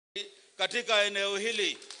katika eneo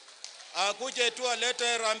hili. Akuje tu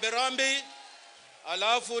alete rambi,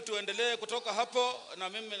 alafu tuendelee kutoka hapo, na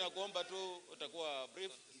mimi nakuomba tu utakuwa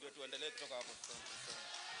brief ndio tuendelee kutoka hapo.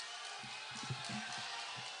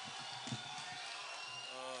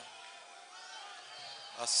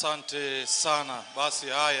 Asante sana. Basi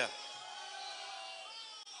haya.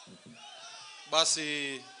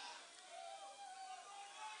 Basi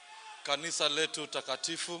kanisa letu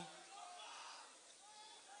takatifu,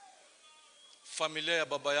 familia ya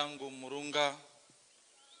baba yangu Murunga,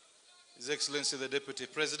 His Excellency the Deputy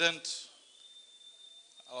President,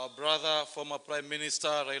 our brother former Prime Minister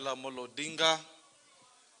Raila Odinga,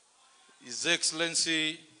 His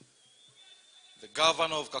Excellency the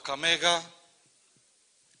Governor of Kakamega,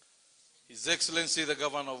 His Excellency the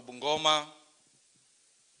Governor of Bungoma,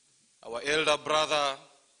 our elder brother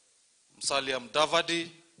Musalia Mudavadi,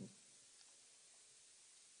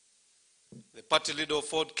 the party leader of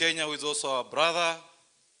Ford Kenya, who is also our brother,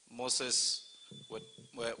 Moses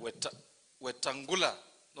Wetangula.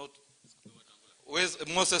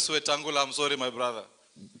 Moses Wetangula, I'm sorry my brother.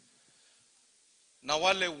 Na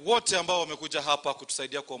wale wote ambao wamekuja hapa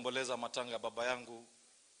kutusaidia kuomboleza matanga ya baba yangu,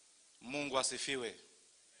 Mungu asifiwe.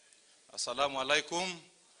 Assalamu alaikum.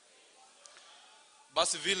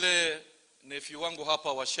 Basi vile nephew wangu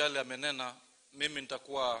hapa Washale amenena, mimi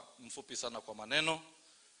nitakuwa mfupi sana kwa maneno.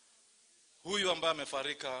 Huyu ambaye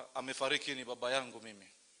amefariki ni baba yangu mimi.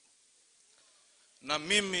 Na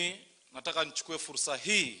mimi nataka nichukue fursa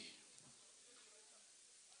hii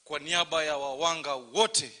kwa niaba ya wawanga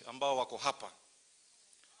wote ambao wako hapa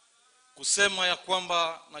kusema ya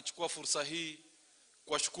kwamba nachukua fursa hii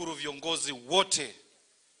kwa shukuru viongozi wote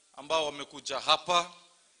ambao wamekuja hapa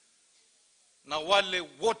na wale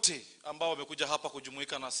wote ambao wamekuja hapa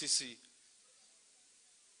kujumuika na sisi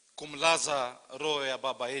kumlaza roho ya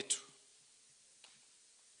baba yetu.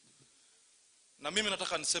 Na mimi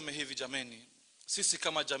nataka niseme hivi jameni, sisi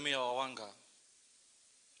kama jamii ya wawanga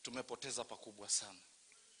tumepoteza pakubwa sana.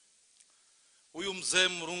 Huyu mzee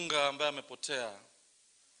Murunga ambaye amepotea,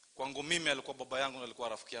 kwangu mimi alikuwa baba yangu na alikuwa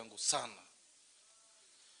rafiki yangu sana.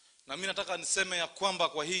 Na mimi nataka niseme ya kwamba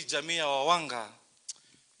kwa hii jamii ya wawanga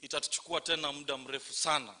itatuchukua tena muda mrefu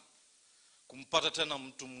sana kumpata tena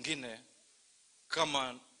mtu mwingine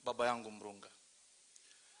kama baba yangu Murunga.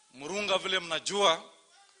 Murunga vile mnajua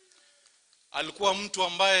alikuwa mtu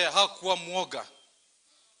ambaye hakuwa muoga.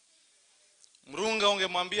 Murunga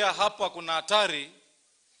ungemwambia hapa kuna hatari,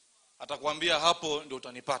 atakwambia hapo ndio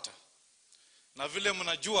utanipata. Na vile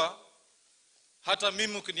mnajua hata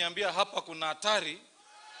mimi ukiniambia hapa kuna hatari,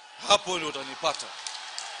 hapo ndio utanipata.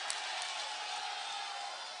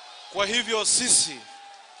 Kwa hivyo sisi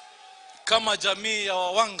kama jamii ya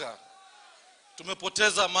wawanga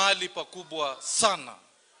tumepoteza mahali pakubwa sana.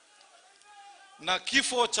 Na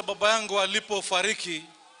kifo cha baba yangu alipofariki,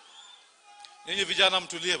 nyinyi vijana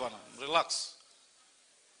mtulie bana, relax.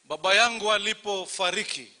 Baba yangu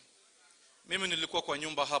alipofariki, mimi nilikuwa kwa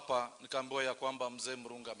nyumba hapa, nikaambiwa ya kwamba mzee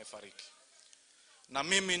Murunga amefariki. Na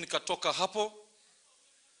mimi nikatoka hapo,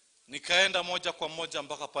 nikaenda moja kwa moja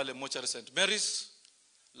mpaka pale Mochari St. Mary's.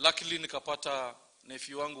 Luckily nikapata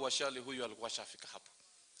nephew wangu Washali, huyu alikuwa shafika hapo.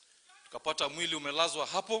 Tukapata mwili umelazwa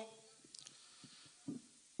hapo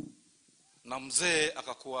na mzee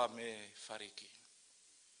akakuwa amefariki.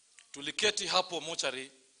 Tuliketi hapo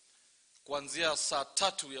mochari kuanzia saa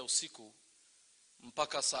 3 ya usiku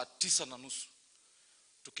mpaka saa 9:30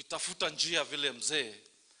 tukitafuta njia vile mzee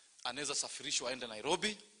anaweza safirishwa aende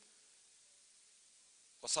Nairobi,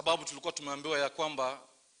 kwa sababu tulikuwa tumeambiwa ya kwamba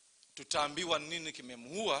tutaambiwa nini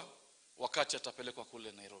kimemuua wakati atapelekwa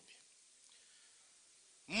kule Nairobi.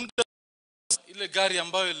 Muda ile gari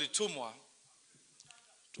ambayo ilitumwa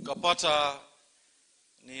tukapata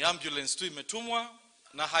ni ambulance tu imetumwa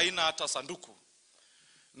na haina hata sanduku.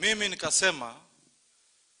 Mimi nikasema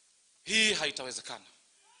hii haitawezekana,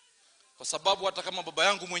 kwa sababu hata kama baba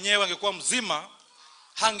yangu mwenyewe angekuwa mzima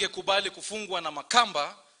hangekubali kufungwa na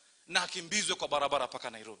makamba na akimbizwe kwa barabara paka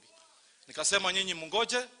Nairobi. Nikasema nyinyi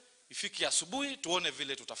mungoje ifiki asubuhi tuone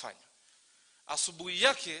vile tutafanya. Asubuhi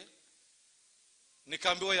yake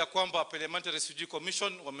nikaambiwa ya kwamba Parliamentary Refugee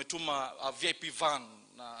Commission wametuma a VIP van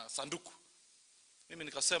na sanduku. Mimi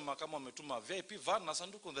nikasema kama wametuma VIP van na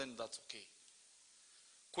sanduku then that's okay.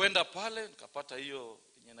 Kwenda pale nikapata hiyo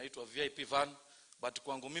yenye inaitwa VIP van, but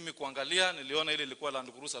kwangu mimi kuangalia niliona ile ilikuwa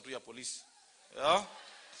Land Cruiser tu ya polisi. Yeah.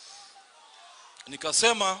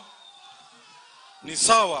 Nikasema ni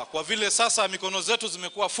sawa, kwa vile sasa mikono zetu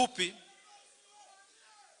zimekuwa fupi,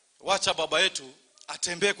 wacha baba yetu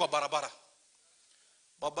atembee kwa barabara.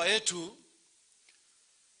 Baba yetu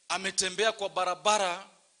ametembea kwa barabara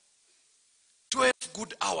 12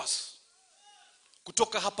 good hours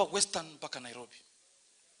kutoka hapa Western mpaka Nairobi.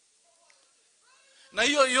 Na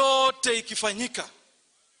hiyo yote ikifanyika,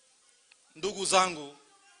 ndugu zangu,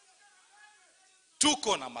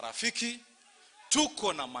 tuko na marafiki,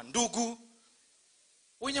 tuko na mandugu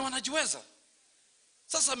wenye wanajiweza.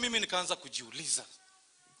 Sasa mimi nikaanza kujiuliza,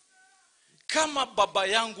 kama baba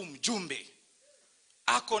yangu mjumbe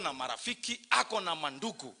ako na marafiki, ako na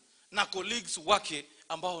mandugu na colleagues wake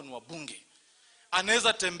ambao ni wabunge,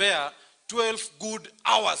 anaweza tembea 12 good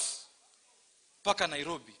hours mpaka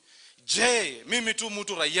Nairobi, je, mimi tu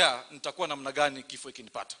mtu raia nitakuwa namna gani kifo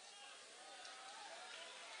ikinipata?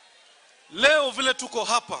 Leo vile tuko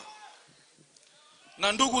hapa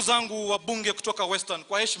na ndugu zangu wabunge kutoka Western,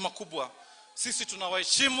 kwa heshima kubwa, sisi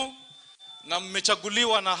tunawaheshimu na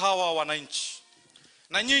mmechaguliwa na hawa wananchi.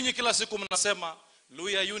 Na nyinyi kila siku mnasema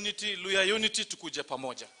Luhya unity, Luhya unity, tukuje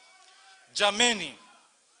pamoja. Jameni,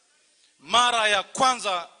 mara ya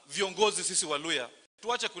kwanza viongozi sisi wa Luhya,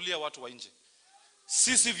 tuache kulia watu wa nje.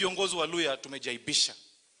 Sisi viongozi wa Luhya tumejaibisha.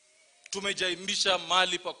 Tumejaibisha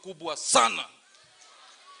mahali pakubwa sana.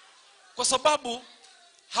 Kwa sababu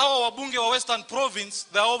hawa wabunge wa Western Province,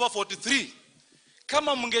 they are over 43.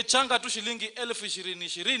 Kama mngechanga tu shilingi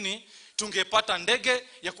 20,020, tungepata ndege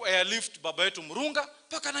ya ku-airlift baba yetu Murunga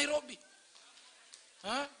mpaka Nairobi.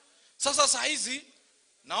 Sasa saa hizi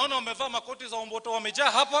naona wamevaa makoti za omboto,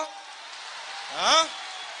 wamejaa hapa.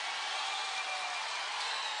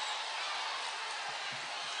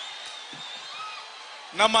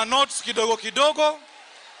 Na manotes kidogo kidogo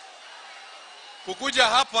kukuja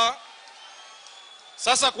hapa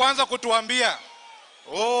sasa kuanza kutuambia,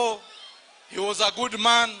 oh, he was a good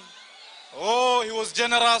man, oh, he was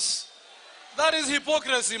generous. That is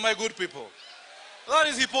hypocrisy, my good people. That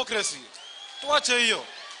is hypocrisy. Tuache hiyo.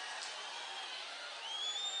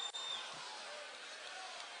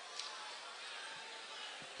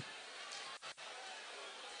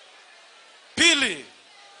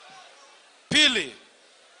 Pili,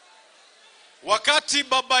 wakati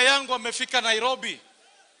baba yangu amefika Nairobi,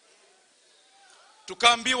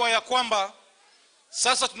 tukaambiwa ya kwamba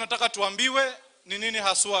sasa tunataka tuambiwe ni nini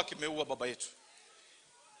haswa kimeua baba yetu.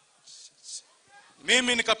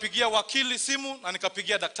 Mimi nikapigia wakili simu na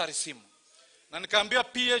nikapigia daktari simu. Na nikaambia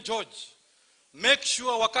PA George, make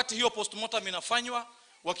sure wakati hiyo postmortem inafanywa,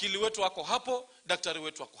 wakili wetu wako hapo, daktari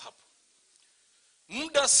wetu wako hapo.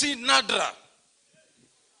 Muda si nadra,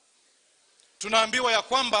 tunaambiwa ya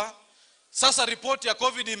kwamba sasa ripoti ya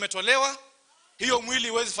COVID imetolewa, hiyo mwili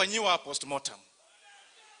iwezi fanyiwa postmortem.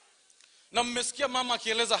 Na mmesikia mama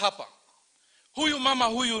akieleza hapa, huyu mama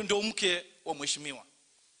huyu ndio mke wa mheshimiwa.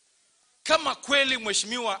 Kama kweli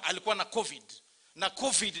mheshimiwa alikuwa na COVID na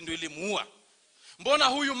COVID ndio ilimuua, mbona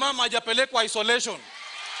huyu mama hajapelekwa isolation?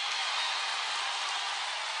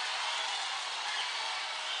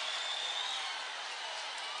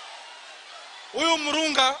 Huyu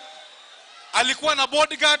Murunga alikuwa na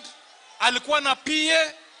bodyguard, alikuwa na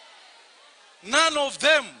PA, none of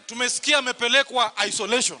them tumesikia amepelekwa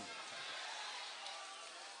isolation.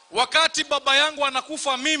 Wakati baba yangu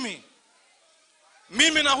anakufa, mimi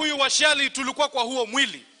na huyu Washali tulikuwa kwa huo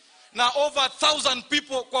mwili, na over 1,000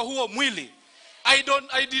 people kwa huo mwili.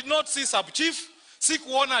 I did not see sub chief,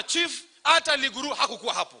 sikuona chief, hata Liguru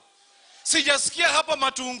hakukuwa hapo. Sijasikia hapa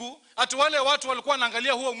Matungu ati wale watu walikuwa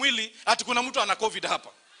wanaangalia huo mwili ati kuna mtu ana COVID hapa.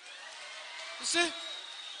 See?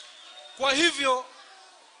 Kwa hivyo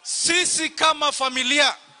sisi kama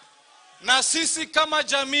familia na sisi kama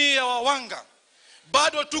jamii ya Wawanga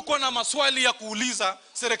bado tuko na maswali ya kuuliza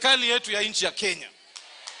serikali yetu ya nchi ya Kenya.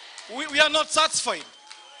 We are not satisfied.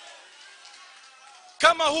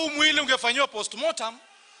 Kama huu mwili ungefanywa postmortem,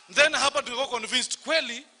 then hapa tungekuwa convinced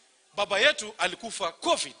kweli baba yetu alikufa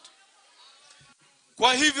COVID.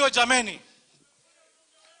 Kwa hivyo jameni,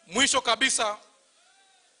 mwisho kabisa,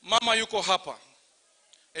 mama yuko hapa.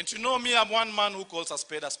 And you know me, I'm one man who calls a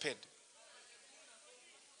spade a spade.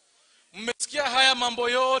 Mmesikia haya mambo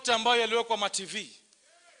yote ambayo yaliwekwa kwa TV,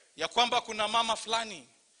 ya kwamba kuna mama fulani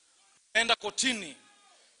enda kotini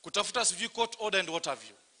kutafuta sijui court order and what have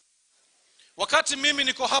you. Wakati mimi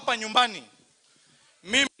niko hapa nyumbani,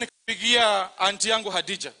 mimi nikapigia aunti yangu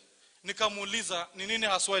Hadija, nikamuuliza ni nini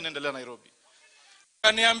haswa inaendelea Nairobi.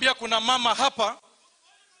 Kaniambia kuna mama hapa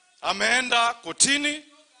ameenda kotini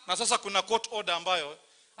na sasa kuna court order ambayo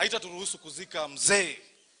haitaturuhusu kuzika mzee.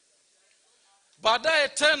 Baadaye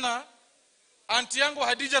tena aunti yangu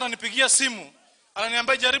Hadija ananipigia simu,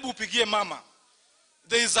 ananiambia jaribu upigie mama,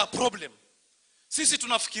 there is a problem. Sisi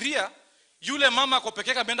tunafikiria yule mama ako peke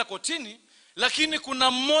yake ameenda kotini, lakini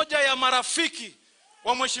kuna mmoja ya marafiki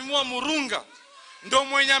wa mheshimiwa Murunga ndio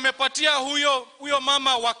mwenye amepatia huyo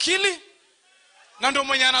mama wakili, na ndio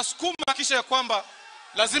mwenye anasukuma kisha ya kwamba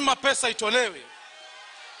lazima pesa itolewe.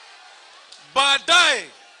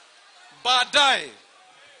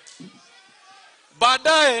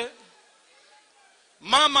 Baadaye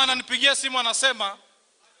mama ananipigia simu anasema,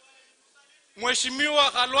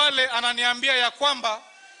 Mheshimiwa Khalwale ananiambia ya kwamba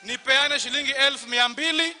nipeane shilingi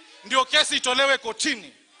 1200 ndio kesi itolewe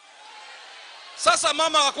kotini. Sasa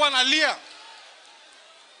mama akakuwa analia.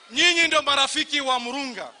 Nyinyi ndio marafiki wa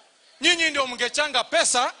Murunga, nyinyi ndio mngechanga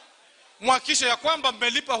pesa muhakikishe ya kwamba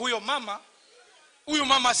mmelipa huyo mama, huyu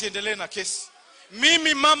mama asiendelee na kesi.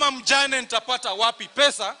 Mimi mama mjane nitapata wapi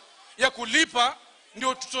pesa ya kulipa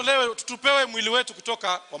ndio tupewe mwili wetu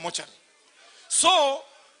kutoka kwa mochari? So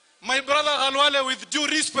my brother Khalwale, with due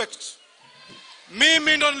respect,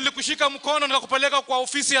 mimi ndo nilikushika mkono nikakupeleka kwa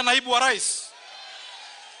ofisi ya naibu wa rais,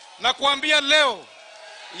 na kuambia leo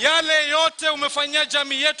yale yote umefanyia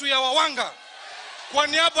jamii yetu ya Wawanga, kwa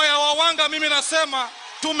niaba ya Wawanga mimi nasema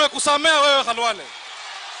tumekusamea wewe Khalwale.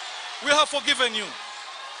 We have forgiven you.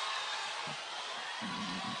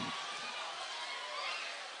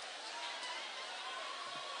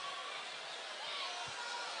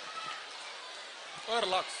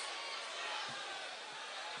 Relax.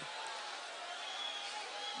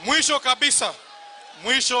 Mwisho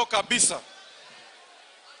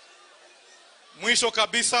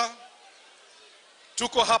kabisa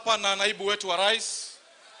tuko hapa na naibu wetu wa rais,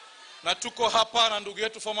 na tuko hapa na ndugu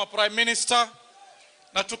yetu former prime minister,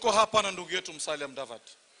 na tuko hapa na ndugu yetu Musalia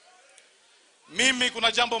Mudavadi. Mimi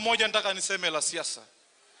kuna jambo moja nataka niseme la siasa.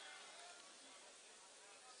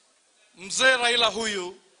 Mzee Raila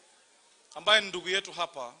huyu ambaye ni ndugu yetu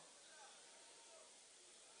hapa,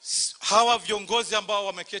 hawa viongozi ambao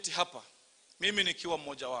wameketi hapa, mimi nikiwa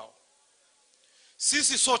mmoja wao,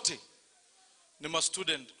 sisi sote ni ma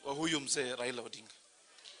student wa huyu mzee Raila Odinga.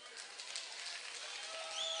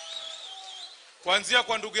 Kuanzia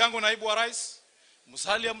kwa ndugu yangu naibu wa rais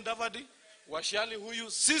Musalia Mudavadi, Washiali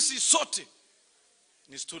huyu, sisi sote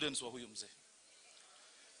ni students wa huyu mzee.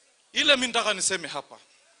 Ile mimi nataka niseme hapa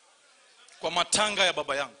kwa matanga ya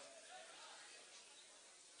baba yangu,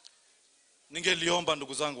 ningeliomba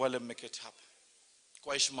ndugu zangu wale mmeketi hapa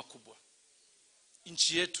kwa heshima kubwa,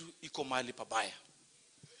 nchi yetu iko mahali pabaya,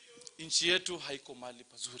 nchi yetu haiko mahali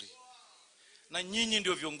pazuri, na nyinyi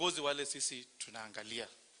ndio viongozi wale sisi tunaangalia.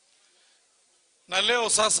 Na leo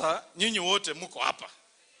sasa nyinyi wote mko hapa,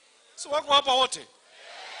 si wako hapa wote?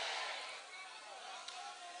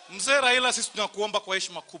 Mzee Raila, sisi tunakuomba kwa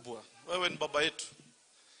heshima kubwa, wewe ni baba yetu,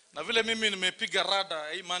 na vile mimi nimepiga rada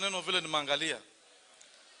hii maneno vile nimeangalia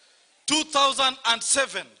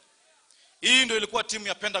 2007 hii ndio ilikuwa timu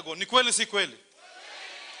ya Pentagon. Ni kweli si kweli?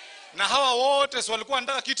 Na hawa wote si walikuwa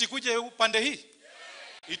wanataka kiti kuje pande hii,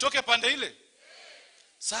 itoke pande ile.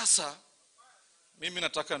 Sasa mimi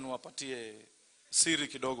nataka niwapatie siri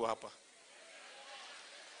kidogo hapa.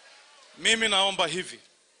 Mimi naomba hivi,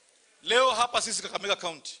 leo hapa sisi Kakamega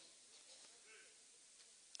County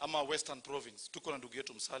ama Western Province tuko na ndugu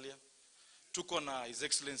yetu Musalia, tuko na His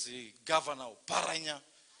Excellency Governor Oparanya.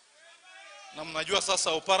 Na mnajua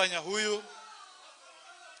sasa Oparanya huyu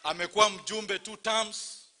amekuwa mjumbe 2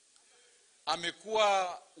 terms,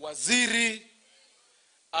 amekuwa waziri,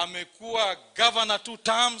 amekuwa governor 2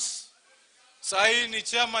 terms, sasa hii ni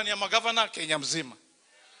chairman ya magavana Kenya mzima.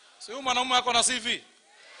 Si huyu mwanamume ako na CV?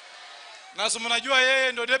 Na sisi mnajua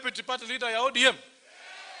yeye ndio deputy party leader ya ODM.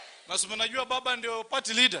 Na sisi mnajua baba ndio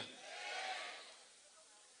party leader.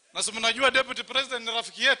 Na sisi mnajua deputy president ni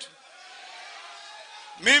rafiki yetu.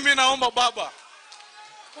 Mimi naomba baba,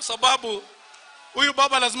 kwa sababu huyu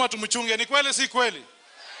baba lazima tumchunge. Ni kweli si kweli?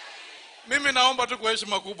 Mimi naomba tu kwa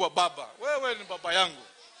heshima kubwa, baba, wewe ni baba yangu.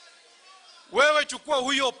 Wewe chukua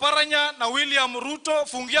huyo Oparanya na William Ruto,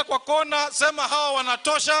 fungia kwa kona, sema hawa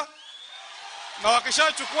wanatosha. Na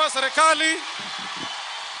wakishachukua serikali,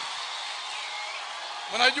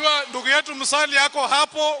 mnajua ndugu yetu Musalia yako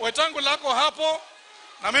hapo, Wetangula lako hapo,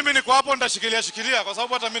 na mimi niko hapo ndashikilia kwa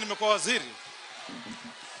sababu hata mimi nimekuwa waziri.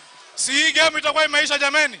 Si hii game itakuwa imeisha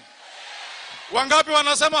jameni? Wangapi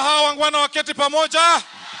wanasema hawa wangwana waketi pamoja?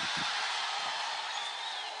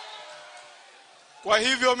 Kwa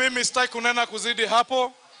hivyo mimi sitaki kunena kuzidi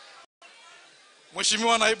hapo.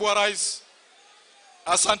 Mheshimiwa naibu wa rais,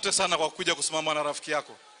 asante sana kwa kuja kusimama na rafiki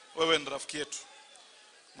yako. Wewe ni rafiki yetu.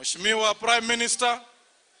 Mheshimiwa Prime Minister,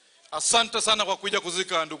 asante sana kwa kuja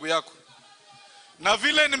kuzika ndugu yako. Na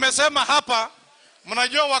vile nimesema hapa,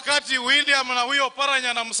 mnajua wakati William na huyo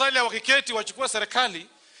Oparanya na Musalia wakiketi wachukua serikali,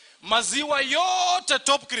 maziwa yote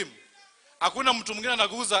top cream, hakuna mtu mwingine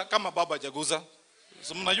anaguza kama baba hajaguza.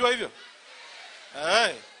 So mnajua hivyo?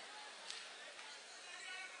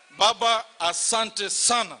 Baba, asante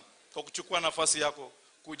sana kwa kuchukua nafasi yako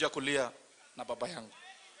kuja kulia na baba yangu.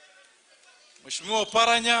 Mheshimiwa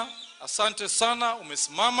Oparanya, asante sana,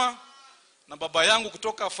 umesimama na baba yangu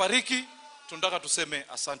kutoka fariki, tunataka tuseme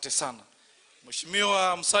asante sana.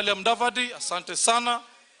 Mheshimiwa Musalia Mudavadi, asante sana,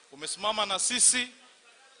 umesimama na sisi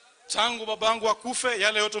tangu baba yangu akufe,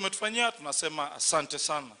 yale yote umetufanyia, tunasema asante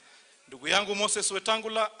sana. Ndugu yangu Moses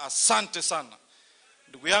Wetangula, asante sana.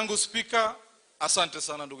 Ndugu yangu Speaker, asante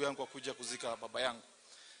sana ndugu yangu kwa kuja kuzika baba yangu.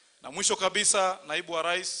 Na mwisho kabisa, naibu wa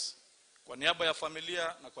rais, kwa niaba ya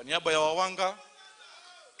familia na kwa niaba ya wawanga,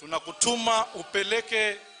 tunakutuma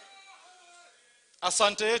upeleke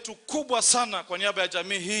asante yetu kubwa sana kwa niaba ya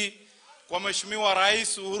jamii hii kwa Mheshimiwa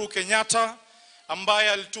Rais Uhuru Kenyatta,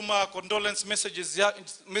 ambaye alituma condolence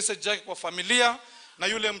message yake kwa familia na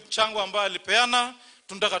yule mchango ambaye alipeana.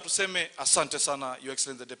 Tunataka tuseme asante sana, Your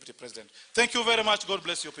Excellency the Deputy President. Thank you very much. God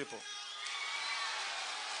bless you people.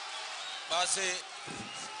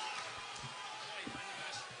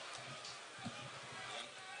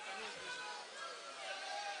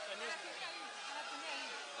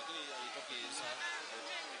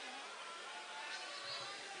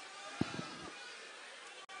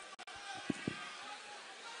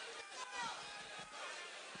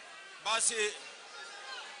 Basi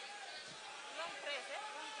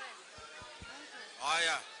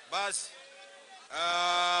haya, basi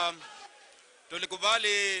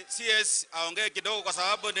tulikubali CS aongee kidogo kwa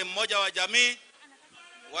sababu ni mmoja wa jamii.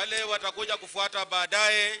 Wale watakuja kufuata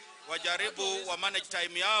baadaye wajaribu wa manage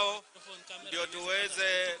time yao ndio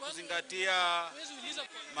tuweze kuzingatia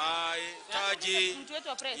mahitaji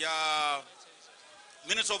ya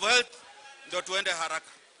Minister of Health, ndio tuende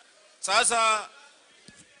haraka. Sasa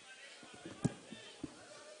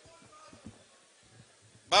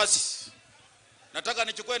basi nataka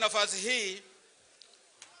nichukue nafasi hii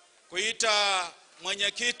kuita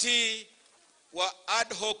mwenyekiti wa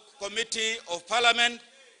Ad Hoc Committee of Parliament,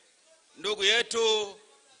 ndugu yetu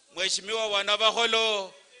Mheshimiwa wa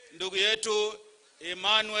Navaholo, ndugu yetu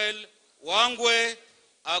Emmanuel Wangwe,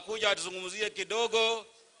 akuja atuzungumzie kidogo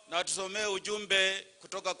na tusomee ujumbe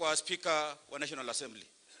kutoka kwa Speaker wa National Assembly.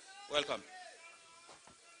 Welcome.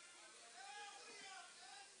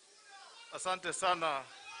 Asante sana.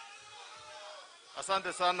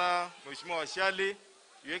 Asante sana Mheshimiwa Washali,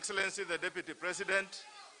 Your Excellency the Deputy President,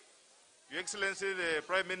 Your Excellency the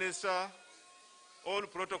Prime Minister, all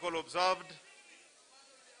protocol observed.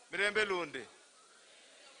 Mirembe Lundi.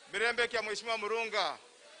 Mirembe kia Mheshimiwa Murunga.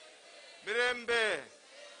 Mirembe.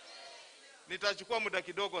 Nitachukua muda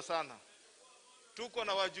kidogo sana. Tuko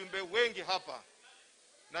na wajumbe wengi hapa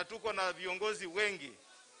na tuko na viongozi wengi.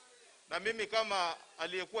 Na mimi kama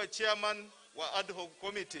aliyekuwa chairman wa Ad Hoc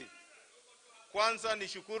Committee, kwanza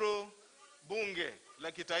nishukuru bunge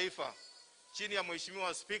la kitaifa chini ya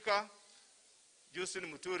Mheshimiwa Speaker Justin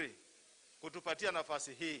Muturi kutupatia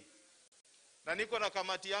nafasi hii. Na niko na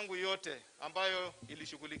kamati yangu yote ambayo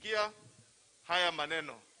ilishughulikia haya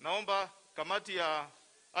maneno. Naomba kamati ya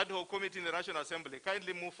Ad Hoc Committee in the National Assembly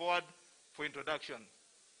kindly move forward for introduction.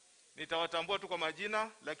 Nitawatambua tu kwa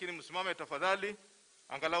majina, lakini msimame tafadhali,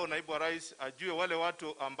 angalau naibu wa rais ajue wale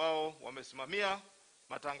watu ambao wamesimamia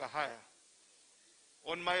matanga haya.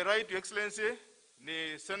 On my right, Your Excellency,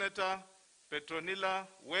 ni Senator Petronila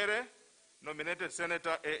Were, nominated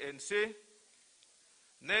Senator ANC.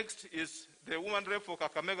 Next is the woman rep for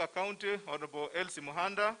Kakamega County, Honorable Elsie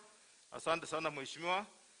Muhanda. Asante sana Mheshimiwa.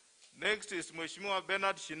 Next is Mheshimiwa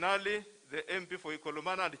Bernard Shinali, the MP for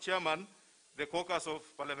Ikolomana and Chairman, the Caucus of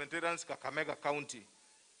Parliamentarians, Kakamega County.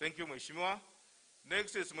 Thank you, Mheshimiwa.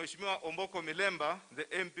 Next is Mheshimiwa Omboko Milemba, the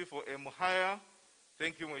MP for Emuhaya.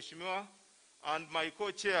 Thank you, Mheshimiwa. And my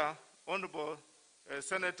co-chair, Honorable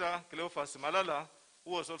Senator Cleophas Malala,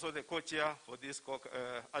 who was also the co-chair for this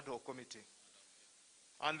ad hoc committee.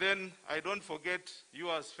 And then I don't forget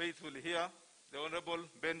yours faithfully here, the Honorable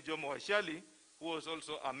Ben Jomo Washali, who was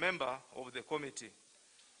also a member of the committee.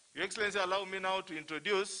 Your Excellency, allow me now to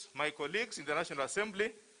introduce my colleagues in the National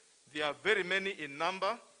Assembly. They are very many in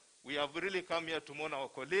number. We have really come here to mourn our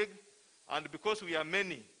colleague. And because we are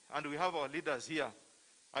many and we have our leaders here,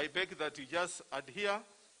 I beg that you just adhere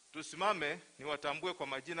to simame, niwatambue kwa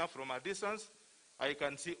majina from a distance. I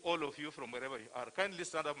can see all of you from wherever you are. Kindly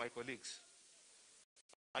stand up, my colleagues.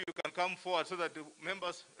 And you can come forward so that the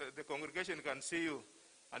members, the congregation can see you.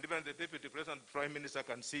 And even the Deputy President, Prime Minister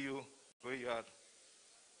can see you where you are.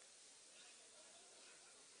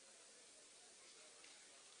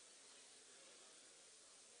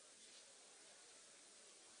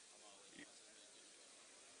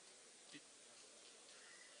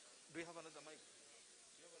 Do you have another mic?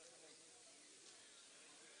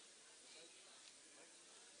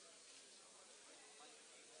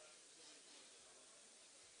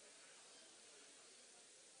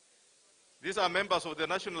 These are members of the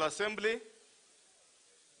National Assembly.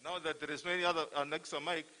 Now that there is no any other next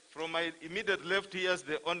mic, from my immediate left here is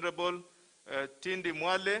the Honorable Tindi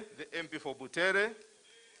Mwale, the MP for Butere.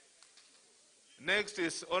 Next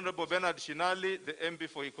is Honorable Bernard Shinali, the MP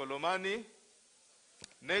for Ikolomani.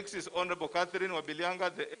 Next is Honorable Catherine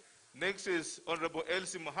Wabilianga. Next is Honorable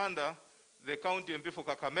Elsie Muhanda, the County MP for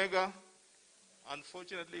Kakamega.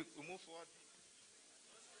 Unfortunately, we move forward.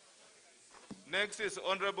 Next is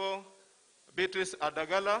Honorable Beatrice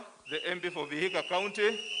Adagala, the MP for Vihiga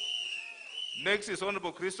County. Next is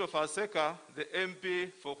Honorable Christopher Seka, the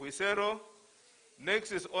MP for Huisero.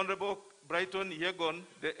 Next is Honorable Brighton Yegon,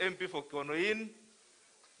 the MP for Konoin.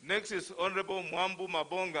 Next is Honorable Mwambu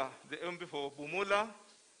Mabonga, the MP for Bumula.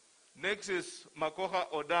 Next is Makoha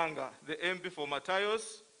Odanga, the MP for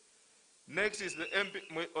Matayos. Next is the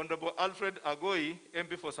MP, Honorable Alfred Agoi,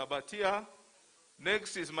 MP for Sabatia.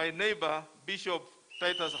 Next is my neighbor, Bishop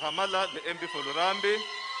Titus Hamala, the MP for Lurambi.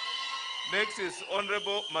 Next is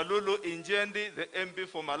Honorable Malulu Injendi, the MP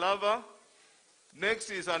for Malava. Next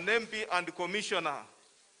is an MP and Commissioner,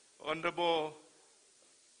 Honorable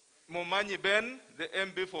Momanyi Ben, the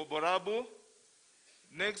MP for Borabu.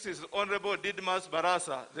 Next is Honorable Didmas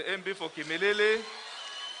Barasa, the MP for Kimilili.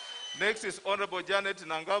 Next is Honorable Janet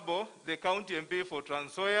Nangabo, the County MP for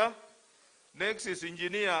Transoya. Next is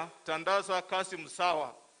Engineer Tandasa Kasim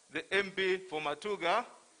Sawa, the MP for Matuga.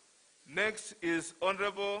 Next is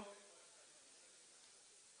Honorable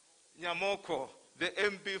Nyamoko, the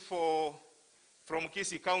MP from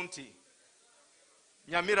Kisi County,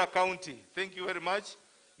 Nyamira County. Thank you very much.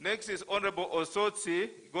 Next is Honorable Osotsi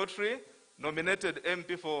Godfrey, nominated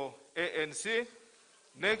MP for ANC.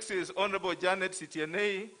 Next is Honorable Janet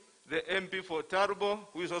Sitienei, the MP for Tarbo,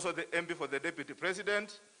 who is also the MP for the Deputy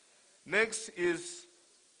President. Next is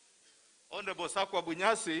Honorable Sakwa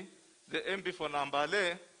Bunyasi, the MP for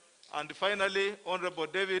Nambale. And finally, Honorable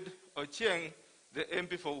David Ochieng, the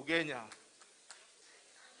MP for Ugenya.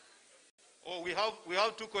 Oh, we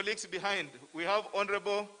have two colleagues behind. We have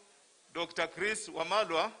Honorable Dr. Chris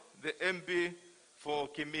Wamalwa, the MP for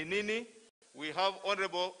Kiminini. We have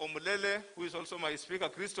Honorable Omulele, who is also my speaker,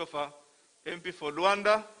 Christopher, MP for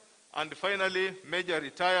Luanda. And finally, Major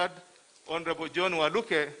Retired Honorable John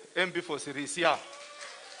Waluke, MP for Sirisia.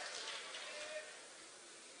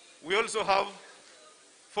 We also have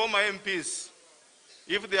former MPs.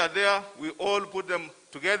 If they are there, we all put them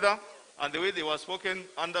together. And the way they were spoken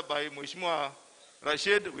under by Mheshimiwa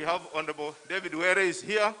Rashid, we have Honorable David Were is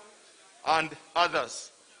here and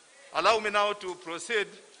others. Allow me now to proceed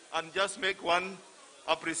and just make one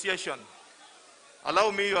appreciation.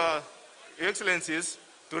 Allow me, Your Excellencies,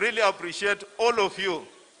 to really appreciate all of you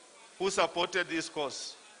who supported this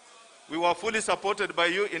cause. We were fully supported by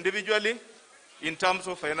you individually in terms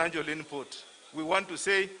of financial input. We want to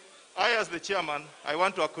say, I as the chairman, I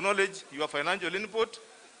want to acknowledge your financial input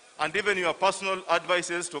and even your personal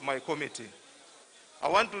advices to my committee. I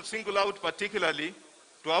want to single out particularly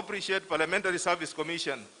to appreciate Parliamentary Service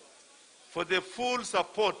Commission for the full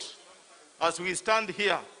support as we stand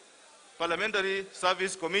here. Parliamentary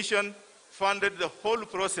Service Commission funded the whole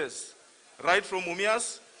process, right from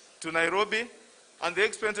Mumias to Nairobi, and the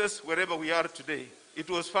expenses wherever we are today. It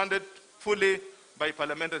was funded fully by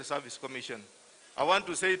Parliamentary Service Commission. I want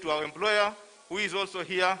to say to our employer, who is also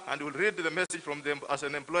here and will read the message from them as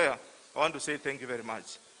an employer, I want to say thank you very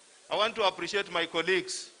much. I want to appreciate my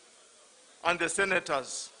colleagues and the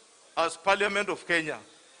senators as Parliament of Kenya.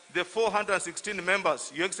 The 416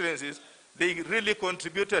 members, Your Excellencies, they really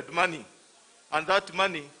contributed money, and that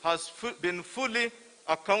money has been fully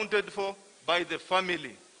accounted for by the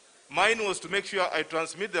family. Mine was to make sure I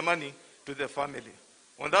transmit the money to the family.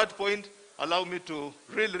 On that point, allow me to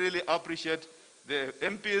really appreciate the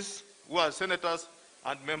MPs who are senators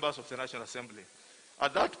and members of the National Assembly.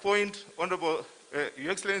 At that point, Honorable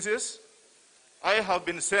Your Excellencies, I have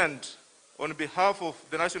been sent on behalf of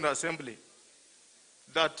the National Assembly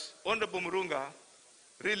that Honorable Murunga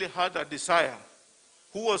really had a desire.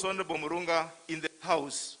 Who was Honorable Murunga in the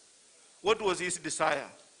House? What was his desire?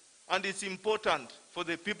 And it's important for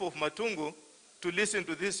the people of Matungu to listen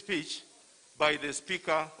to this speech by the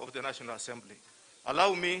Speaker of the National Assembly.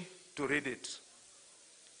 Allow me to read it.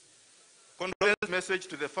 Condolence message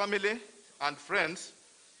to the family and friends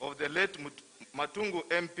of the late Matungu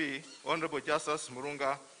MP, Honorable Justice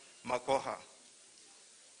Murunga Makoha.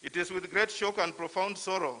 It is with great shock and profound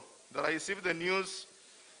sorrow that I received the news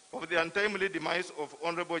of the untimely demise of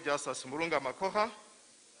Honorable Justice Murunga Makoha,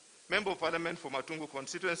 Member of Parliament for Matungu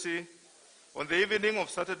constituency, on the evening of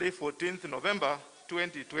Saturday, 14th November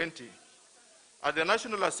 2020. At the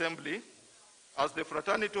National Assembly, as the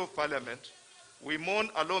Fraternity of Parliament, we mourn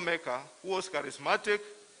a lawmaker who was charismatic,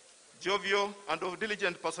 jovial, and of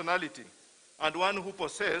diligent personality, and one who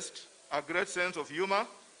possessed a great sense of humor,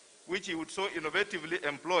 which he would so innovatively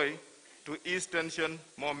employ to ease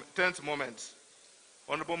tense moments.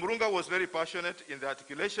 Honorable Murunga was very passionate in the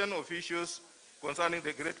articulation of issues concerning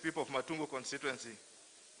the great people of Matungu constituency,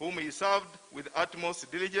 whom he served with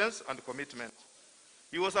utmost diligence and commitment.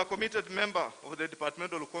 He was a committed member of the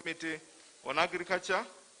Departmental Committee on Agriculture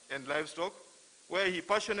and Livestock, where he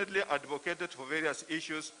passionately advocated for various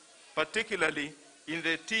issues, particularly in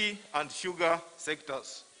the tea and sugar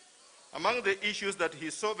sectors. Among the issues that he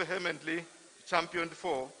so vehemently championed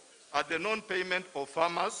for are the non-payment of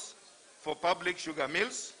farmers for public sugar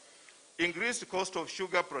mills, increased cost of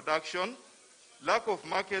sugar production, lack of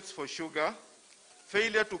markets for sugar,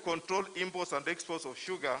 failure to control imports and exports of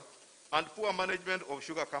sugar, and poor management of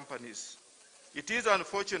sugar companies. It is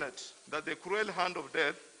unfortunate that the cruel hand of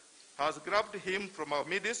death has grabbed him from our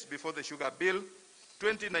midst before the Sugar Bill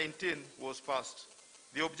 2019 was passed.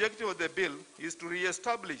 The objective of the bill is to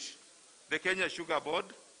re-establish the Kenya Sugar Board,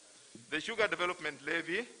 the Sugar Development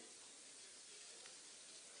Levy,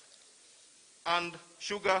 and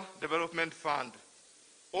Sugar Development Fund,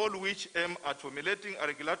 all which aim at formulating a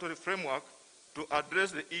regulatory framework to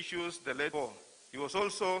address the issues they laid for. He was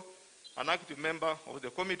also an active member of the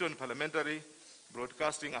Committee on Parliamentary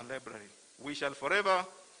Broadcasting and Library. We shall forever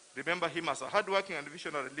remember him as a hardworking and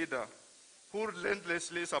visionary leader who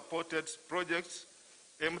relentlessly supported projects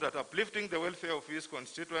aimed at uplifting the welfare of his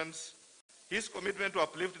constituents. His commitment to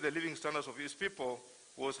uplift the living standards of his people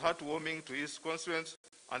was heartwarming to his constituents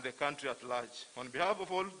and the country at large. On behalf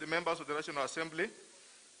of all the members of the National Assembly,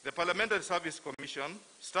 the Parliamentary Service Commission,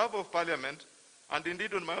 staff of Parliament, and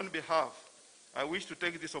indeed on my own behalf, I wish to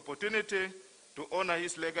take this opportunity to honor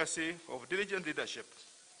his legacy of diligent leadership.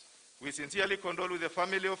 We sincerely condole with the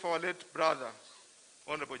family of our late brother,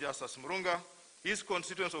 Honorable Justice Murunga, his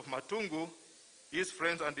constituents of Matungu, his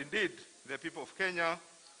friends, and indeed the people of Kenya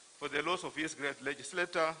for the loss of his great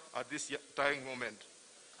legislator at this trying moment.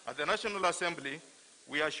 At the National Assembly,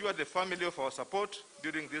 we assure the family of our support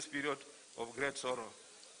during this period of great sorrow.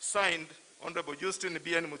 Signed, Honorable Justin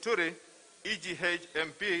B.N. Muturi, EGH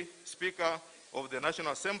MP, Speaker of the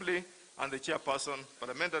National Assembly, and the Chairperson,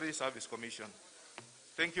 Parliamentary Service Commission.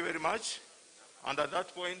 Thank you very much. And at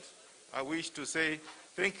that point, I wish to say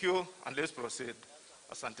thank you and let's proceed.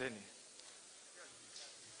 Asanteni.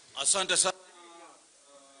 Asante sana.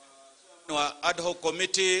 Ad hoc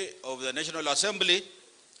committee of the National Assembly.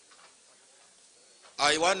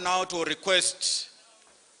 I want now to request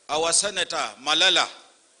our Senator Malala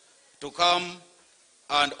to come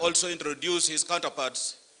and also introduce his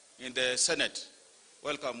counterparts in the Senate.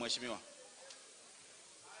 Welcome, Mheshimiwa.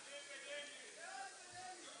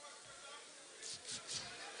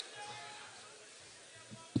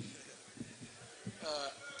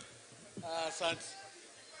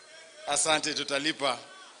 Asante, tutalipa.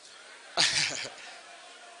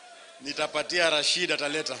 Nitapatia Rashid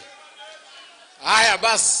ataleta. Haya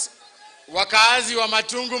basi, wakaazi wa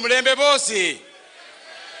Matungu Mlembe bosi.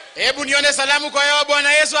 Hebu nione salamu kwa yao.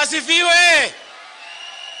 Bwana Yesu asifiwe.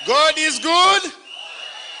 God is good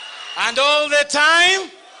and all the time.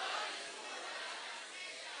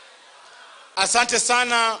 Asante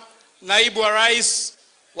sana Naibu wa Rais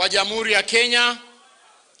wa Jamhuri ya Kenya,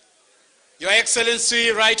 Your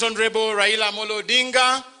Excellency Right Honorable Raila Amolo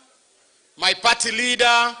Odinga, my party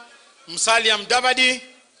leader Musalia Mudavadi,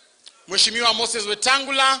 Mheshimiwa Moses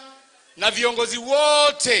Wetangula na viongozi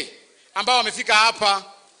wote ambao wamefika hapa.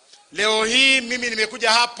 Leo hii mimi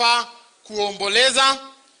nimekuja hapa kuomboleza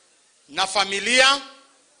na familia.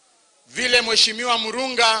 Vile Mheshimiwa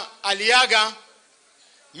Murunga aliaga,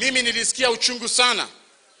 mimi nilisikia uchungu sana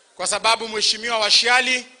kwa sababu Mheshimiwa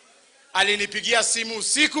Washiali alinipigia simu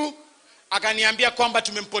usiku akaniambia kwamba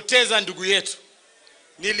tumempoteza ndugu yetu.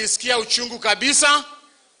 Nilisikia uchungu kabisa,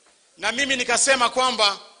 na mimi nikasema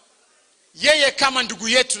kwamba yeye kama ndugu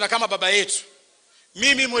yetu na kama baba yetu,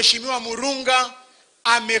 mimi Mheshimiwa Murunga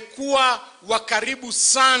amekuwa wa karibu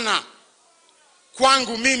sana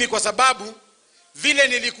kwangu mimi, kwa sababu vile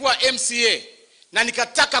nilikuwa MCA na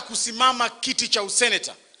nikataka kusimama kiti cha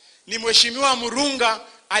useneta, ni Mheshimiwa Murunga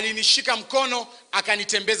alinishika mkono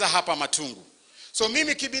akanitembeza hapa Matungu. So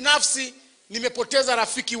mimi kibinafsi nimepoteza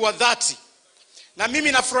rafiki wa dhati, na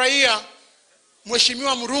mimi nafurahia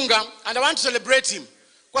Mheshimiwa Murunga and I want to celebrate him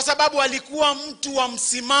kwa sababu alikuwa mtu wa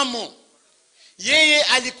msimamo. Yeye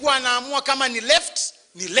alikuwa anaamua kama ni left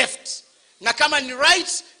ni left, na kama ni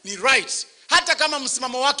right ni right. Hata kama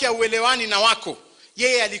msimamo wake hauelewani na wako,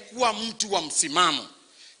 yeye alikuwa mtu wa msimamo.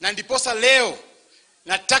 Na ndiposa leo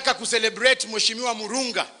nataka kucelebrate Mheshimiwa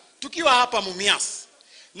Murunga tukiwa hapa Mumias,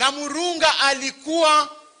 na Murunga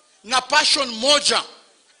alikuwa na passion moja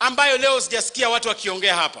ambayo leo sijasikia watu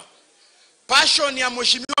wakiongea hapa. Passion ya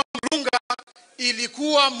mheshimiwa Murunga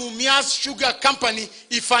ilikuwa Mumias Sugar Company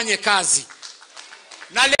ifanye kazi.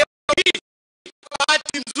 Na leo hii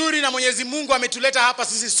bahati mzuri na Mwenyezi Mungu ametuleta hapa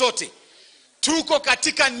sisi sote. Tuko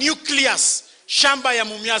katika nucleus shamba ya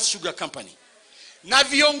Mumias Sugar Company. Na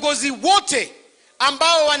viongozi wote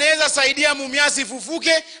ambao wanaweza saidia Mumias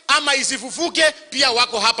ifufuke ama isifufuke pia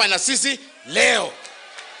wako hapa na sisi leo.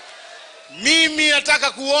 Mimi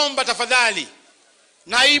nataka kuomba tafadhali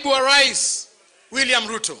Naibu wa Rais William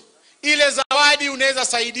Ruto, ile zawadi unaweza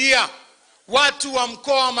saidia watu wa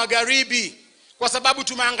mkoa wa Magharibi, kwa sababu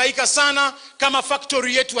tumehangaika sana kama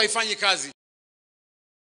factory yetu haifanyi kazi.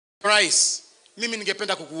 Rais, mimi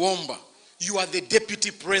ningependa kukuomba, you are the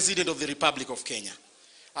Deputy President of the Republic of Kenya.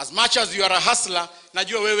 As much as you are a hustler,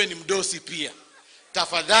 najua wewe ni mdosi pia.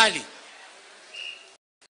 Tafadhali,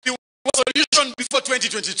 solution before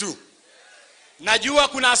 2022. Najua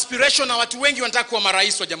kuna aspiration na watu wengi wanataka kuwa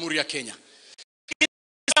marais wa Jamhuri ya Kenya.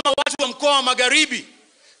 Kama watu wa mkoa wa Magharibi,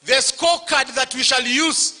 the scorecard that we shall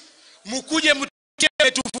use, mkuje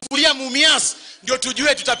tufufulia Mumias, ndio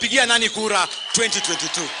tujue tutapigia nani kura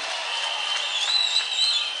 2022.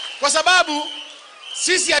 Kwa sababu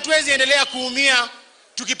sisi hatuwezi endelea kuumia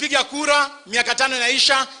tukipiga kura miaka 5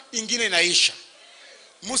 inaisha, ingine inaisha.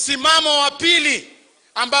 Msimamo wa pili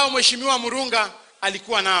ambao mheshimiwa Murunga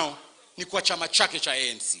alikuwa nao ni kwa chama chake cha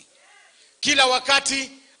ANC. Kila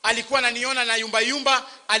wakati alikuwa ananiona na yumba,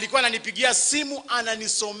 alikuwa ananipigia simu,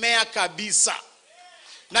 ananisomea kabisa.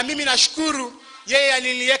 Na mimi nashukuru yeye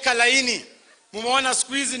aliniweka laini. Mumeona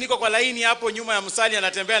siku hizi niko kwa laini hapo nyuma ya msali,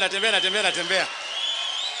 anatembea.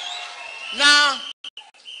 Na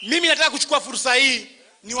mimi nataka kuchukua fursa hii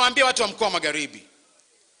niwaambie watu wa mkoa wa Magharibi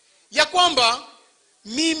ya kwamba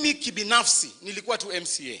mimi kibinafsi nilikuwa tu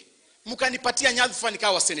MCA. Mkanipatia nyadhifa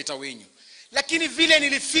nikawa senator wenyu. Lakini vile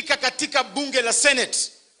nilifika katika bunge la Senate,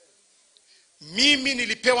 mimi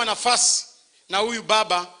nilipewa nafasi na huyu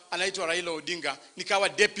baba anaitwa Raila Odinga, nikawa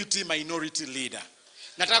deputy minority leader.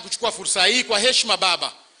 Nataka kuchukua fursa hii kwa heshima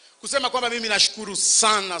baba kusema kwamba mimi nashukuru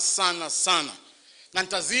sana na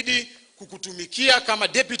nitazidi kukutumikia kama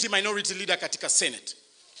deputy minority leader katika Senate.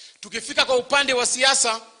 Tukifika kwa upande wa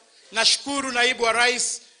siasa, nashukuru naibu wa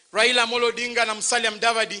rais Raila Odinga na Musalia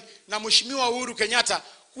Mudavadi na mheshimiwa Uhuru Kenyatta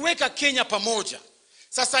kuweka Kenya pamoja.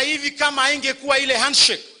 Sasa hivi kama haingekuwa ile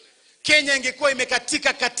handshake, Kenya ingekuwa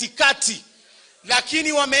imekatika katikati,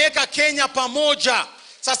 lakini wameweka Kenya pamoja.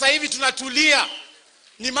 Sasa hivi tunatulia.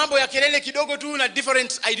 Ni mambo ya kelele kidogo tu na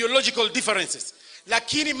different ideological differences,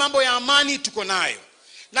 lakini mambo ya amani tuko nayo.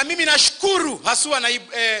 Na mimi nashukuru haswa na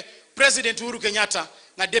President Uhuru Kenyatta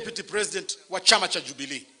na Deputy President wa chama cha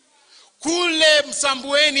Jubilee. Kule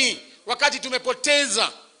Msambweni, wakati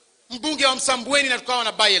tumepoteza mbunge wa Msambweni na tukawa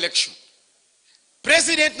na by election,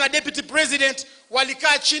 President na Deputy President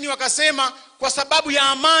walikaa chini wakasema kwa sababu ya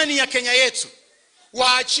amani ya Kenya yetu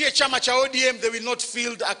waachie chama cha ODM, they will not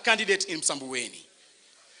field a candidate in Msambweni.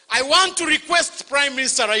 I want to request Prime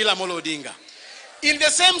Minister Raila Odinga, in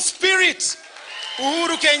the same spirit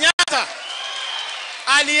Uhuru Kenyatta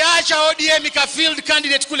aliacha ODM ika field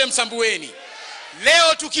candidate kule Msambweni.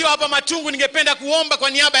 Leo tukiwa hapa Matungu, ningependa kuomba kwa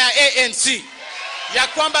niaba ya ANC ya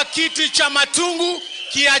kwamba kiti cha Matungu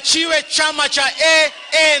kiachiwe chama cha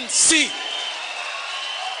ANC.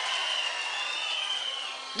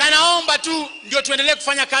 Na naomba tu ndio tuendelee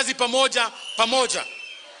kufanya kazi pamoja.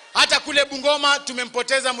 Hata kule Bungoma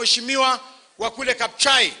tumempoteza mheshimiwa wa kule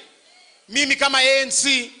Kapchai. Mimi kama ANC,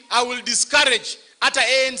 I will discourage hata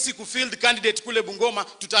ANC kufield candidate kule Bungoma.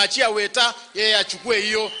 Tutaachia Weta yeye achukue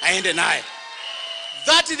hiyo aende naye.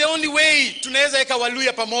 That is the only way tunaweza weka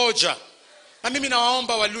Waluya pamoja. Na mimi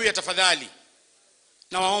nawaomba Waluya tafadhali.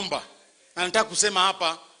 Nawaomba. Na nataka kusema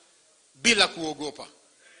hapa bila kuogopa.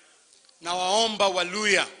 Nawaomba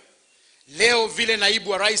Waluya, leo vile naibu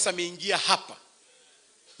wa rais ameingia hapa,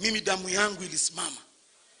 mimi damu yangu ilisimama.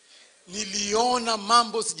 Niliona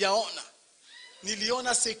mambo sijaona.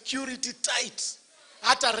 Niliona security tight.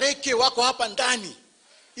 Hata reke wako hapa ndani.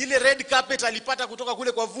 Ile red carpet alipata kutoka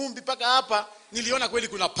kule kwa vumbi paka hapa, niliona kweli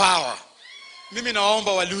kuna power. Mimi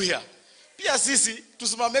naomba Waluya, pia sisi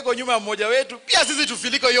tusimameko nyuma ya mmoja wetu, pia sisi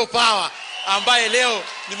tufiliko hiyo power ambaye leo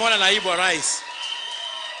nimeona naibu wa rais.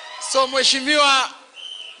 So mheshimiwa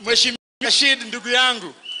Rashid, ndugu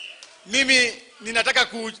yangu, mimi ninataka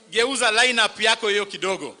kugeuza lineup yako hiyo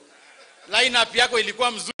kidogo. Lineup yako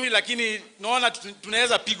ilikuwa mzuri, lakini naona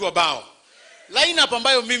tunaweza pigwa bao. Lineup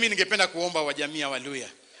ambayo mimi ningependa kuomba wa jamii ya Waluya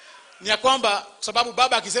ni ya kwamba, sababu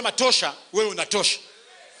baba akisema tosha, wewe unatosha.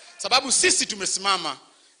 Sababu sisi tumesimama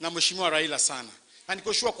na Mheshimiwa Raila sana. Na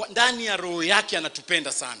niko sure kwa ndani ya roho yake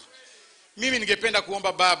anatupenda sana. Mimi ningependa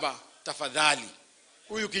kuomba baba, tafadhali.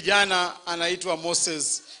 Huyu kijana anaitwa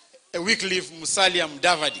Moses Wycliffe Musalia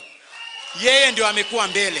Mudavadi. Yeye ndio amekuwa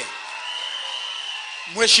mbele.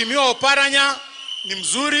 Mheshimiwa Oparanya ni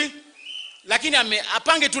mzuri, lakini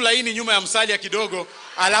apange tu laini nyuma ya Musalia kidogo,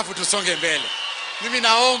 alafu tusonge mbele. Mimi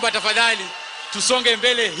naomba tafadhali tusonge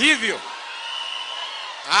mbele hivyo.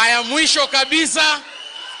 Haya, mwisho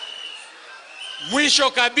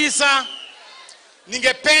kabisa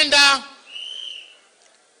ningependa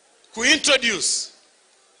kuintroduce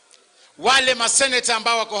wale maseneta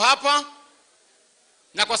ambao wako hapa,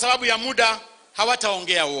 na kwa sababu ya muda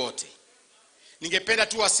hawataongea wote. Ningependa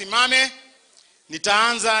tu wasimame.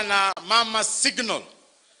 Nitaanza na Mama Signal.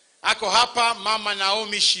 Ako hapa Mama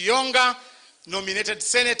Naomi Shionga, nominated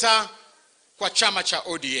senator kwa chama cha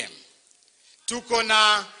ODM.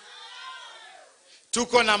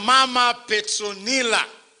 Tuko na Mama Petronila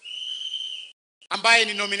ambaye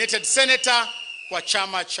ni nominated senator kwa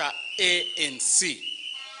chama cha ANC.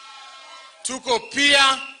 Tuko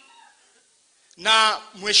pia na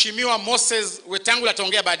Mheshimiwa Moses Wetangula,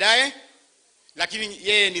 ataongea baadaye, lakini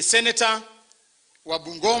yeye ni senator wa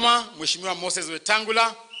Bungoma. Mheshimiwa Moses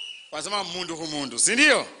Wetangula, wanasema mundu, si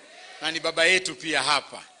ndio? Na ni baba yetu pia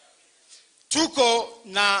hapa. Tuko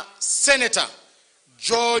na Senator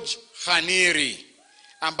George Khaniri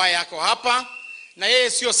ambaye ako hapa, na yeye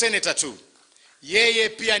sio senator tu, yeye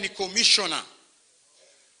pia ni commissioner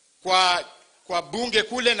kwa bunge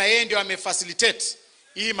kule, na yeye ndio amefacilitate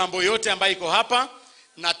hii mambo yote ambayo iko hapa.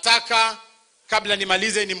 Nataka kabla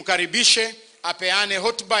nimalize nimkaribishe apeane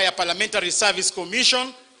hotuba ya Parliamentary Service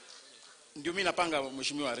Commission. Ndio mimi napanga,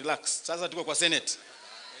 mheshimiwa, relax. Sasa tuko kwa Senate.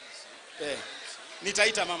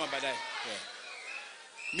 Nitaita mama baadaye.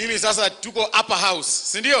 Mimi sasa tuko upper house,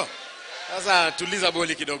 si ndio? Sasa tuliza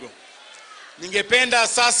boli kidogo. Ningependa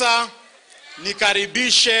sasa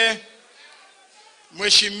nikaribishe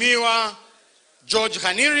Mheshimiwa George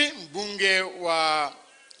Khaniri, mbunge wa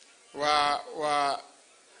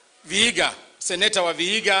Vihiga, senator wa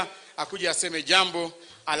Vihiga, akuje aseme jambo,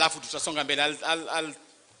 alafu tutasonga mbele. I'll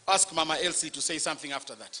ask Mama Elsie to say something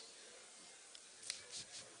after that.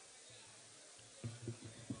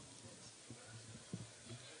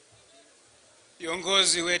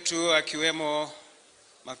 Viongozi wetu akiwemo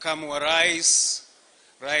makamu wa rais,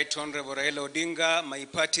 Right Honorable Raila Odinga, my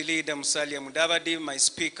party leader Musalia Mudavadi, my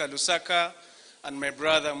speaker Lusaka, and my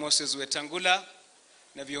brother Moses Wetangula,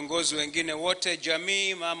 na viongozi wengine wote,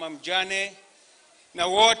 jamii, mama mjane, na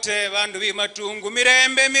wote vandu vi matungu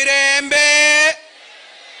mirembe.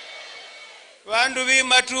 Vandu vi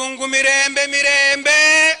matungu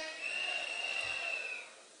mirembe.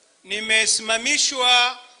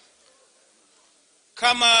 Nimesimamishwa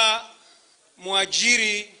kama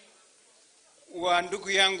muajiri wa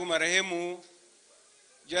ndugu yangu marehemu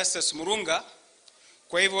Justice Murunga.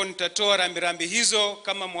 Kwa hivyo nitatoa rambirambi hizo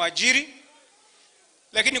kama muajiri,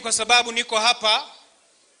 lakini kwa sababu niko hapa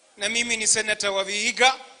na mimi ni senator wa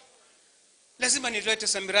Vihiga, lazima nilete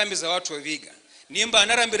rambirambi za watu wa Vihiga. Nimba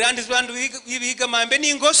na rambirambi za watu wa Vihiga mambe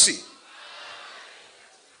ni ngosi.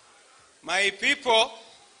 My people,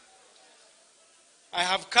 I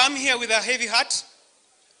have come here with a heavy heart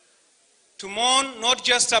to mourn not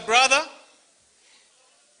just a brother,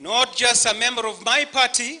 not just a member of my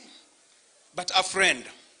party, but a friend.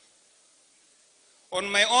 On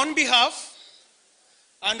my own behalf,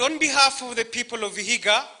 and on behalf of the people of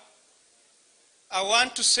Vihiga, I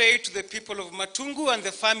want to say to the people of Matungu and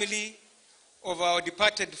the family of our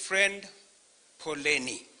departed friend,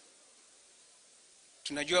 poleni.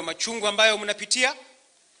 Tunajua machungu ambayo mnapitia,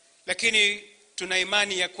 lakini tuna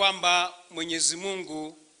imani ya kwamba Mwenyezi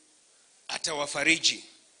Mungu atawafariji.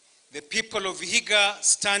 The people of Vihiga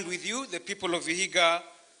stand with you. The people of Vihiga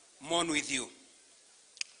mourn with you.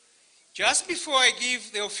 Just before I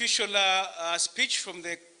give the official speech from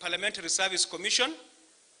the Parliamentary Service Commission,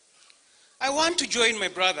 I want to join my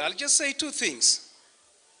brother. I'll just say two things.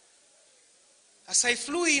 As I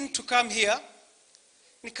flew in to come here,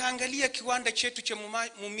 nikaangalia kiwanda chetu cha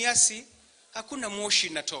Mumiasi, hakuna moshi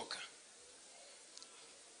natoka.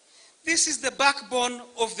 This is the backbone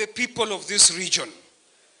of the people of this region.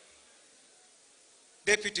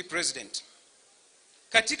 Deputy President,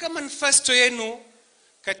 katika manifesto yenu,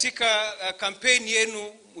 katika campaign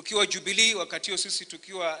yenu mkiwa Jubilee, wakati sisi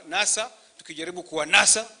tukiwa NASA, tukijaribu kuwa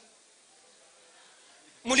NASA,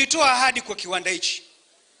 mlitoa ahadi kwa kiwanda hichi.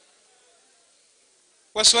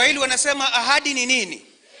 Waswahili wanasema ahadi ni nini?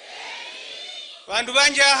 Wandu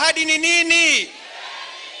banja, ahadi ni nini?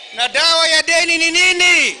 Na dawa ya deni ni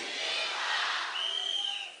nini?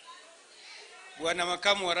 Bwana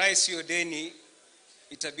makamu wa rais, hiyo deni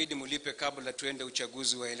itabidi mulipe kabla tuende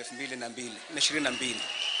uchaguzi wa 2022.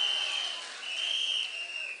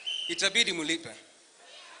 Itabidi mulipe.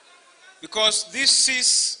 Because this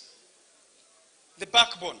is the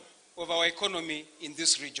backbone of our economy in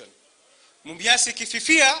this region. Mumbiasi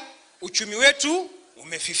kififia, uchumi wetu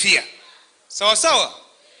umefifia. Sawa sawa?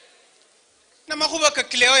 Na makuba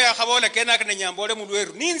kakileo ya khabola kena kana nyambole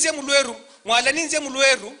mulweru. Ninze mulweru, mwala ninze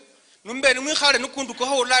mulweru. Numbe numwikhale nukundu ko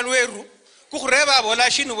hola lweru. Kukhureba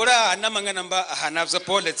abola shinu bola namangana mba ahanavza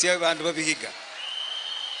pole tsia bandu babihiga.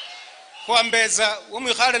 Kwambeza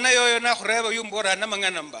umwikhale nayo na khureba yumbora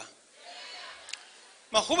namangana mba.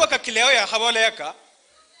 Makuba kakileo ya khabola yaka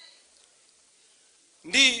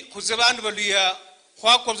ndi khuze bandu baluya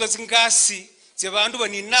khwakobza zingasi tse bandu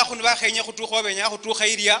banina khunu bakhenya khutukho benya khutukha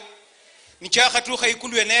iria nichakha tukha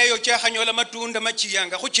ikulwe neyo chakhanyola matunda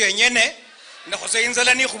machiyanga khuchenyene na khose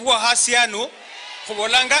inzala ni khubwa hasiano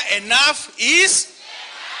khubolanga enough is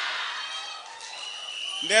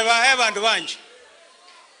ndeba he bandu banje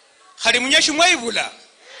khali munyashi mwaibula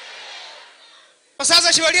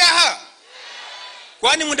basasa shibali aha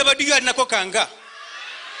kwani mundu badiyo alinako kanga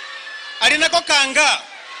alinako kanga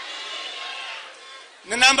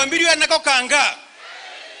na namba mbili alinako kanga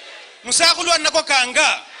musakhulu alinako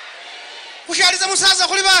kanga kushaliza musaza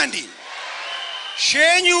khuli bandi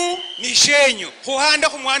shenyu ni shenyu khuhanda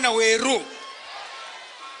khumwana weru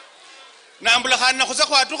nambula khana khuza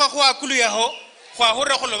khwatukha khwakulu yaho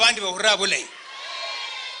khwahura khulo bandi bahura bulai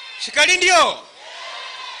shikali ndio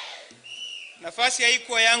nafasi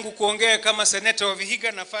haikuwa yangu kuongea kama senator wa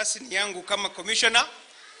Vihiga, nafasi ni yangu kama commissioner.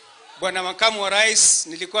 Bwana makamu wa rais,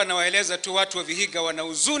 nilikuwa nawaeleza tu watu wa Vihiga wana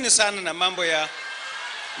huzuni sana na mambo ya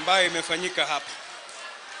ambayo imefanyika hapa.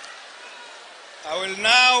 I will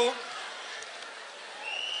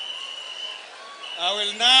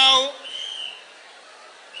now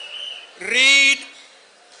read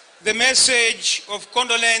the message of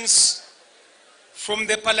condolence from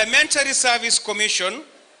the Parliamentary Service Commission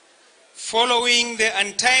following the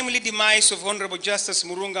untimely demise of Honorable Justice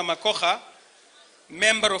Murunga Makoha,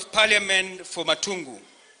 Member of Parliament for Matungu.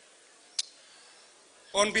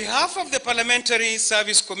 On behalf of the Parliamentary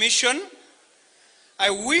Service Commission,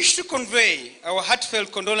 I wish to convey our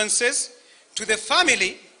heartfelt condolences to the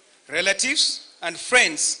family, relatives, and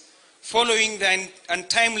friends following the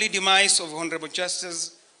untimely demise of Honorable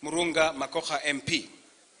Justice Murunga Makoha MP.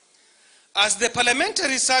 As the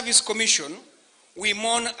Parliamentary Service Commission, we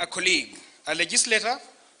mourn a colleague, a legislator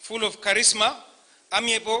full of charisma,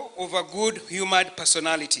 amiable, of a good humored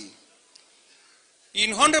personality.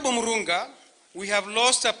 In Honorable Murunga, we have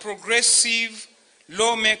lost a progressive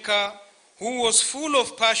lawmaker who was full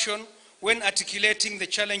of passion when articulating the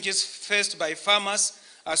challenges faced by farmers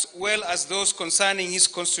as well as those concerning his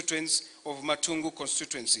constituents of Matungu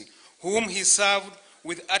constituency, whom he served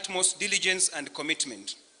with utmost diligence and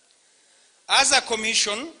commitment. As a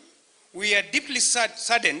commission, we are deeply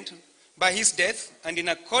saddened by his death, and in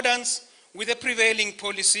accordance with the prevailing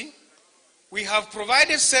policy, we have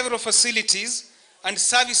provided several facilities and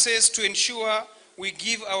services to ensure we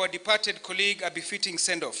give our departed colleague a befitting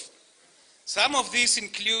send-off. Some of these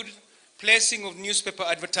include placing of newspaper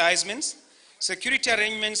advertisements, security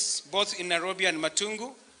arrangements both in Nairobi and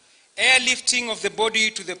Matungu, airlifting of the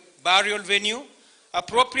body to the burial venue,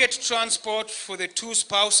 appropriate transport for the two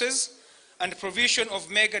spouses, and provision of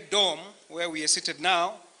mega dome, where we are seated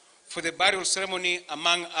now, for the burial ceremony,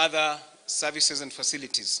 among other services and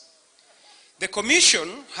facilities. The Commission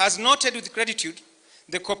has noted with gratitude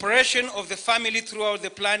the cooperation of the family throughout the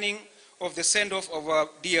planning of the send-off of our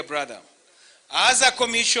dear brother. As a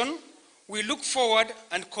Commission, we look forward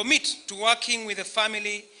and commit to working with the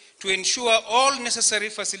family to ensure all necessary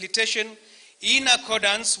facilitation in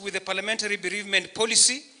accordance with the parliamentary bereavement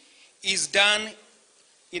policy is done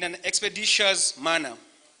in an expeditious manner.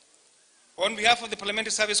 On behalf of the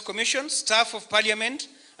Parliamentary Service Commission, staff of Parliament,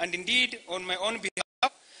 and indeed on my own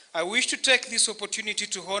behalf, I wish to take this opportunity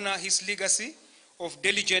to honor his legacy of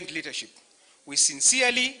diligent leadership. We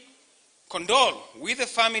sincerely condole with the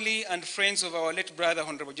family and friends of our late brother,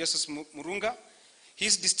 Honorable Justice Murunga,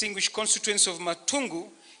 his distinguished constituents of Matungu,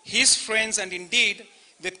 his friends, and indeed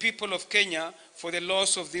the people of Kenya for the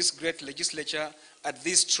loss of this great legislature at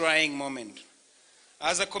this trying moment.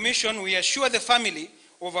 As a commission, we assure the family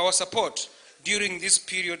of our support during this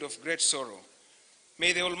period of great sorrow.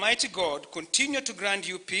 May the Almighty God continue to grant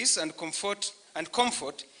you peace and comfort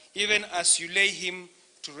even as you lay him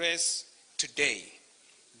to rest today.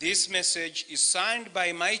 This message is signed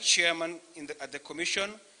by my chairman at the commission,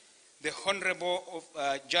 the Honorable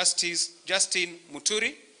Justin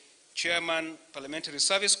Muturi, Chairman, Parliamentary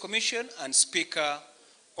Service Commission, and Speaker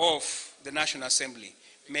of the National Assembly.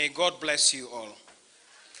 May God bless you all.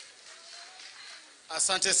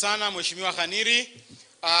 Asante sana Mheshimiwa Khaniri.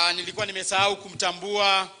 Nilikuwa nimesahau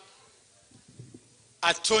kumtambua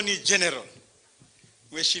Attorney General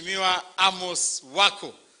Mheshimiwa Amos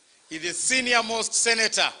Wako. He is the senior most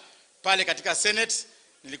senator pale katika Senate.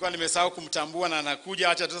 Nilikuwa nimesahau kumtambua na anakuja,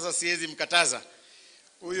 hata sasa siwezi mkataza.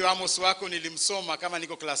 Huyu Amos Wako nilimsoma kama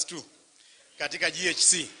niko class 2 katika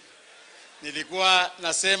GHC. Nilikuwa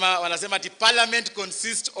nasema, wanasema ati parliament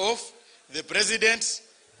consists of the president,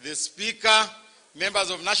 the speaker, members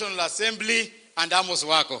of National Assembly and Amos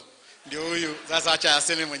Wako. Ndio huyu sasa, acha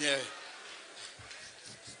aseme mwenyewe.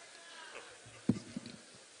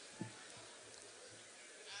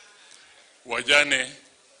 Wajane,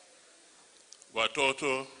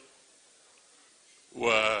 watoto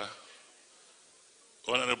wa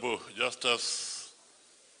Honorable Justice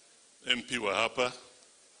MP wa hapa,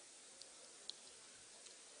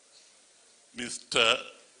 Mr.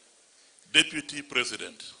 Deputy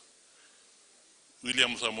President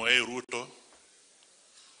William Samoei Ruto,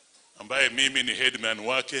 ambaye mimi ni headman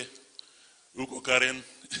wake huko Karen,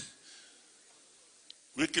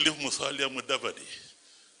 Wycliffe Musalia Mudavadi,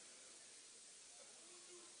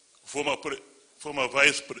 former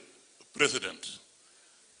Vice President,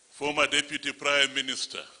 former Deputy Prime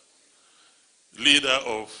Minister, leader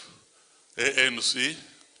of ANC,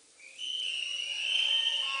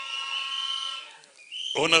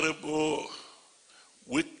 Honorable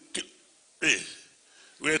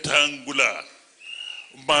Wetangula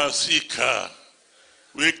Masika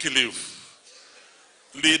Wycliffe,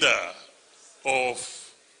 leader of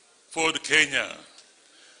Ford Kenya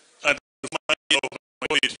and of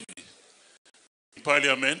minority in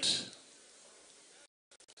Parliament.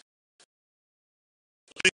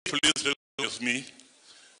 Please recognize me.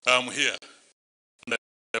 I'm here. And I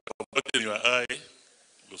have in your eye,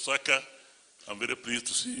 Lusaka. I'm very pleased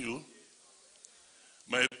to see you.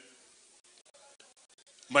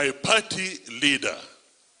 My party leader,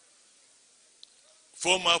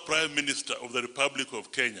 former Prime Minister of the Republic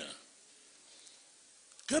of Kenya,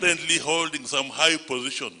 currently holding some high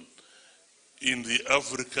position in the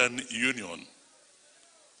African Union,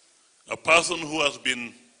 a person who has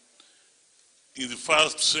been in the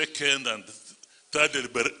first, second, and third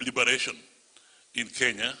liberation in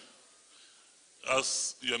Kenya.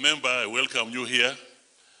 As your member, I welcome you here.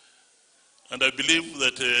 And I believe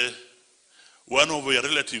that one of your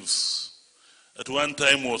relatives at one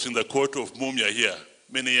time was in the court of Mumia here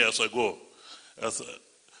many years ago as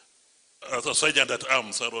a sergeant at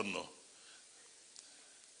arms, I don't know.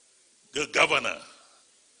 The governor,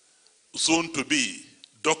 soon to be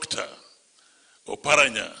Dr.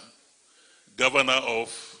 Oparanya, governor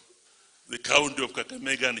of the county of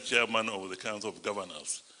Kakamega and chairman of the Council of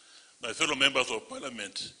Governors. My fellow members of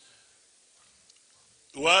Parliament,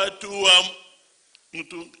 watu wa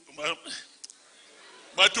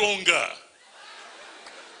Matunga,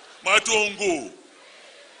 Matungu,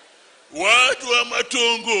 watu wa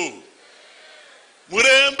Matungu,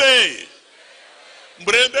 Murembe,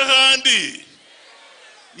 Murembe handi,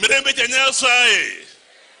 Murembe chanyasae.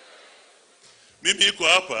 Mimi iko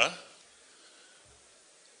hapa,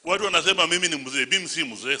 watu wanasema mimi ni mzee, mimi si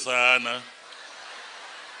mzee sana.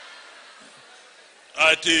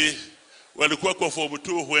 Ati walikuwa kwa form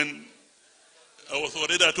 2 when I was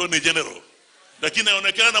already Attorney General. Lakini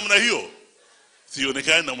naonekana namna hiyo.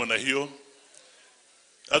 Sionekana namna hiyo.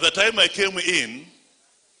 At the time I came in,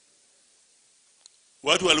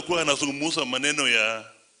 watu walikuwa wanazungumza maneno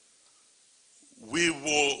ya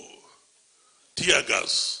wivo tear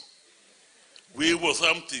gas. We were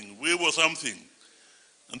something.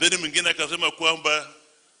 And then mwingine akasema kwamba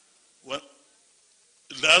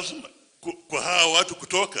lazima kwa hawa watu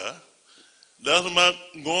kutoka, lazima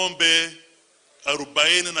ng'ombe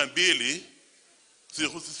 42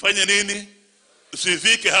 sifanye nini?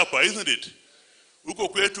 Sifike hapa, isn't it? Huko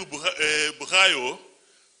kwetu Buhayo,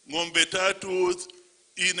 ng'ombe 3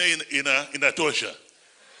 inatosha.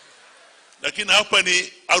 Lakini hapa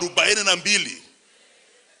ni 42.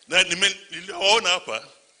 Na niliona hapa,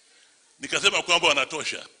 nikasema kwamba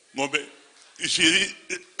wanatosha. Ng'ombe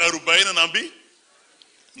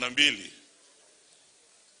 42.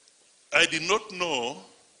 I did not know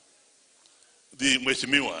the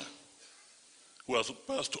Mheshimiwa who has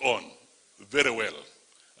passed on very well,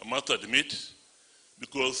 I must admit,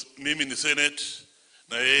 because mimi ni Senate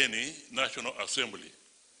na yeye ni National Assembly.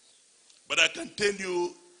 But I can tell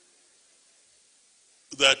you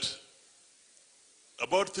that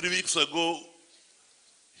about 3 weeks ago,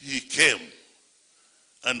 he came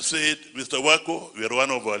and said, Mr. Wako, you are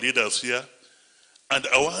one of our leaders here, and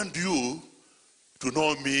I want you to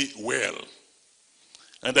know me well.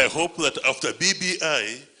 And I hope that after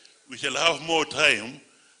BBI, we shall have more time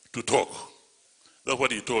to talk. That's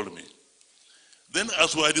what he told me. Then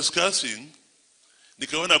as we were discussing,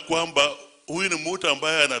 nikaona kwamba huyu ni mtu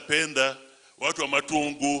ambaye anapenda watu wa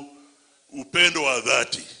Matungu upendo wa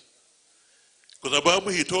dhati. Kwa sababu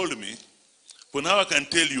he told me, for now I can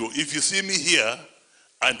tell you, if you see me here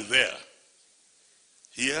and there,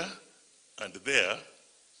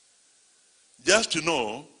 just to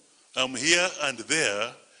know I'm here and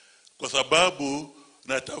there kwa sababu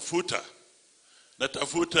natafuta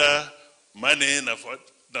money,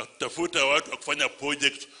 natafuta watu wa kufanya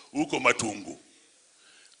project huko Matungu.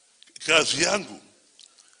 Kazi yangu,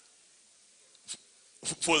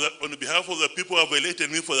 on behalf of the people who have elected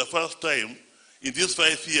me for the first time in these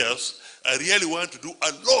 5 years, I really want to do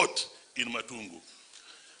a lot in Matungu.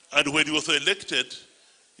 And when he was elected,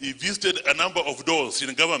 he visited a number of doors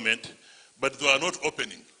in government, but they were not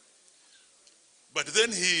opening. But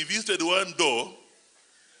then he visited one door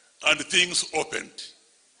and things opened.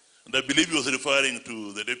 And I believe he was referring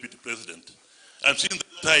to the deputy president. And since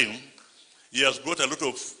that time, he has brought a lot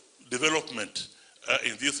of development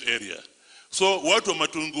in this area. So watu wa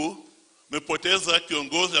Matungu mepoteza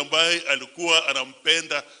kiongozi ambaye alikuwa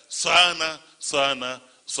anampenda sana sana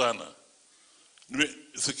sana.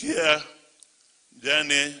 Nimesikia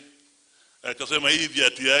jane akasema hii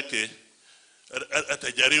viatu yake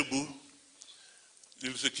atajaribu.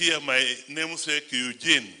 Nilisikia my namesake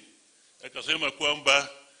Eugene akasema kwamba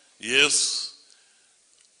yes,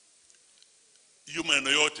 maneno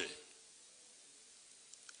yote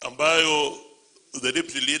ambayo the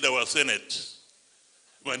deputy leader wa Senate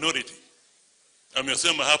minority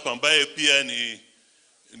amesema hapa, ambaye pia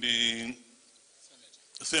ni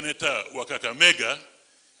senator wa Kakamega,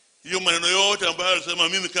 hiyo maneno yote ambayo alisema,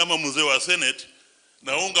 mimi kama mzee wa Senate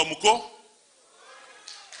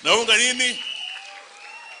naunga nini?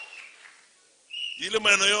 Ile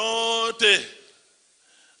maneno yote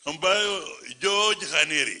ambayo George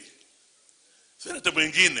Haneri, senator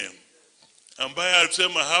mwingine, ambaye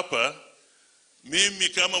alisema hapa, mimi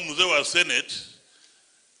kama mzee wa Senate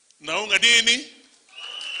naunga nini?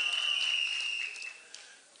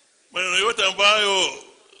 Maneno yote ambayo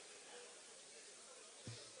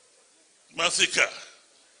Masika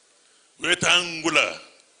Wetangula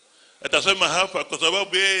atasema hapa, kwa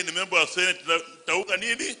sababu yeye ni member wa Senate, taunga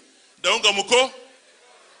nini? Taunga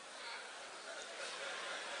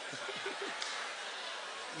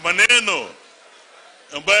maneno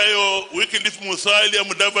ambayo Wycliffe Musalia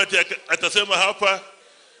Mudavadi atasema hapa,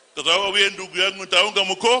 kwa sababu yeye ndugu yangu, taunga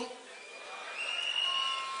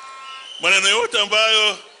maneno yote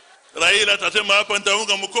ambayo Raila atasema hapa,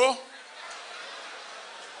 nitaunga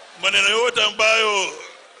maneno yote ambayo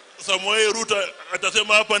Samuel Ruto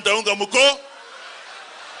atasema hapa, nitaunga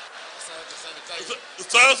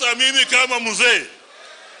Sasa mimi kama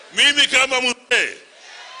mzee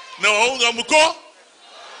na waunga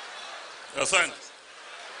Asante.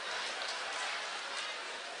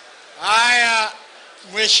 Haya,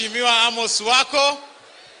 Mheshimiwa Amos Wako,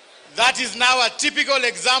 that is now a typical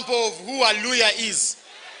example of who a Luya is.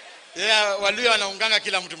 Waluya wanaunganga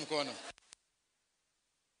kila mtu mkono.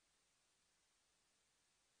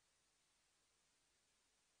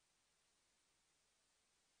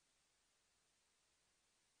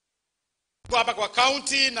 Hapa kwa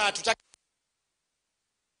county na tutaki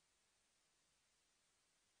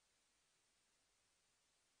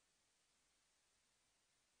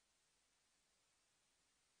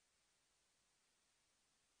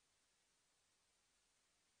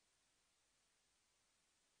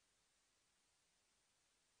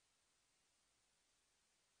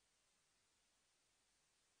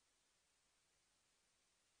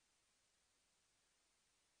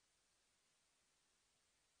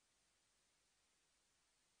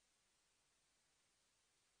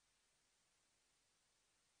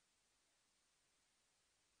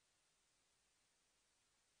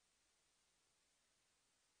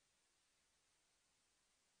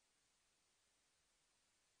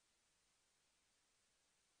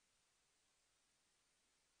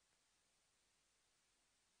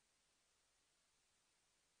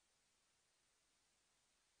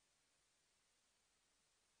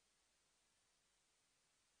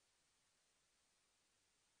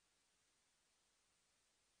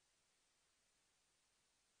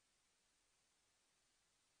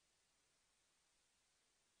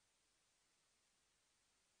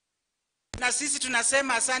na sisi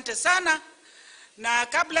tunasema asante sana. Na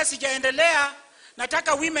kabla sijaendelea,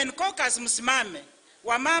 nataka women caucus msimame,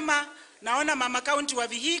 wamama naona mama county wa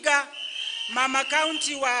Vihiga, mama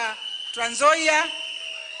county wa Trans Nzoia,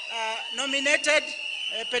 nominated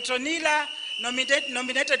Petronila,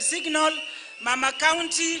 nominated Signal, mama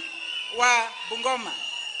county wa Bungoma.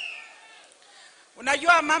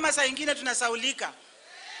 Unajua mama saa ingine tunasaulika.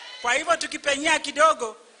 Kwa hivyo tukipenyea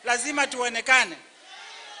kidogo lazima tuonekane.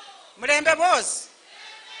 Mrembe boss,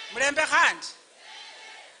 mrembe hand.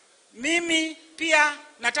 Mimi pia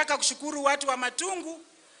nataka kushukuru watu wa Matungu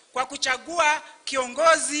kwa kuchagua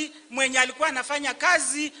kiongozi mwenye alikuwa anafanya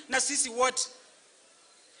kazi na sisi wote.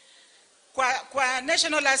 Kwa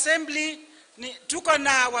National Assembly tuko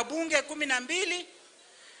na wabunge 12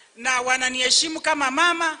 na wananiheshimu kama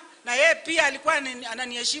mama, na yeye pia alikuwa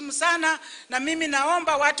ananiheshimu sana. Na mimi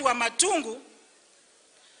naomba watu wa Matungu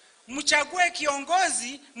mchague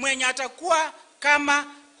kiongozi mwenye atakuwa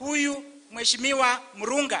kama huyu Mheshimiwa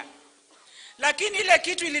Murunga. Lakini ile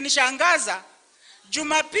kitu ilinishangaza,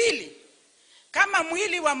 Jumapili kama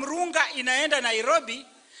mwili wa Murunga inaenda Nairobi,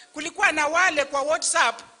 kulikuwa na wale kwa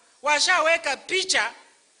WhatsApp washaweka picha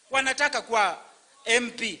wanataka kwa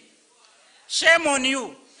MP. Shame on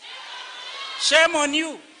you. Shame on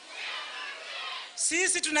you.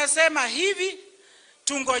 Sisi tunasema hivi,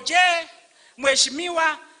 tungoje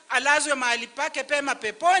mheshimiwa alazwe mahali pake pema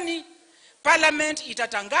peponi. Parliament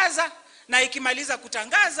itatangaza, na ikimaliza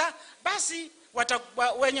kutangaza basi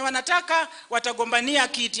wenye wanataka watagombania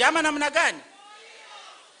kiti, ama namna gani?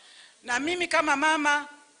 Na mimi kama mama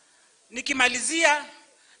nikimalizia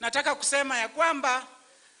nataka kusema ya kwamba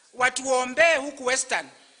watuombee huku Western.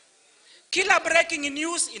 Kila breaking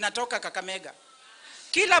news inatoka Kakamega.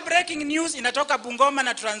 Kila breaking news inatoka Bungoma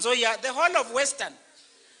na Trans Nzoia, the whole of Western.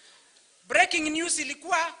 Breaking news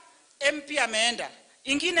ilikuwa MP ameenda.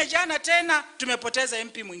 Ingine jana tena tumepoteza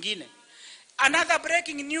MP mwingine. Another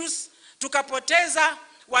breaking news, tukapoteza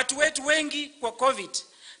watu wetu wengi kwa COVID.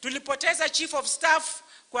 Tulipoteza chief of staff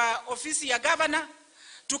kwa ofisi ya governor,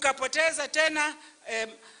 tukapoteza tena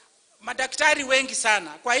madaktari wengi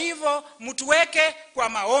sana. Kwa hivyo mtuweke kwa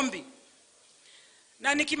maombi.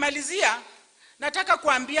 Na nikimalizia nataka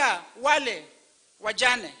kuambia wale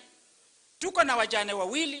wajane. Tuko na wajane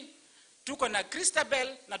wawili, tuko na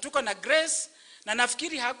Christabel na tuko na Grace, na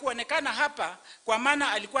nafikiri hakuonekana hapa kwa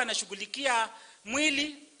maana alikuwa anashughulikia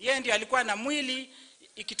mwili. Yeye ndiye alikuwa na mwili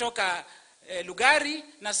ikitoka Lugari,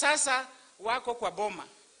 na sasa wako kwa Boma.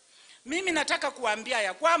 Mimi nataka kuambia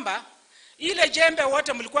ya kwamba ile jembe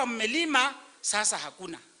wote mlikuwa mmelima sasa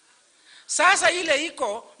hakuna. Sasa ile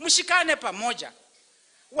iko, mshikane pamoja.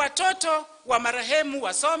 Watoto wa marehemu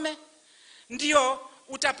wasome, ndio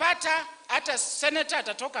utapata hata senator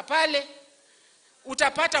atatoka pale,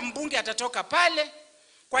 utapata mbunge atatoka pale.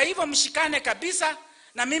 Kwa hivyo mshikane kabisa,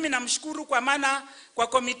 na mimi namshukuru kwa maana kwa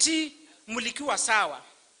komiti mlikiwa sawa.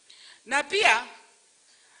 Na pia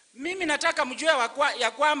mimi nataka mjue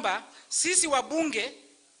ya kwamba sisi wabunge,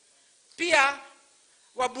 pia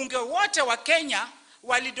wabunge wote wa Kenya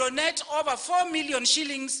walidonate over 4 million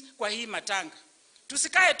shillings kwa hii matanga.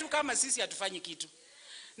 Tusikae tu kama sisi hatufanyi kitu.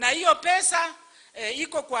 Na hiyo pesa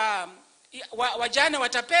iko kwa wajane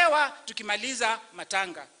watapewa tukimaliza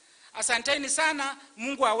matanga. Asanteni sana,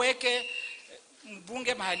 Mungu aweke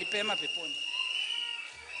mbunge mahali pema peponi.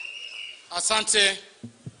 Asante.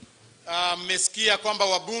 Mmesikia kwamba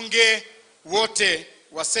wabunge wote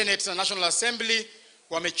wa Senate na National Assembly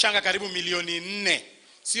wamechanga karibu milioni 4.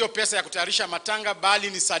 Sio pesa ya kutayarisha matanga, bali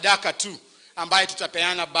ni sadaka tu ambaye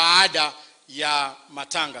tutapeana baada ya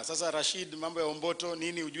matanga. Sasa Rashid, mambo ya omboto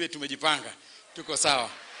nini, ujue tumejipanga. Tuko sawa.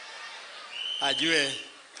 Ajue.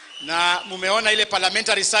 Na mumeona ile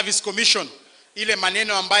Parliamentary Service Commission, ile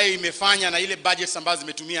maneno ambayo imefanya na ile budgets ambazo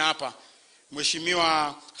zimetumia hapa.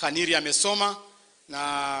 Mheshimiwa Khaniri amesoma,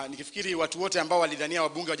 na nikifikiri watu wote ambao walidhania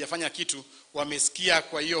wabunge hawajafanya kitu wamesikia.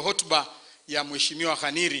 Kwa hiyo hotuba ya Mheshimiwa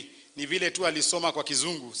Khaniri ni vile tu alisoma kwa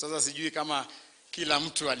Kizungu. Sasa sijui kama kila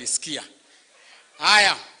mtu alisikia.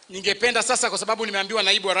 Haya, ningependa sasa, kwa sababu nimeambiwa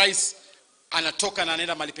naibu wa rais anatoka na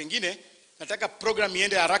anaenda mahali pengine, nataka program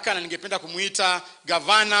iende haraka, na ningependa kumuita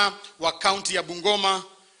gavana wa kaunti ya Bungoma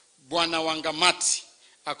Bwana Wangamati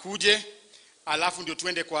akuje, alafu ndio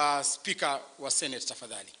tuende kwa speaker wa Senate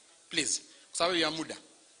tafadhali. Please, kwa sababu ya muda.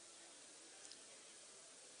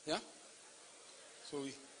 Yeah?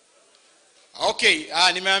 Okay,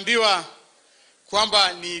 nimeambiwa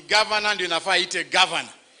kwamba ni governor ndio inafaa ite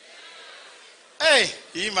governor.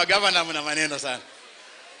 Hii magavana mna maneno sana.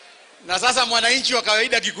 Na sasa mwananchi wa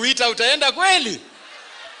kawaida kikuita utaenda kweli?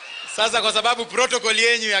 Sasa kwa sababu protocol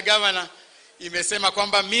yenu ya governor imesema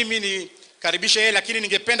kwamba mimi ni karibisha yeye, lakini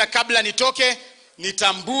ningependa kabla nitoke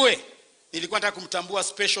nitambue, nilikuwa nataka kumtambua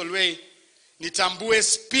special way, nitambue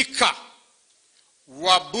speaker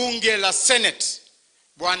wa bunge la Senate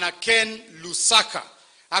Bwana Ken Lusaka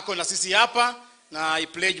ako na sisi hapa, na I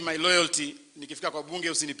pledge my loyalty. Nikifika kwa bunge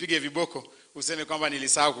usinipige viboko useme kwamba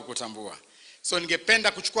nilisahau kukutambua. So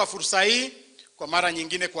ningependa kuchukua fursa hii kwa mara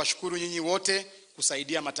nyingine kuwashukuru nyinyi wote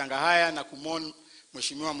kusaidia matanga haya na kumon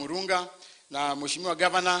Mheshimiwa Murunga na Mheshimiwa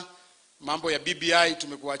Governor. Mambo ya BBI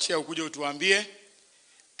tumekuachia ukuje utuambie,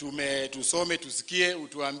 tusome tusikie,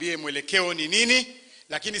 utuambie mwelekeo ni nini.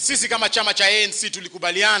 Lakini sisi kama chama cha ANC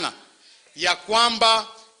tulikubaliana ya kwamba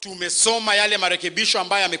tumesoma yale marekebisho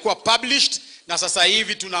ambayo yamekuwa published na sasa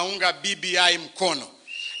hivi tunaunga BBI mkono.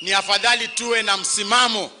 Ni afadhali tuwe na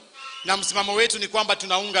msimamo, na msimamo wetu ni kwamba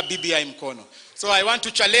tunaunga BBI mkono. So I want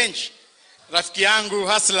to challenge rafiki yangu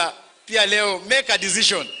Hasla pia leo, make a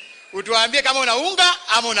decision. Utuambie kama unaunga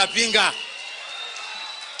ama unapinga.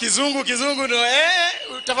 Kizungu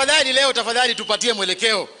no, tafadhali leo tafadhali tupatie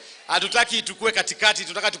mwelekeo. Hatutaki tukue katikati,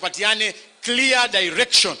 tunataka tupatiane clear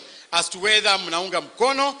direction as to whether mnaunga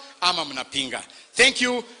mkono ama mnapinga. Thank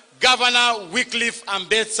you Governor Wycliffe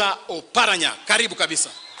Ambetsa Oparanya. Karibu kabisa.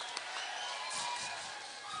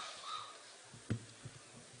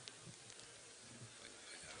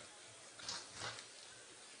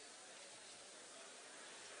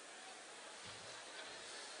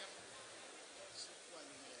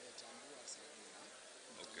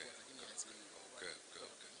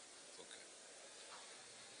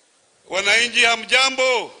 Wananchi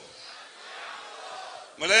hamjambo?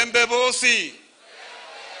 Mlembe bosi?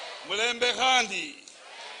 Mlembe khandi?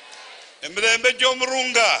 Mlembe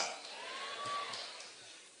Murunga?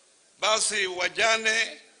 Basi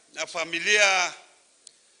wajane na familia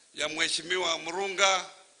ya Mheshimiwa Murunga,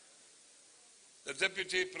 the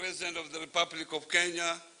Deputy President of the Republic of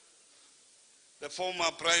Kenya, the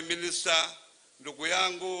former Prime Minister, ndugu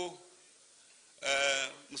yangu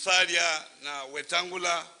Musalia na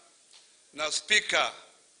Wetangula, na Speaker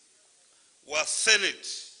wa Senate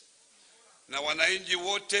na wananchi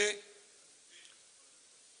wote,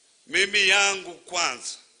 mimi yangu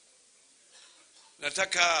kwanza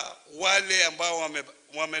nataka wale ambao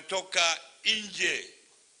wametoka nje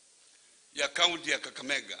ya kaunti ya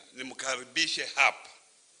Kakamega nimkaribishe hapa.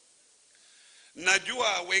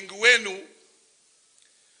 Najua wengi wenu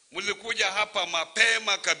mlikuja hapa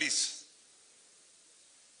mapema kabisa,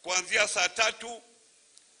 kuanzia saa 3.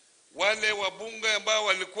 Wale wabunge ambao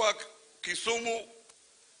walikuwa Kisumu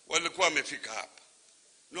walikuwa wamefika hapa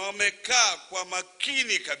na wamekaa kwa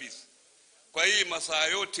makini kabisa kwa hii masaa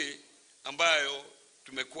yote ambayo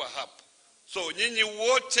tumekuwa hapa. So nyinyi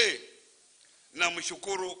wote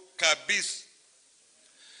namshukuru kabisa,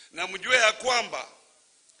 na mjue ya kwamba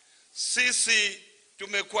sisi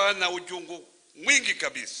tumekuwa na uchungu mwingi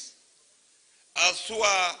kabisa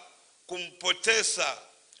aswa kumpoteza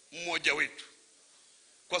mmoja wetu,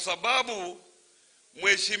 kwa sababu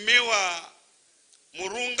Mheshimiwa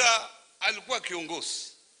Murunga alikuwa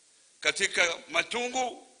kiongozi katika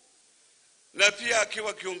Matungu na pia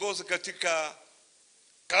akiwa kiongozi katika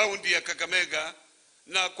kaunti ya Kakamega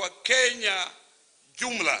na kwa Kenya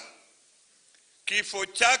jumla. Kifo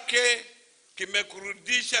chake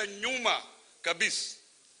kimekurudisha nyuma kabisa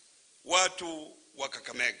watu wa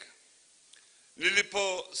Kakamega.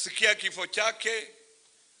 Niliposikia kifo chake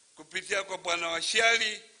kupitia kwa Bwana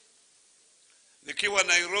Washiali nikiwa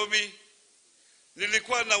Nairobi,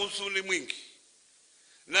 nilikuwa na huzuni mwingi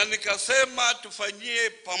na nikasema tufanyie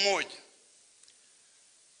pamoja.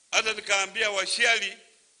 Hata nikaambia Washiali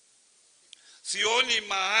sioni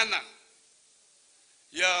maana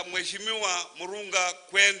ya Mheshimiwa Murunga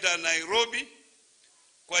kwenda Nairobi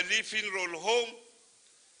kwa funeral home.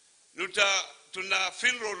 Tuna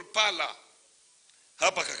funeral parlor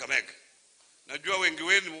hapa Kakamega. Najua wengi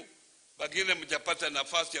wenu bagine mjapata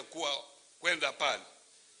nafasi ya kwenda pale.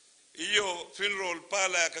 Hiyo funeral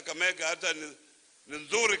parlor ya Kakamega hata ni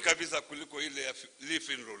nzuri kabisa kuliko ile ya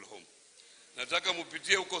funeral home. Nataka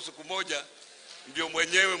mupitie huko siku moja ndio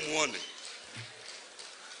mwenyewe muone.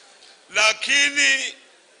 Lakini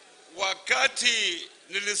wakati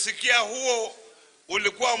nilisikia huo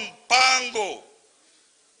ulikuwa mpango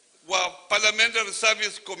wa Parliamentary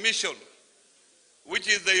Service Commission, which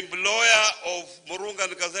is the employer of Murunga,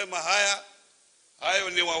 nikasema hayo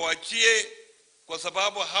ni wawachie, kwa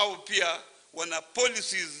sababu hao pia wana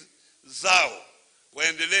policies zao,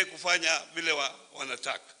 waendelee kufanya vile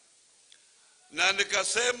wanataka. Na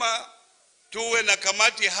nikasema tuwe na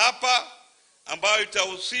kamati hapa ambayo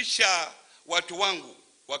itahusisha watu wangu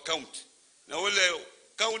wa county, na wale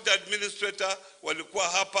county administrator walikuwa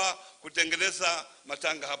hapa kutengeneza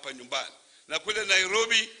matanga hapa nyumbani. Na kule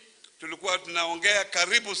Nairobi tulikuwa tunaongea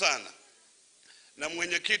karibu sana na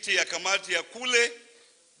mwenyekiti ya kamati ya kule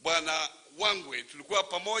Bwana Wangwe, tulikuwa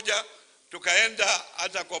pamoja, tukaenda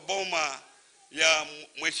hata kwa boma ya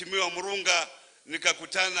Mheshimiwa Murunga,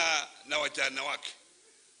 nikakutana na wajana wake.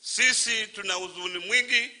 Sisi tuna huzuni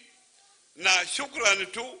mwingi, na shukrani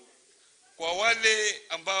tu kwa wale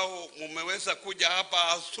ambao mumeweza kuja hapa,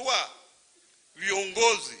 haswa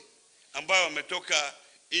viongozi ambao wametoka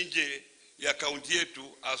nje ya kaunti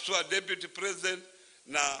yetu, haswa Deputy President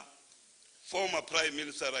na former Prime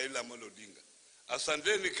Minister Raila Amolo Odinga.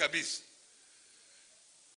 Asanteni kabisa.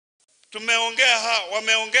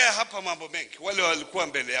 Wameongea hapa mambo mengi, wale walikuwa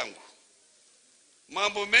mbele yangu.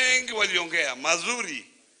 Mambo mengi waliongea mazuri,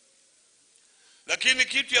 lakini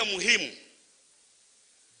kitu ya muhimu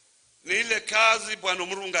ni ile kazi Bwana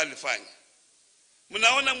Murunga alifanya.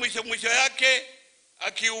 Mnaona mwisho yake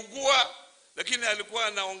akiugua, lakini alikuwa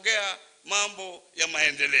anaongea mambo ya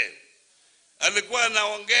maendeleo. Alikuwa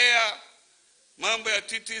anaongea mambo ya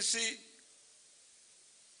TTC,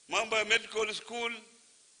 mambo ya medical school,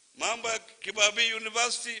 mambo ya Kibabii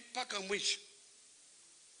University mpaka mwisho.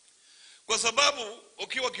 Kwa sababu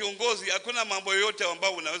ukiwa kiongozi hakuna mambo yote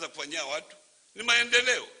ambayo unaweza kufanyia watu, ni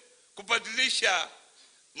maendeleo, kubadilisha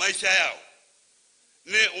maisha yao.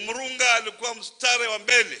 Ni Murunga alikuwa mstari wa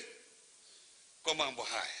mbele kwa mambo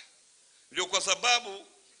haya. Ndio kwa sababu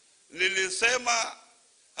nilisema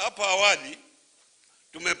hapa awali,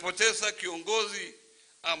 tumepoteza kiongozi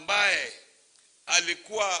ambaye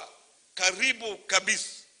alikuwa karibu kabisa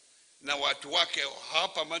na watu wake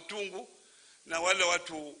hapa Matungu na wale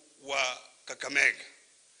watu wa Kakamega.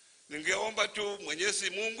 Ningeomba tu Mwenyezi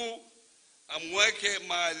Mungu amweke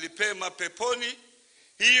mahali pema peponi.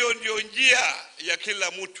 Hiyo ndio njia ya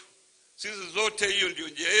kila mtu. Sisi zote hiyo ndio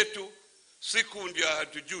njia yetu, siku ndio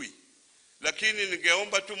hatujui. Lakini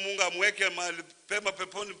ningeomba tu Mungu amweke mahali pema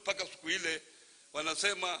peponi mpaka siku ile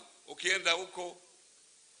wanasema ukienda huko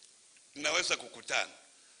naweza kukutana.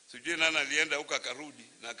 Sijui nani alienda huko akarudi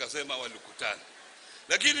na akasema walikutana.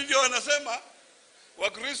 Lakini ndio wanasema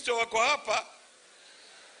Wakristo wako hapa.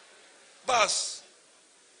 Bas,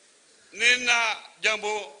 nina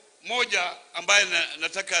jambo moja ambaye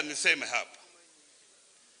nataka niseme hapa.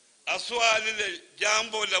 Aswa lile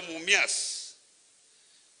jambo la Mumias.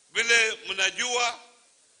 Vile mnajua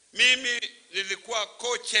mimi nilikuwa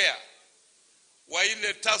co-chair wa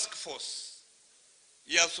ile task force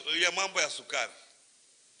ya mambo ya sukari.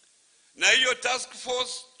 Na hiyo task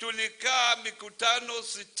force tulikaa mikutano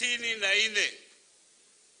 64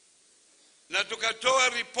 na tukatoa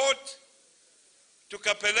report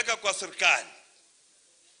tukapeleka kwa serikali.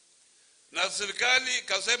 Na serikali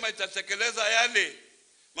ikasema itatekeleza yale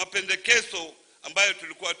mapendekezo ambayo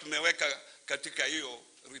tulikuwa tumeweka katika hiyo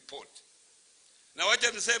report. Na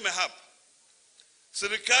wacha niseme hapa,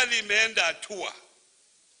 serikali imeenda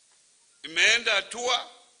hatua,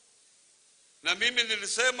 na mimi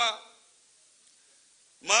nilisema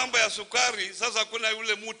mambo ya sukari sasa kuna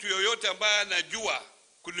yule mtu yoyote ambaye anajua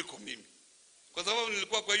kuliko mimi, kwa sababu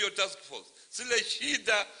nilikuwa kwa hiyo task force. Zile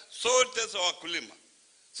shida zote za wakulima,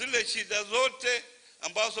 zile shida zote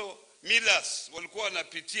ambazo millers walikuwa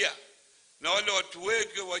wanapitia na wale watu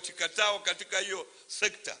wengi wachikatao katika hiyo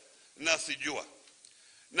sekta na sijua.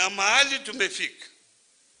 Na mahali tumefika,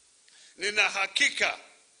 nina hakika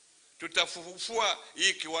tutafufua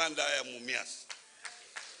hii kiwanda ya Mumias.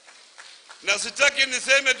 Na sitaki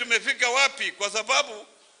niseme tumefika wapi, kwa sababu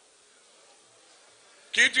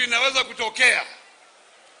kitu inaweza kutokea.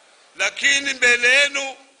 Lakini mbele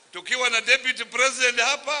yenu tukiwa na Deputy President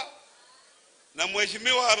hapa na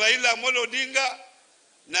Mheshimiwa Raila Amolo Odinga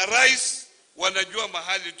na Rais, wanajua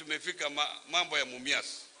mahali tumefika mambo ya Mumias.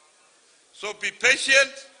 So be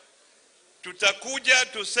patient, tutakuja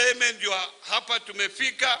tuseme ndio hapa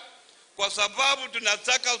tumefika, kwa sababu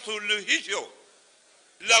tunataka suluhisho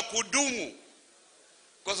la kudumu.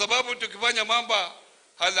 Kwa sababu tukifanya mambo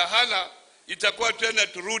hala itakuwa tena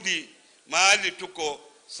turudi mahali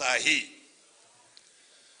tuko sahihi.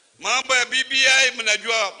 Mambo ya BBI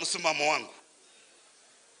mnajua msimamo wangu.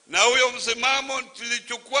 Na huyo msimamo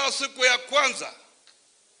tulichukua siku ya kwanza,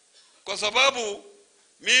 kwa sababu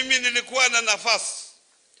mimi nilikuwa na nafasi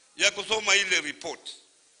ya kusoma ile report.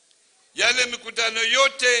 Yale mikutano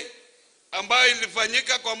yote ambayo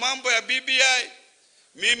ilifanyika kwa mambo ya BBI,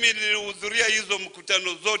 mimi nilihudhuria hizo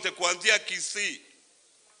mkutano zote kuanzia Kisii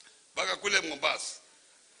mpaka kule Mombasa.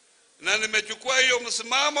 Na nimechukua hiyo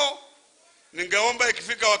msimamo. Ningeomba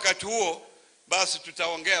ikifika wakati huo basi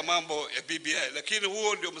tutaongea mambo ya BBI, lakini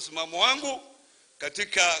huo ndio msimamo wangu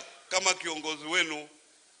kama kiongozi wenu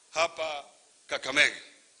hapa Kakamega.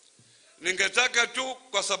 Ningetaka tu,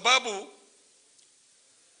 kwa sababu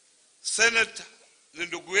Senate ni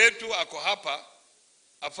ndugu yetu ako hapa,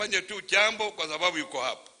 afanye tu jambo kwa sababu yuko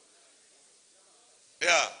hapa.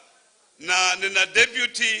 Yeah. Na nina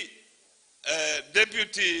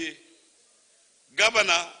deputy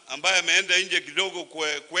governor ambaye ameenda nje kidogo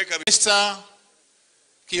kuweka Mr.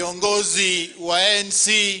 Kiongozi wa ANC,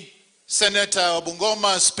 Senator wa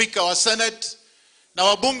Bungoma, Speaker wa Senate, na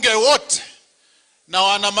wabunge wote na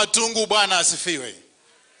wana Matungu, Bwana asifiwe.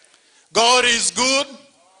 God is good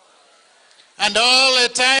and all the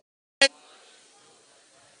time.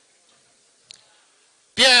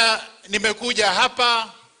 Pia nimekuja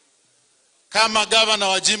hapa kama governor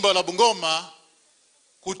wa jimbo la Bungoma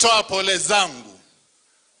kutoa pole zangu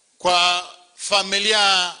kwa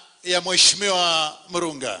familia ya Mheshimiwa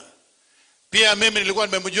Murunga. Pia mimi nilikuwa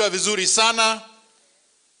nimemjua vizuri sana,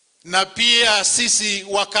 na pia sisi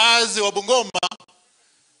wakazi wa Bungoma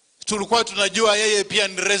tulikuwa tunajua yeye pia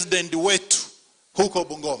ni resident wetu huko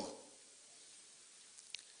Bungoma.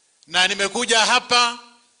 Na nimekuja hapa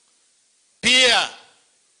pia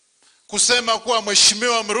kusema kuwa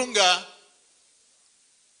Mheshimiwa Murunga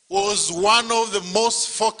was one of the most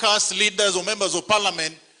focused leaders or members of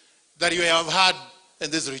parliament that you have had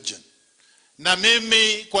in this region. Na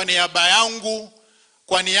mimi kwa niaba yangu,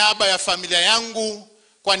 kwa niaba ya familia yangu,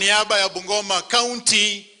 kwa niaba ya Bungoma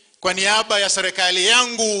County, kwa niaba ya serikali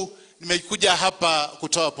yangu, nimekuja hapa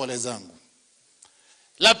kutoa pole zangu.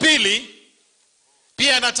 La pili,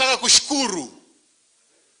 pia nataka kushukuru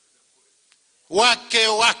wake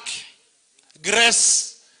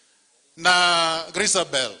Grace na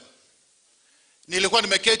Grisabel. Nilikuwa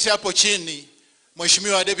nimeketi hapo chini,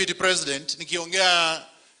 Mheshimiwa Deputy President, nikiongea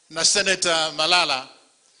na Senator Malala,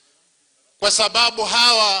 kwa sababu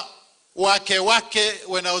hawa wake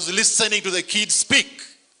when I was listening to the kids speak,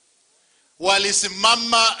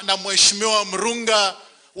 walisimama na Mheshimiwa Murunga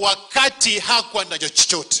wakati hakuwa na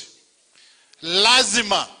chochote.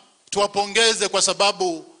 Lazima tuwapongeze kwa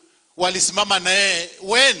sababu walisimama na yeye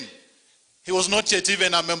when he was not yet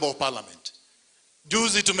even a member of parliament.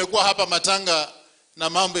 Juzi tumekuwa hapa matanga na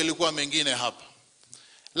mambo ilikuwa mengine hapa.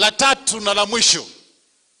 La tatu na la mwisho,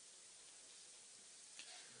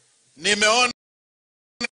 nimeona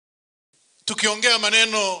tukiongea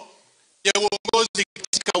maneno ya uongozi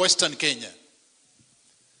katika Western Kenya.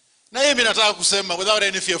 Na mimi nataka kusema without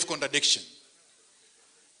any fear of contradiction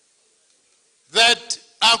that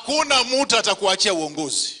hakuna mtu atakuachia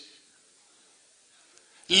uongozi.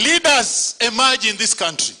 Leaders emerge in this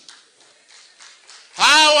country.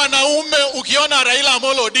 Hawa wanaume, ukiona Raila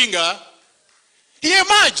Amolo Odinga, he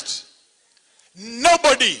emerged.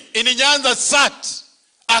 Nobody in Nyanza sat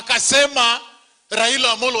akasema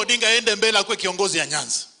Raila Amolo Odinga aende mbele akuwe kiongozi ya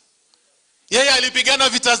Nyanza. Yeye alipigana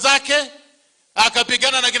vita zake,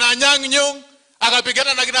 akapigana na kina Anyang' Nyong'o,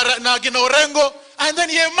 akapigana na kina Orengo, and then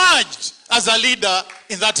he emerged as a leader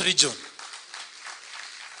in that region.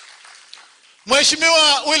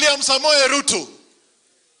 Mheshimiwa William Samoei Ruto,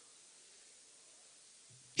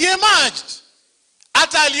 he emerged.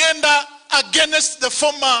 Hata alienda against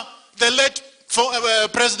the late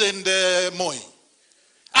President Moi.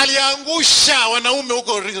 Aliangusha wanaume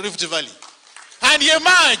huko Rift Valley. And he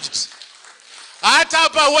emerged. Hata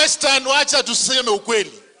hapa Western, wacha tuseme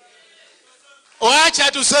ukweli.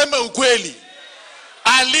 Wacha tuseme ukweli.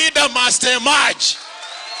 A leader must emerge.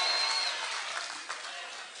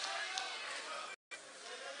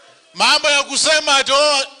 Mambo ya kusema ati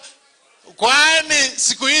kwani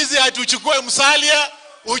siku hizi atuchukue Musalia,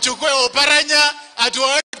 uchukue Oparanya,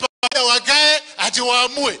 atuwae pamoja wakae,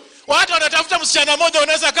 atuwaamue. Watu wanatafuta msichana mmoja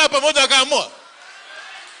wanaweza kaa pamoja akaamua.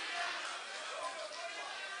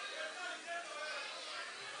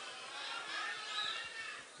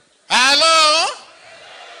 Hello?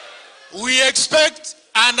 We expect,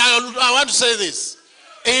 and I want to say this,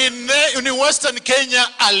 in Western Kenya,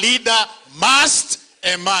 a leader must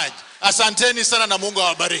emerge. Asanteni sana na Mungu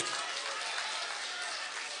awabariki.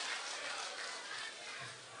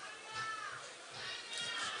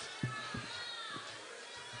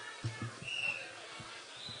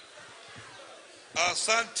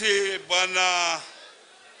 Asante Bwana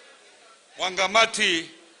Wangamati.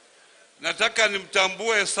 Nataka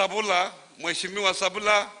nimtambue Sabula, Mheshimiwa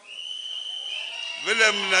Sabula.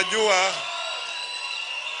 Vile mnajua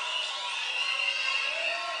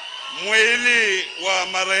mwili wa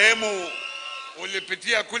marehemu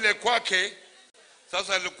ulipitia kule kwake.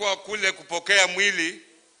 Sasa alikuwa kule kupokea mwili.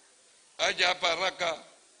 Aje hapa haraka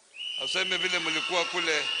aseme vile mlikuwa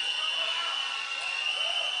kule.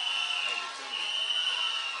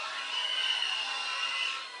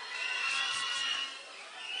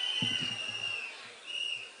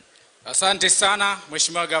 Asante sana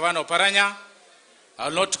Mheshimiwa Gavana Oparanya.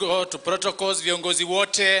 I'll not go to protocols. Viongozi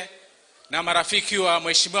wote na marafiki wa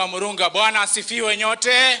Mheshimiwa Murunga, Bwana asifiwe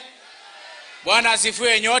nyote. Bwana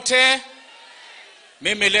asifiwe nyote.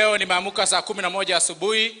 Mimi leo nimeamka saa 11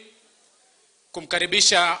 asubuhi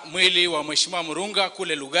kumkaribisha mwili wa Mheshimiwa Murunga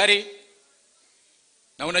kule Lugari.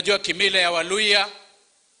 Na unajua kimila ya Waluya,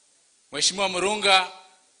 Mheshimiwa Murunga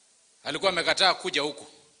alikuwa amekataa kuja huku.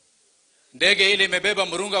 Ndege ile imebeba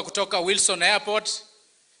Murunga kutoka Wilson Airport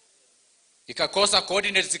ikakosa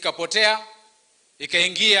coordinates, ikapotea,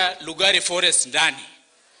 ikaingia Lugari Forest ndani.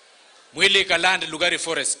 Mwili ikaland Lugari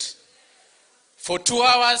Forest. For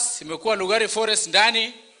 2 hours imekuwa Lugari Forest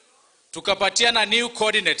ndani, tukapatiana new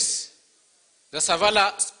coordinates za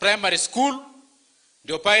Savala Primary School,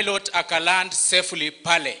 ndio pilot akaland safely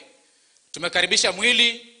pale. Tumekaribisha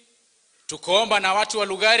mwili, tukoomba na watu wa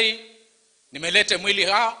Lugari, nimelete mwili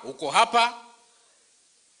uko hapa.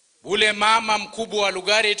 Ule mama mkubwa wa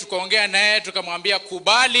Lugari tukaongea naye, tukamwambia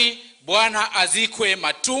kubali Bwana azikwe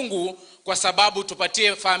Matungu kwa sababu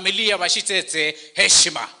tupatie familia Washitete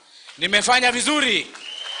heshima. Nimefanya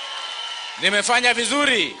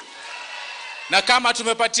vizuri. Na kama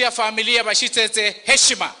tumepatia familia Washitete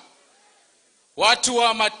heshima, watu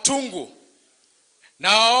wa Matungu,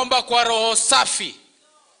 naomba kwa roho safi,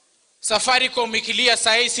 Safaricom ikilia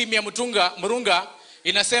saa hii simu ya Murunga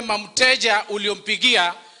inasema mteja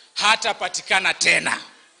uliompigia hata patikana tena.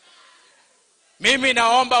 Mimi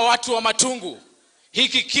naomba watu wa Matungu,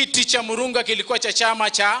 hiki kiti cha Murunga kilikuwa cha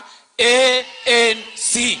chama cha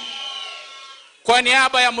ANC. Kwa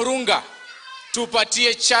niaba ya Murunga,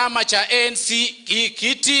 tupatie chama cha ANC hii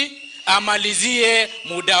kiti, amalizie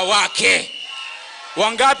muda wake.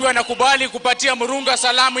 Wangapi wanakubali kupatia Murunga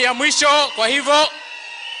salamu ya mwisho? Kwa hivyo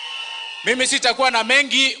mimi sitakuwa na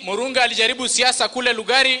mengi. Murunga alijaribu siasa kule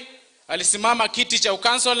Lugari, alisimama kiti cha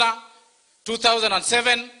ukansela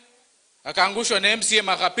 2007, akaangushwa na MCA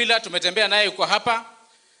Makapila, tumetembea naye yuko hapa,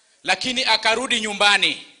 lakini akarudi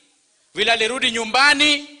nyumbani. Vile alirudi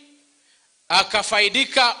nyumbani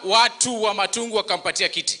akafaidika, watu wa Matungu wakampatia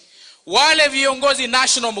kiti. Wale viongozi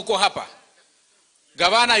national mko hapa,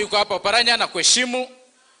 gavana yuko hapa Paranya na kuheshimu,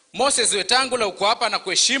 Moses Wetangula yuko hapa na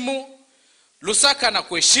kuheshimu, Lusaka na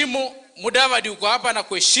kuheshimu, Mudavadi yuko hapa na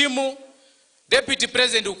kuheshimu, Deputy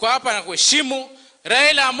President yuko hapa na kuheshimu,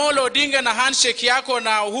 Raila Amolo Odinga na handshake yako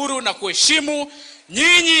na Uhuru na kuheshimu.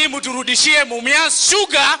 Nyinyi mturudishie Mumias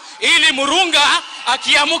Sugar ili Murunga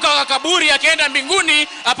akiamuka kwa kaburi akienda mbinguni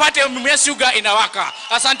apate Mumias Sugar inawaka.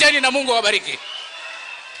 Asanteni na Mungu awabariki.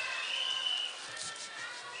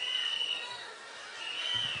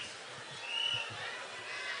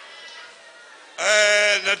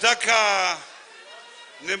 Nataka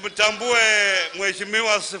nimtambue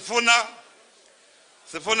Mheshimiwa Sifuna.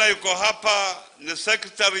 Sifuna yuko hapa, ni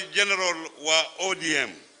Secretary General wa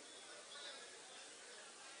ODM.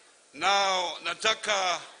 Now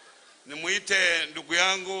nataka nimuite ndugu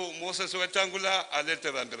yangu Moses Wetangula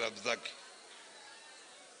alete rambirambi zake.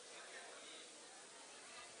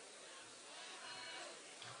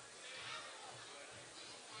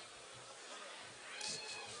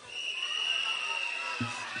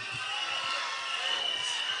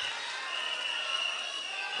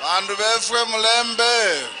 Bandu befwe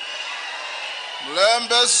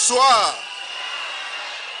mulembe swa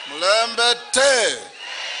mulembe te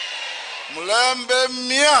mulembe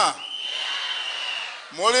mia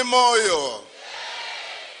muli moyo.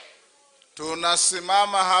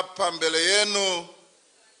 Tunasimama hapa mbele yenu,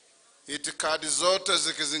 itikadi zote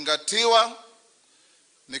zikizingatiwa,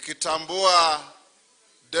 nikitambua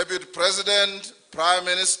Deputy President, Prime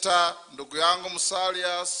Minister, ndugu yangu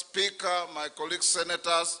Musalia, Speaker, my colleagues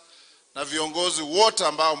senators na viongozi wote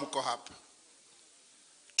ambao mko hapa.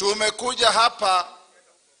 Tumekuja hapa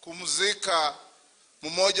kumzika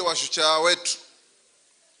mmoja wa shujaa wetu,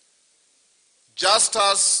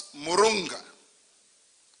 Justus Murunga,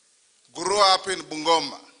 grew up in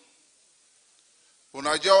Bungoma.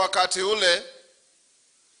 Unajua wakati ule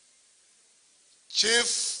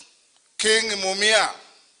Chief King Mumia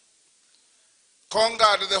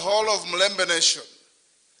conquered the whole of Mlembe Nation.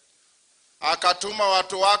 Akatuma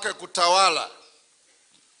watu wake kutawala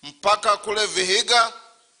mpaka kule Vihiga,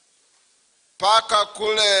 mpaka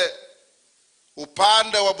kule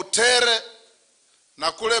upande wa Butere,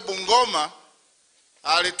 na kule Bungoma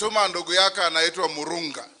alituma ndugu yake anaitwa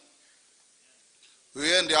Murunga.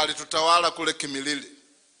 Yeye ndiye alitutawala kule Kimilili.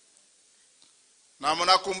 Na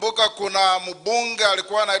mnakumbuka kuna mbunge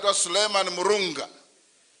alikuwa anaitwa Suleiman Murunga.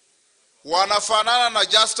 Wanafanana na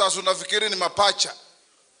Justus, unafikiri ni mapacha.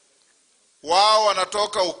 Wao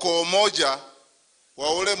wanatoka ukoo moja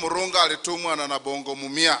wa ule Murunga alitumwa na Nabongo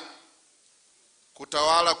Mumia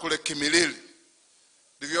kutawala kule Kimilili.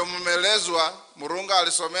 Ndivyo mmeelezwa, Murunga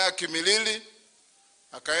alisomea Kimilili,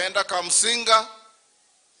 akaenda Kamsinga,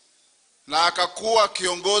 na akakuwa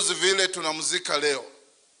kiongozi vile tunamzika leo.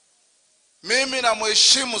 Mimi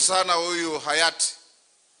namheshimu sana huyu hayati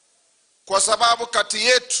kwa sababu kati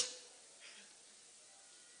yetu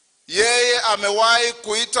yeye amewahi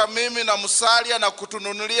kuita mimi na Musalia na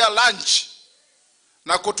kutununulia lunch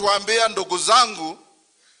na kutuambia, ndugu zangu,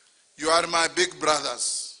 you are my big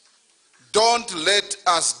brothers, don't let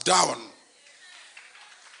us down.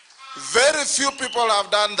 Very few people have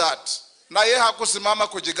done that. Na yeye hakusimama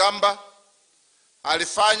kujigamba,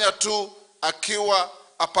 alifanya tu akiwa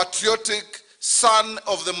a patriotic son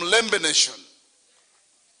of the Mlembe nation.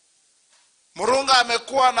 Murunga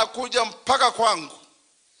amekuwa anakuja mpaka kwangu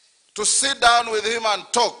to sit down with him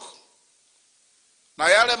and talk. Na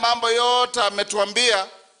yale mambo yote ametuambia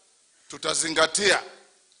tutazingatia.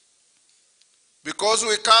 Because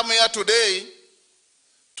we come here today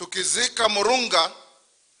tukizika Murunga,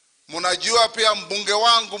 munajua pia mbunge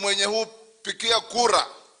wangu mwenye hupikia kura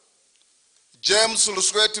James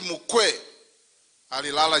Lusweti Mukwe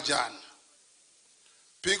alilala jana.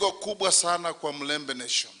 Pigo kubwa sana kwa Mlembe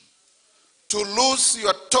nation. To lose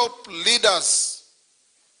your top leaders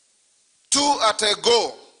 2 at a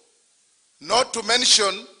go, not to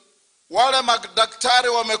mention wale madaktari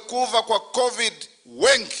wamekufa kwa COVID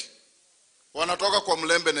wengi wanatoka kwa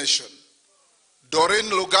Mlembe nation. Doreen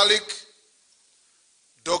Lugalik,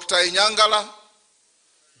 Dr. Inyangala,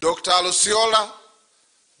 Dr. Alusiola,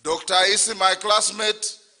 Dr. Isi, my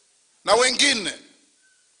classmate, na wengine.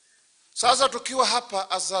 Sasa tukiwa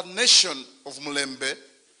hapa as a nation of Mlembe,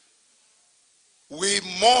 we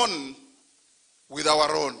mourn with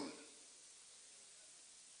our own.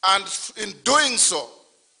 And in doing so,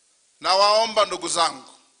 na waomba ndugu zangu,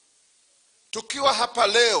 tukiwa hapa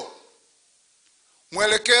leo,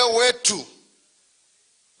 mwelekeo wetu,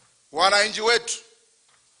 wananchi wetu,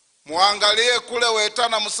 muangalie kule Weta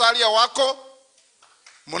na Musalia wako,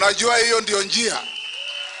 munajua hiyo ndio njia.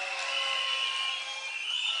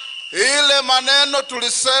 Ile maneno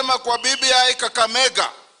tulisema kwa BBI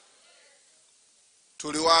Kakamega,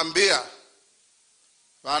 tuliwaambia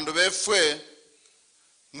bandu befwe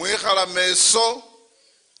mwikhala meso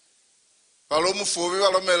balomufubi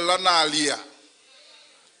balomela nalia,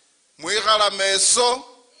 mwikhala meso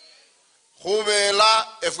khubela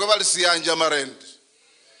efwe balisiyanja marendi,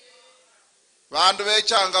 bandu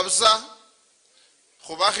bechanga busa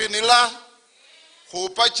khubakhinila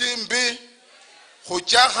khupa chimbi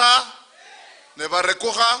khuchakha ne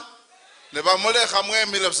barekukha ne bamulekha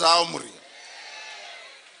mwemile busawo muri.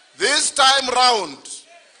 This time round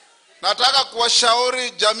nataka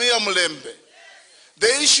kuwashauri jamii ya Mlembe.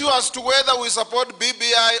 The issue as to whether we support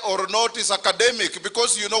BBI or not is academic,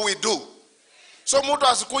 because you know we do. So mtu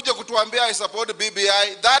asikuje kutuambia I support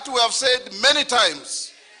BBI. That we have said many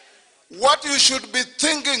times. What you should be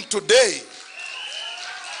thinking today,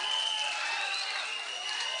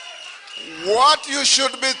 what you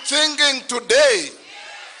should be thinking today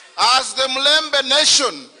as the Mlembe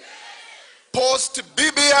nation post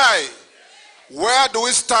BBI, where do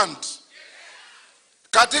we stand?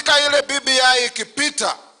 Katika ile BBI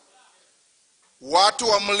ikipita, watu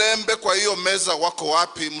wa Mlembe kwa hiyo meza wako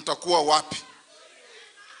wapi, mtakuwa wapi?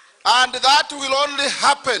 And that will only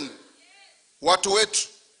happen, watu wetu,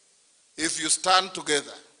 if you stand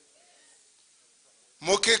together.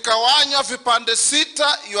 Mukikawanya vipande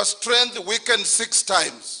 6, your strength weakens 6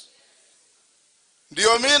 times.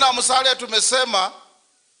 Ndio mimi na Musalia tumesema,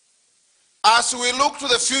 as we look to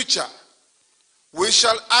the future, we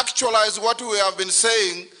shall actualize what we have been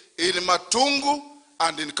saying in Matungu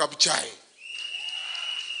and in Kabuchai.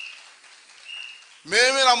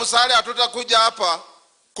 Mimi na Musalia hatutakuja hapa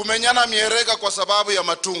kumenyana mierega kwa sababu ya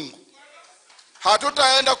Matungu.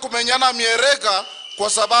 Hatutaenda kumenyana mierega kwa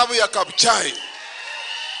sababu ya Kabuchai.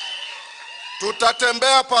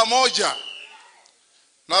 Tutatembea pamoja.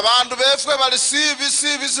 Na bandu befwe bali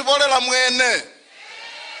sibolela mwene.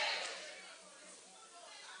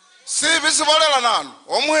 Sibolela nanu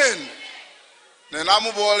omwene.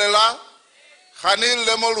 Nenamubolela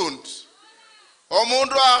Khanile Molundi.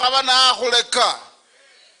 Omundu akhaba nakhuleka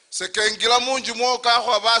sekengila munju mwoka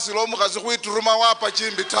akho abasi lo mukhazi khwituruma wapa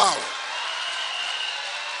chimbi tawe.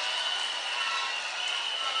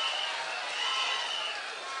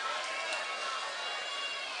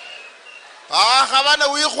 Akhabane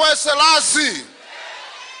wikhwese lasi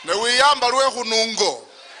ne wiyamba lwe khunungo.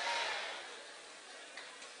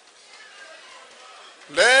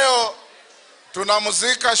 Leo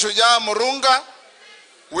tunamuzika shujaa Murunga.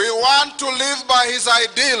 We want to live by his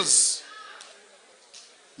ideals.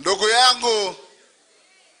 Ndugu yangu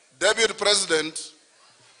Deputy President,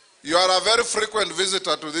 you are a very frequent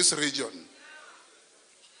visitor to this region.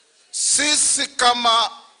 Sisi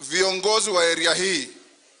kama viongozi wa area hii,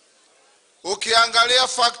 ukiangalia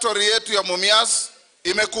factory yetu ya Mumias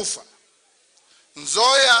imekufa.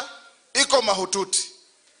 Nzoia iko mahututi.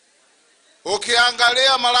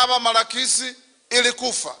 Ukiangalia Malaba Malakisi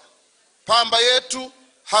ilikufa. Pamba yetu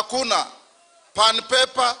hakuna. Pan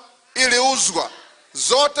paper iliuzwa.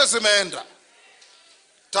 Zote zimeenda.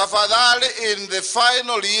 Tafadhali, in the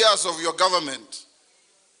final years of your government,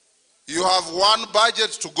 you have one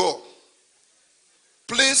budget to go.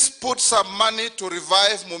 Please put some money to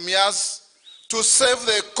revive Mumias to save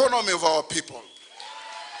the economy of our people.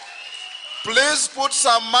 Please put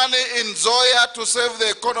some money in Nzoia to save the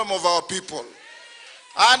economy of our people.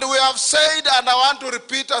 And we have said, and I want to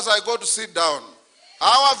repeat as I go to sit down,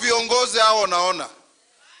 hawa viongozi hao naona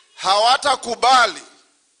hawatakubali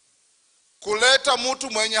kuleta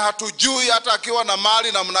mtu mwenye hatujui hata akiwa na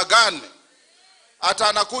mali namna gani. Hata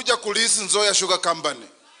anakuja kulisi Nzoia Sugar Company.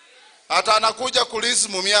 Hata anakuja kulisi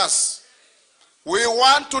Mumias. We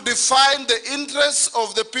want to define the interests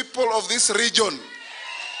of the people of this region.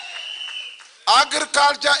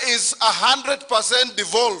 Agriculture is 100%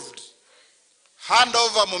 devolved. Hand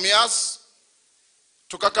over Mumias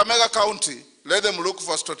to Kakamega County. Let them look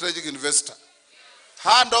for a strategic investor.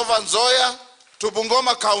 Hand over Nzoia to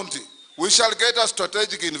Bungoma County. We shall get a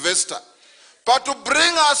strategic investor. But to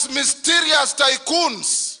bring us mysterious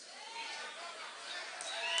tycoons,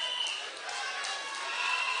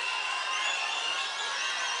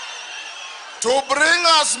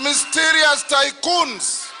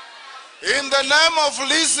 in the name of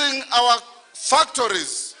leasing our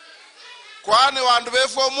factories. Kwani wandu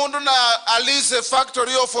wefu mundu na alise a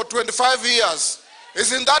factory for 25 years.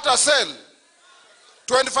 Isn't that a sale?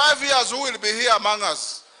 25 years, who will be here among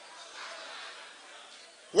us?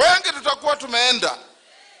 Wengi tutakuwa tumeenda.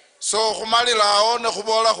 So khumali laone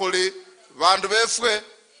khubola khuli bandu befwe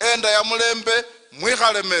enda ya mulembe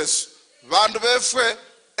mwikhale meso. Bandu befwe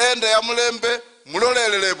enda ya mulembe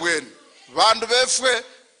mulolelele bweni. Bandu befwe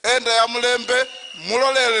enda ya mulembe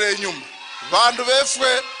mulolelele nyuma. Bandu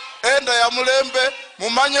befwe enda ya mulembe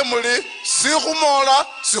mumanye muli sikhumola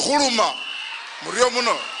sikhuluma. Muriyo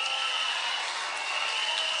muno.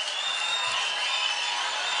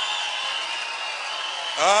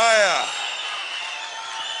 Aya.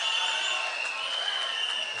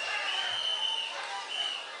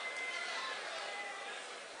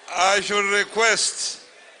 I should request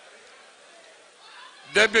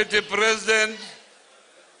Deputy President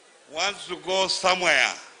wants to go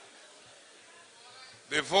somewhere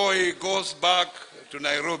before he goes back to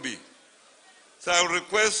Nairobi. So I will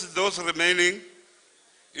request those remaining,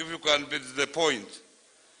 if you can be to the point.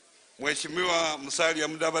 Mheshimiwa Musalia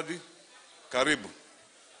Mudavadi, karibu.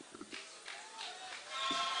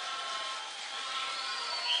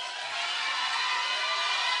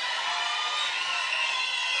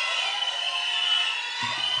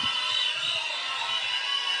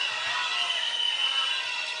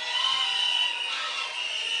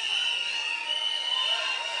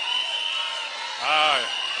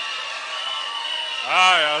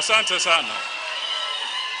 Asante sana.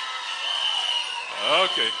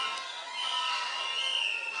 Okay.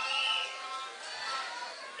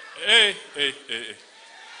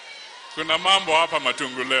 Kuna mambo hapa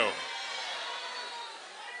Matungu leo.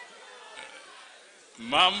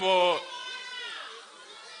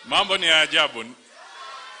 Mambo ni ajabu.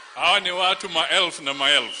 Hawa ni watu maelfu na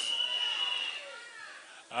maelfu.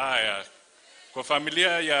 Haya. Kwa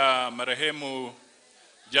familia ya marehemu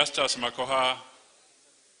Justus Makoha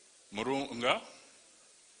Murunga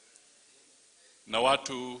na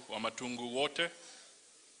watu wa Matungu wote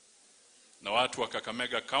na watu wa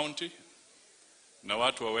Kakamega County na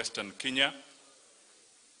watu wa Western Kenya,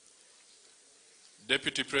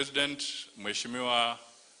 Deputy President Mheshimiwa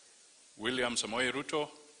William Samoei Ruto,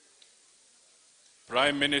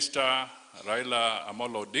 Prime Minister Raila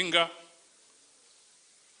Amolo Odinga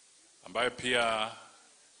ambaye pia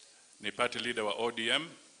ni party leader wa ODM,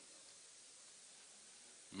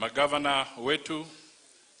 magavana wetu,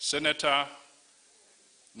 senator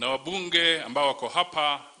na wabunge ambao wako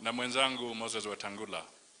hapa na mwenzangu Moses Wetangula.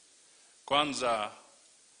 Kwanza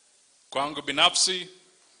kwangu binafsi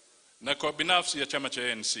na kwa binafsi ya chama cha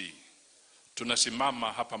ANC,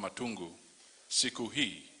 tunasimama hapa Matungu siku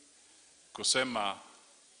hii kusema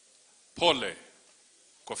pole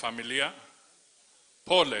kwa familia,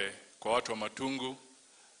 pole kwa watu wa Matungu,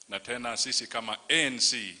 na tena sisi kama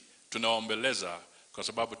ANC tunaombeleza kwa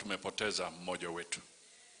sababu tumepoteza mmoja wetu.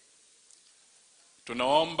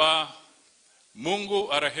 Tunaomba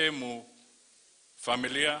Mungu arehemu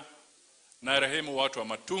familia na arehemu watu wa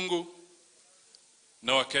Matungu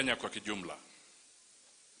na wa Kenya kwa kijumla.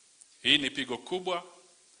 Hii ni pigo kubwa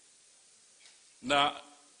Na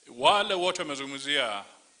wale wote wamezungumzia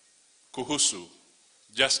kuhusu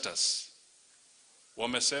Justus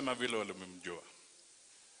wamesema vile walimjua.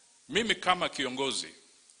 Mimi kama kiongozi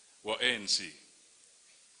wa ANC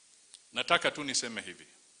nataka tu niseme hivi.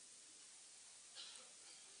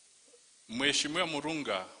 Mheshimiwa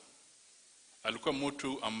Murunga alikuwa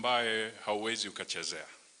mtu ambaye hauwezi ukachezea.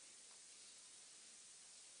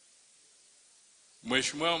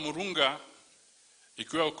 Mheshimiwa Murunga,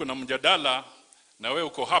 ikiwa kuna mjadala na wewe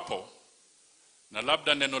uko hapo na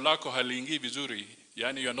labda neno lako haliingii vizuri,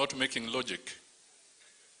 yani you are not making logic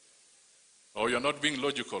or you are not being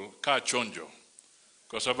logical, kaa chonjo,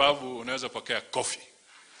 kwa sababu unaweza pokea kofi.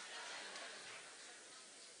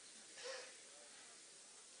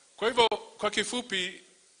 Kwa hivyo kwa kifupi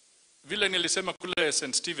vile nilisema kule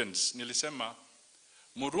St. Stephen's, nilisema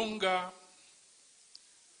Murunga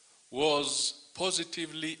was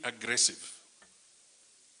positively aggressive.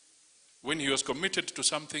 When he was committed to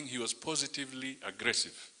something, he was positively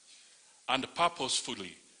aggressive and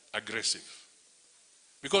purposefully aggressive.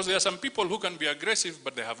 Because there are some people who can be aggressive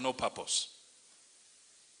but they have no purpose.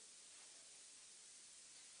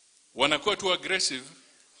 Wanakuwa tu aggressive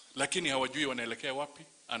lakini hawajui wanaelekea wapi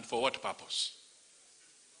and for what purpose.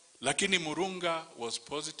 Lakini Murunga was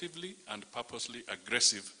positively and purposely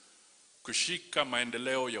aggressive kushika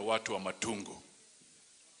maendeleo ya watu wa Matungu.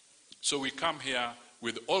 So we come here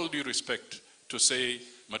with all due respect to say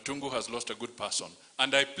Matungu has lost a good person.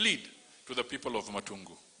 And I plead to the people of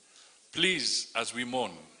Matungu, please, as we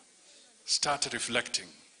mourn, start reflecting,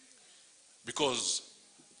 because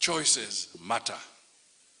choices matter.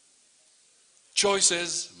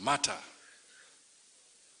 Choices matter.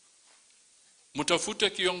 Mutafute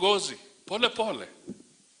kiongozi pole pole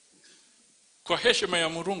kwa heshima ya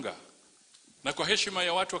Murunga na kwa heshima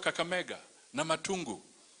ya watu wa Kakamega na Matungu.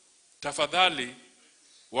 Tafadhali,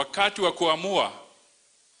 wakati wa kuamua,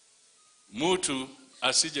 mtu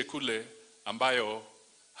asije kule ambayo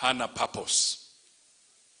hana purpose.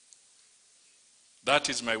 That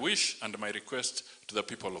is my wish and my request to the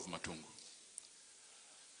people of Matungu.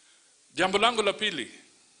 Jambo langu la pili,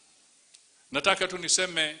 nataka tu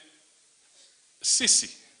niseme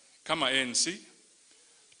sisi kama ANC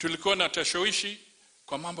tulikuwa na tashawishi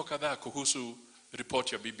kwa mambo kadhaa kuhusu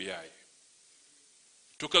report ya BBI.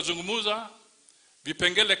 Tukazungumza,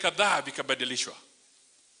 vipengele kadhaa vikabadilishwa.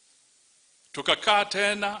 Tukakaa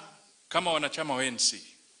tena kama wanachama wa ANC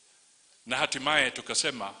na hatimaye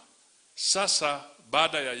tukasema sasa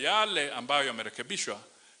baada ya yale ambayo yamerekebishwa,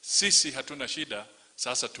 sisi hatuna shida,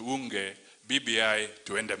 sasa tuunge BBI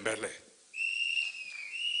tuende mbele.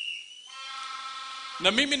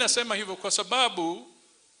 Na mimi nasema hivyo kwa sababu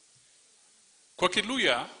kwa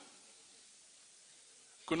Kiluya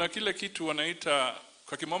kuna kile kitu wanaita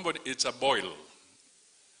kwa kimombo it's a boil.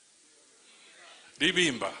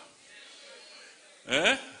 Ribimba.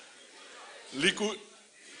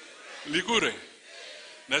 Ligure.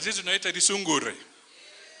 Na sisi tunaita risungure.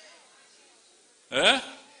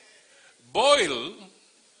 Boil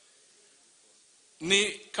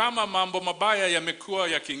ni kama mambo mabaya yamekuwa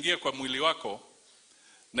yakiingia kwa mwili wako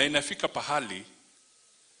na inafika pahali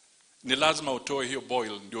ni lazima utoe hiyo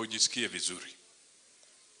boil ndio ujisikie vizuri.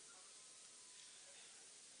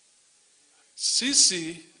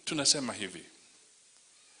 Sisi tunasema hivi.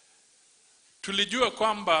 Tulijua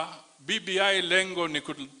kwamba BBI lengo ni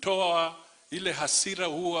kutoa ile hasira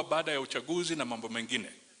huwa baada ya uchaguzi na mambo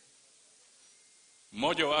mengine.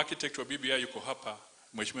 Mmoja wa architect wa BBI yuko hapa,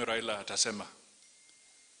 Mheshimiwa Raila atasema.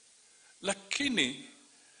 Lakini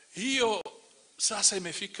hiyo sasa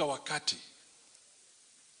imefika wakati.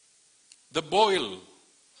 The boil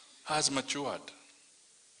has matured.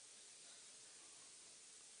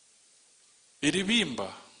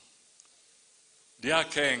 Iribimba dia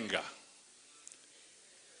kenga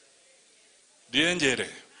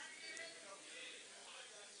dienjere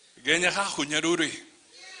genya hakunyaruri.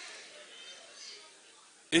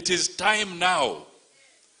 It is time now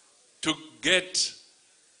to get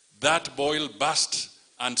that boil burst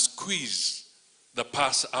and squeeze the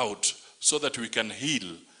pus out so that we can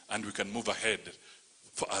heal and we can move ahead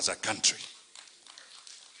as a country.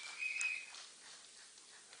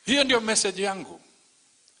 Hiyo ndio message yangu.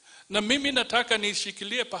 Na mimi nataka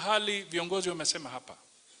nishikilie pahali viongozi wamesema hapa.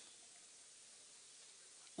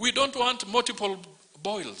 We don't want multiple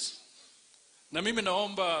boils. Na mimi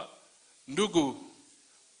naomba ndugu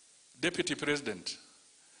Deputy President,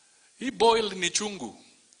 hii boil ni chungu.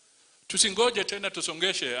 Tusingoje tena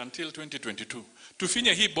tusongeshe until 2022.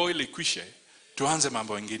 Tufinye hii boil ikwishe, tuanze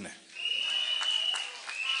mambo mengine.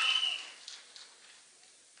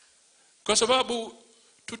 Kwa sababu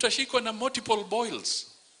tutashikwa na multiple boils.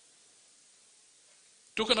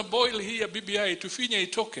 Tuko na boil hii ya BBI tufinye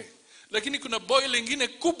itoke. Lakini kuna boil ingine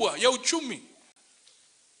kubwa ya uchumi.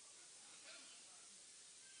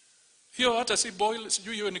 Hiyo hata si boil,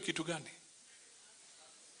 sijui hiyo ni kitu gani.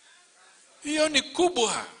 Hiyo ni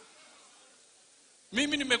kubwa.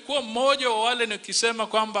 Mimi nimekuwa mmoja wa wale nikisema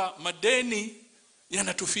kwamba madeni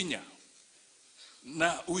yanatufinya.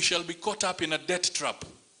 Na we shall be caught up in a debt trap.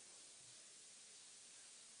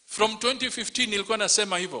 From 2015 nilikuwa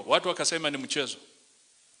nasema hivyo, watu wakasema ni mchezo.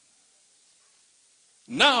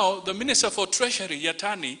 Now the Minister for Treasury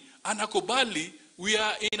Yatani anakubali we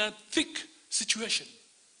are in a thick situation.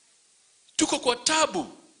 Tuko kwa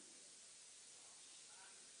tabu.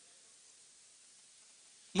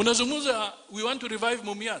 Munazungumza we want to revive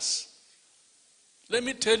Mumias. Let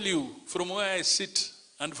me tell you from where I sit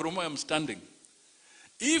and from where I'm standing.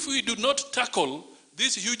 If we do not tackle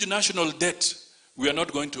this huge national debt, we are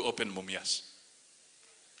not going to open Mumias.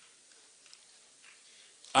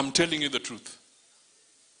 I'm telling you the truth.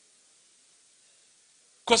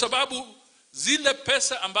 Kwa sababu zile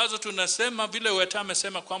pesa ambazo tunasema vile Weta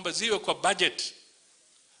amesema kwamba ziwe kwa budget,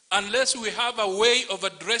 unless we have a way of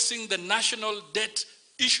addressing the national debt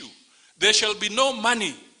issue, there shall be no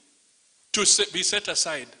money to be set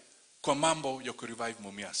aside kwa mambo ya kurevive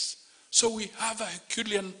Mumias. So we have a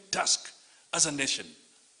Herculean task as a nation.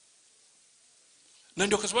 Na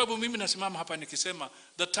ndio kwa sababu mimi nasimama hapa nikisema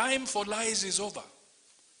the time for lies is over.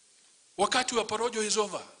 Wakati wa porojo is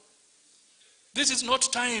over. This is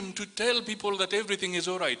not time to tell people that everything is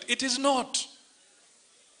all right. It is not.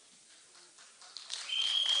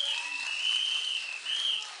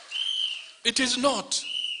 It is not.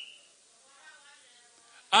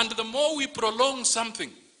 And the more we prolong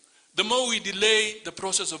something, the more we delay the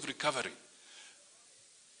process of recovery.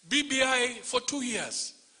 BBI for 2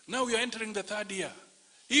 years. Now we are entering the 3rd year.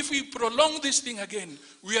 If we prolong this thing again,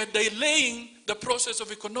 we are delaying the process of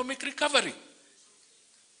economic recovery.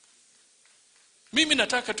 Mimi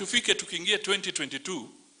nataka tufike tukiingia 2022.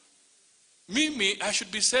 Mimi, I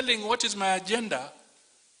should be selling what is my agenda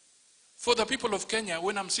for the people of Kenya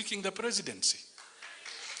when I'm seeking the presidency.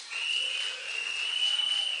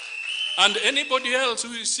 And anybody else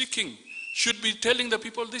who is seeking should be telling the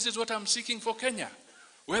people, this is what I'm seeking for Kenya.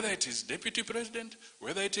 Whether it is deputy president,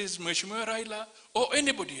 whether it is Mheshimiwa Raila, or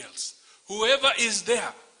anybody else. Whoever is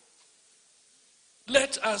there,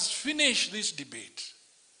 let us finish this debate.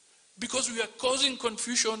 Because we are causing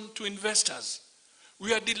confusion to investors.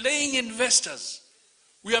 We are delaying investors.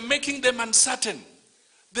 We are making them uncertain.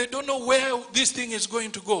 They don't know where this thing is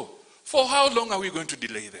going to go. For how long are we going to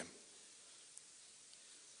delay them?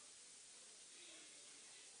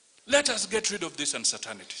 Let us get rid of this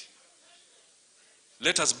uncertainty.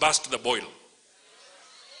 Let us burst the boil.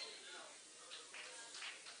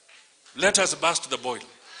 Let us burst the boil.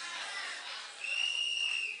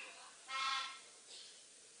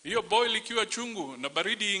 Hiyo boil ikiwa chungu na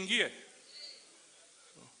baridi ingie,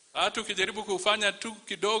 hata ukijaribu kufanya tu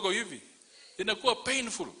kidogo hivi, inakuwa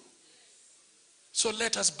painful. So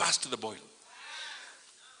let us burst the boil.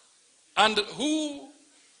 And who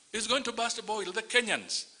is going to burst the boil? The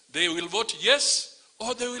Kenyans. They will vote yes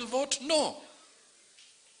or they will vote no.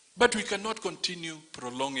 But we cannot continue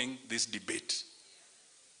prolonging this debate.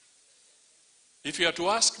 If you are to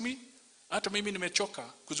ask me, hata mimi nimechoka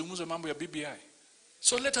kuzungumza mambo ya BBI.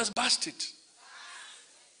 So let us burst it.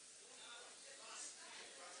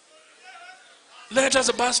 Let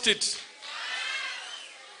us burst it.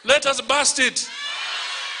 Let us burst it.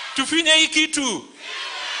 Tufinye hii kitu.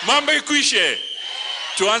 Mambo ikuishe.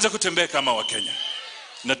 Tuanze kutembea kama wa Kenya.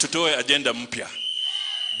 Na tutoe agenda mpya.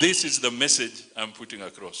 This is the message I'm putting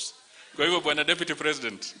across. Kwa hivyo bwana Deputy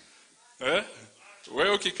President, wewe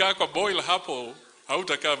ukikaa kwa boil hapo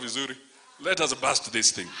hautakaa vizuri. Let us burst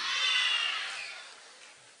this thing.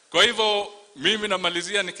 Kwa hivyo mimi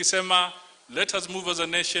namalizia nikisema let us move as a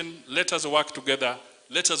nation, let us work together,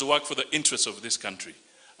 let us work for the interests of this country.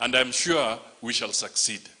 And I'm sure we shall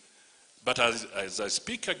succeed. But as I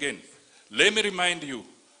speak again, let me remind you,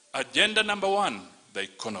 agenda number 1, the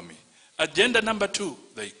economy. Agenda number 2,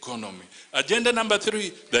 the economy. Agenda number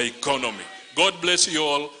 3, the economy. God bless you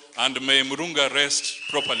all, and may Murunga rest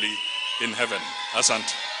properly in heaven.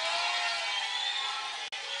 Asante.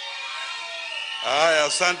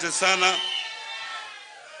 Asante sana.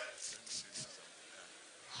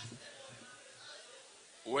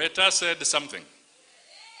 Weta said something.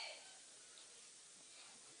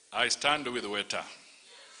 I stand with Weta.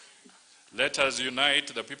 Let us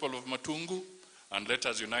unite the people of Matungu, and let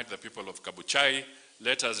us unite the people of Kabuchai.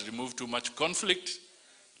 Let us remove too much conflict.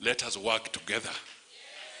 Let us work together.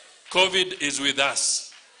 COVID is with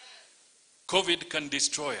us. COVID can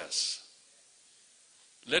destroy us.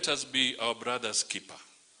 Let us be our brother's keeper.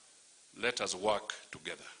 Let us work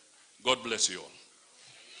together. God bless you all.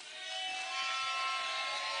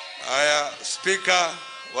 Haya, Speaker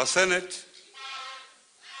wa Senate.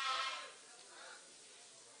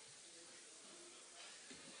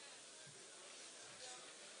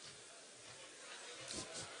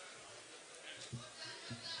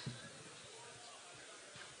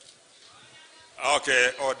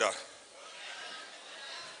 Okay, order.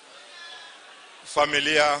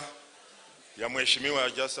 Familia ya Mheshimiwa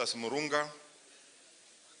Justice Murunga,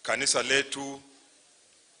 kanisa letu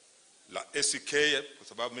la ACK, kwa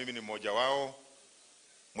sababu mimi ni mmoja wao,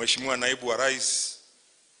 Mheshimiwa Naibu wa Rais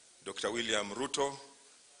Dr. William Ruto,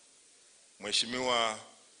 Mheshimiwa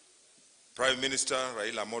Prime Minister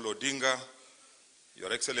Raila Odinga,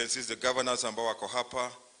 Your Excellencies the governors ambao wako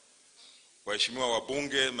hapa, waheshimiwa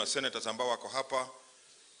wabunge, masenators ambao wako hapa,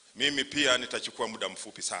 mimi pia nitachukua muda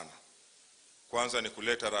mfupi sana. Kwanza ni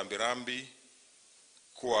kuleta rambirambi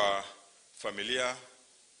kwa familia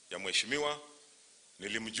ya mheshimiwa.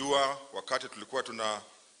 Nilimjua wakati tulikuwa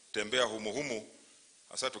tunatembea humu,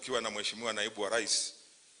 hasa tukiwa na Mheshimiwa Naibu wa Rais.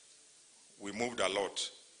 We moved a lot.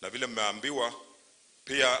 Na vile mmeambiwa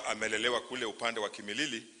pia amelelewa kule upande wa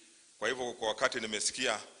Kimilili. Kwa hivyo kwa wakati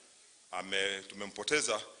nimesikia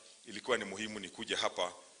tumempoteza, ilikuwa ni muhimu nikuje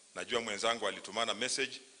hapa. Najua mwenzangu alitumana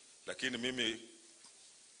message, lakini mimi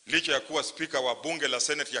licha ya kuwa speaker wa bunge la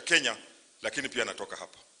Senate ya Kenya, lakini pia natoka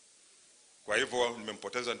hapa. Kwa hivyo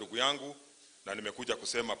nimempoteza ndugu yangu na nimekuja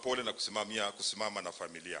kusema pole na kusimama na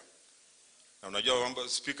familia. Na unajua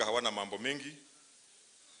speaker hawana mambo mengi.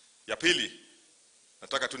 Ya pili,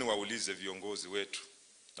 nataka tu niwaulize viongozi wetu.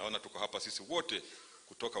 Naona tuko hapa sisi wote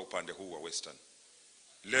kutoka upande huu wa Western.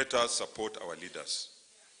 Let us support our leaders.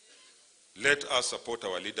 Let us support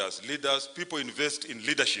our leaders. Leaders, people invest in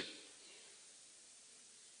leadership.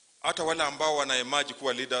 Hata wale ambao wanaemerge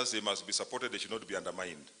kuwa leaders, they must be supported, they should not be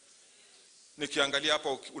undermined. Nikiangalia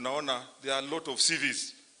hapa unaona there are a lot of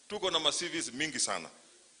CVs. Tuko na ma-CVs mingi sana.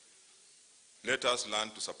 Let us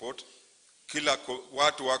learn to support. Kila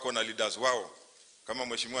watu wako na leaders wao. Kama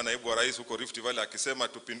Mheshimiwa Naibu wa Rais huko Rift Valley akisema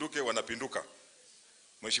tupinduke, wanapinduka.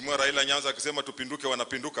 Mheshimiwa Raila Nyanza akisema tupinduke,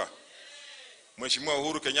 wanapinduka. Mheshimiwa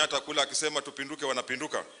Uhuru Kenyatta kula akisema tupinduke,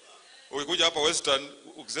 wanapinduka. Ukikuja hapa Western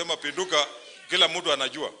ukisema pinduka, kila mtu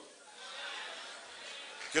anajua.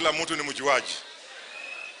 Kila mtu ni mjuaji.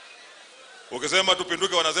 Ukisema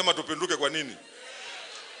tupinduke, wanasema tupinduke kwa nini?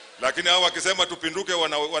 Lakini hao wakisema tupinduke,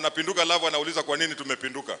 wanapinduka, alafu wanauliza kwa nini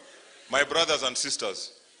tumepinduka. My brothers and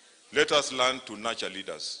sisters, let us learn to nurture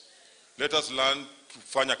leaders. Let us learn to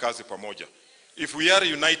fanya kazi pamoja. If we are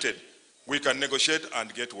united, we can negotiate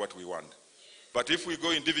and get what we want. But if we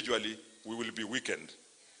go individually, we will be weakened.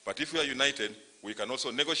 But if we are united, we can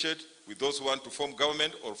also negotiate with those who want to form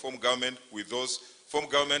government, or form government with those form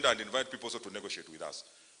government and invite people also to negotiate with us.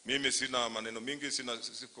 Mimi sina maneno mingi, sina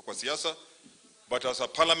kwa siasa, but as a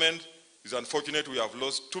parliament, it's unfortunate we have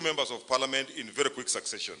lost 2 members of parliament in very quick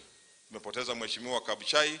succession. Tumepoteza Mheshimiwa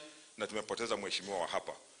Kabuchai na tumepoteza Mheshimiwa wa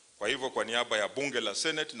hapa. Kwa hivyo kwa niaba ya bunge la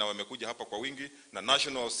Senate na wamekuja hapa kwa wingi na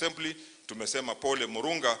National Assembly, tumesema pole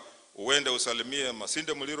Murunga, uende usalimie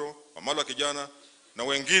Masinde Muliro, Wamalwa kijana na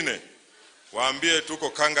wengine. Waambie tuko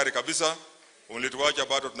kangari kabisa, ulituacha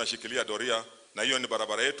bado tunashikilia doria, na hiyo ni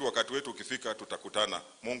barabara yetu, wakati wetu ukifika tutakutana.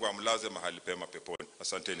 Mungu amlaze mahali pema peponi.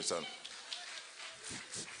 Asanteni sana.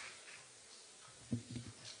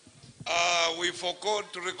 We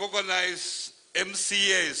forgot to recognize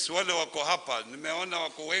MCAs wale wako hapa. Nimeona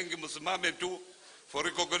wako wengi, msimame tu for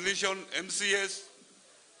recognition. MCAs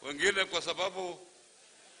wengine kwa sababu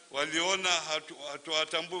waliona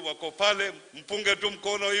hatuwatambui wako pale, mpunge tu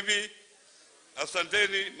mkono hivi.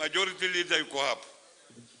 Asanteni, majority leader yuko hapa.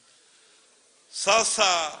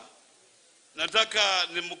 Sasa nataka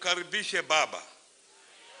nimkaribishe baba.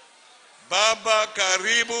 Baba,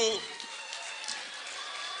 karibu.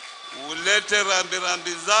 Ulete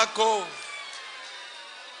rambirambi zako.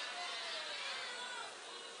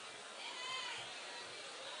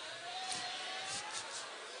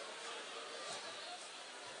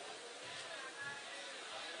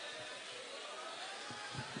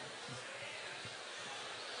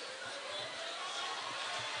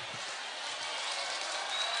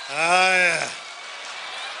 Haya,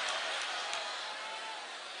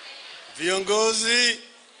 viongozi,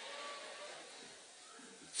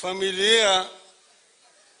 familia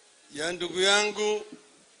ya ndugu yangu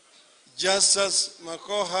Justice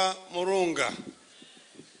Makoha Murunga,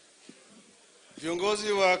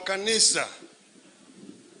 viongozi wa kanisa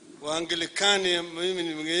wa Anglikani, mimi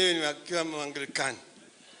ni mwenyewe nikiwa Anglikani,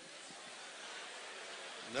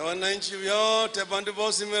 na wananchi wote bandu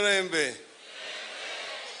bosi mirembe.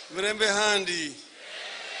 Mrembe handi.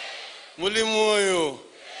 Mulimoyo.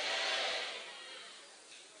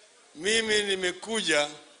 Mimi nimekuja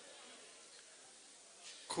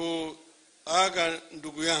kuaga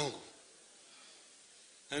ndugu yangu.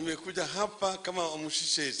 Na nimekuja hapa kama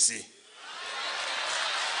omushishetsi.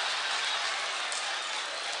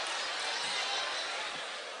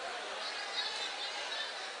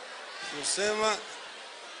 Kusema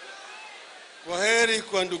kwaheri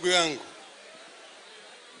kwa ndugu yangu.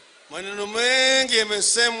 Maneno mengi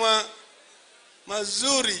yamesemwa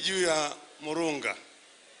mazuri juu ya Murunga.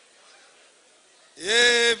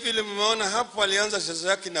 Yeye vile mmeona hapo alianza siasa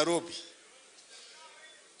yake Nairobi.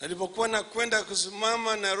 Alipokuwa nakwenda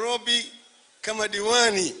kusimama Nairobi kama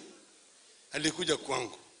diwani alikuja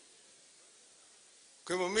kwangu.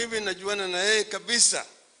 Kwa hivyo mimi najuana na yeye kabisa.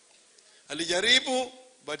 Alijaribu,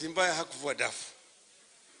 bahati mbaya hakuvua dafu.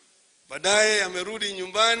 Baadaye amerudi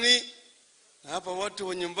nyumbani na hapa watu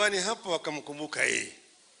wa nyumbani hapa wakamkumbuka yeye.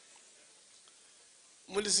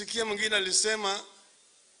 Mlisikia mwingine alisema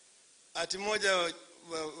ati moja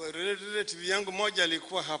relative yangu moja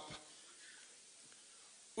alikuwa hapa.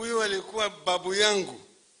 Huyo alikuwa babu yangu.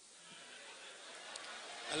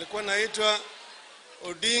 Alikuwa anaitwa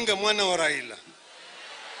Odinga mwana wa Raila.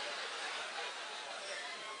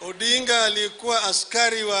 Odinga alikuwa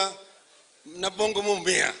askari wa Nabongo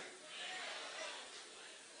Mumia.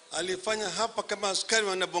 Alifanya hapa kama askari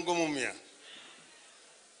wa Nabongo Mumia.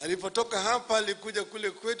 Alipotoka hapa alikuja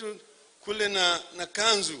kule kwetu kule na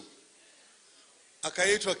kanzu.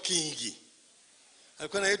 Akaitwa Kingi.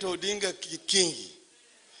 Alikuwa anaitwa Odinga Kingi.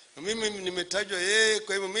 Na mimi nimetajwa yeye,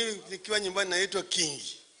 kwa hivyo mimi nikiwa nyumbani naitwa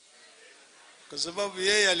Kingi. Kwa sababu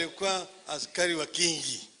yeye alikuwa askari wa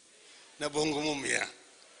Kingi na Bongo Mumia.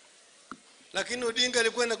 Lakini Odinga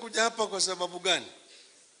alikuwa anakuja hapa kwa sababu gani?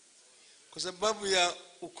 Kwa sababu ya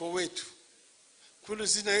ukoo wetu. Kule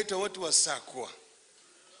zinaitwa watu wa Sakwa.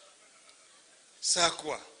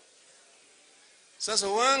 Sakwa. Sasa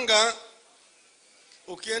Wanga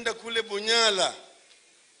ukienda kule Bunyala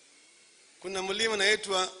kuna mlima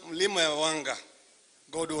unaitwa mlima ya Wanga,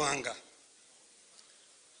 God Wanga.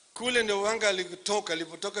 Kule ndio Wanga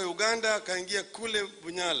alipotoka Uganda akaingia kule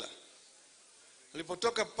Bunyala.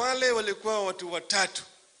 Alipotoka pale walikuwa watu watatu.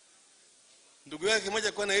 Ndugu yake mmoja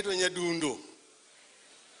alikuwa anaitwa Nyadundo.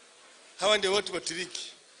 Hawa ndio watu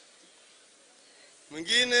watiriki.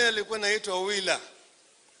 Mwingine alikuwa anaitwa Wila.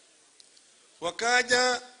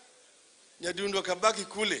 Wakaja Nyadundo akabaki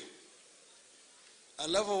kule.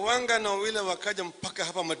 Alafu Wanga na Wila wakaja mpaka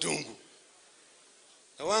hapa Matungu.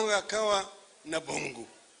 Na Wanga akawa na Bongo.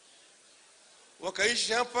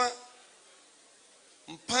 Wakaishi hapa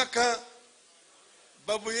mpaka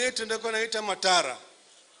babu yetu ndiye anaitwa Matara.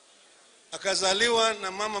 Akazaliwa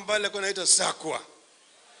na mama ambaye alikuwa anaitwa Sakwa.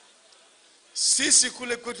 Sisi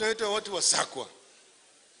kule kwetu tunaitwa watu wa Sakwa.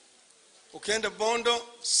 Ukienda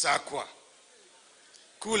Bondo, Sakwa.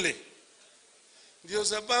 Kule. Ndio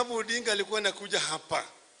sababu Odinga alikuwa anakuja hapa.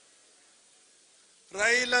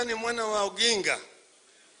 Raila ni mwana wa Oginga.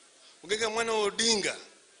 Oginga mwana wa Odinga.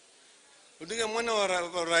 Odinga mwana wa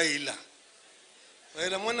Raila.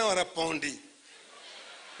 Raila mwana wa Rapondi.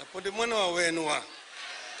 Rapondi mwana wa Wenwa.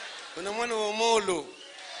 Kuna mwana wa Molo.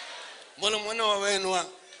 Molo mwana wa Wenwa.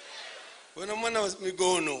 Kuna mwana wa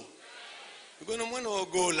Migono. Migono mwana wa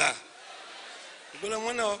Gola. Gola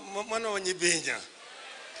mwana wa Nyibenya.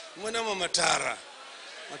 Mwana wa Matara.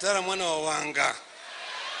 Matara mwana wa Wanga.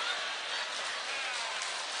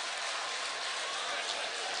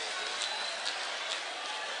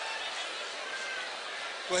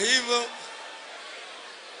 Kwa hivyo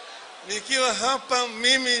nikiwa hapa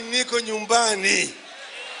mimi niko nyumbani.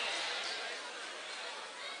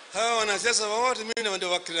 Hawa wanasiasa wote mimi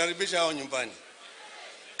ndio wakaribisha hao nyumbani.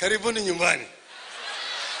 Karibuni nyumbani.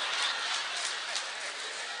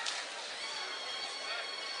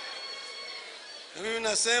 Na mimi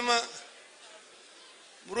nasema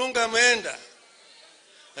Murunga ameenda.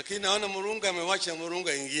 Lakini naona Murunga amewacha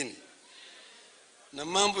Murunga ingine. Na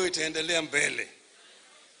mambo itaendelea mbele.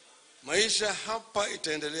 Maisha hapa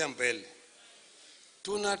itaendelea mbele.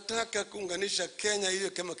 Tunataka kuunganisha Kenya iwe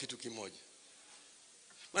kama kitu kimoja.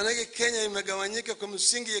 Maana Kenya imegawanyika kwa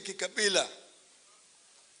msingi ya kikabila.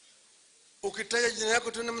 Ukitaja jina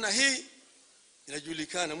lako tu namna hii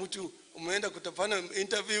inajulikana. Mtu umeenda kutafanya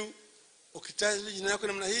interview, ukitaja jina lako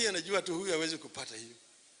namna hii anajua tu huyu hawezi kupata hiyo.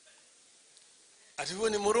 Ati huyu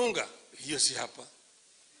ni Murunga, hiyo si hapa.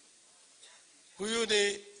 Huyu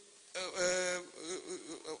ni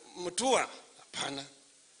Mutua, hapana.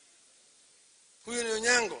 Huyu ni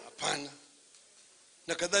Onyango, hapana.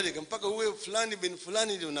 Na kadhalika mpaka uwe fulani bin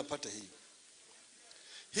fulani ndio unapata hiyo.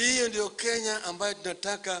 Hiyo ndio Kenya ambayo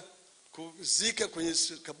tunataka kuzika kwenye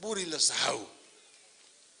kaburi la sahau,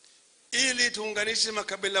 ili tuunganishe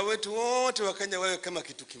makabila wetu wote wa Kenya wawe kama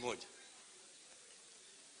kitu kimoja,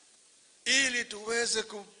 ili tuweze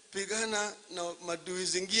kupigana na madui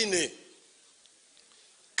zingine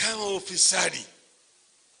kama ufisadi,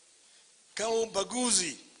 kama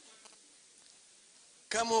ubaguzi,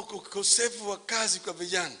 kama ukosefu wa kazi kwa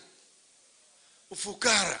vijana,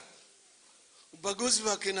 ufukara, ubaguzi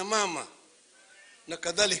wa kina mama na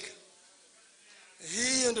kadhalika.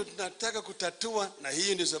 Hiyo ndio tunataka kutatua, na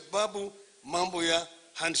hiyo ndio sababu mambo ya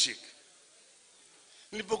handshake.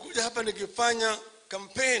 Nilipokuja hapa nikifanya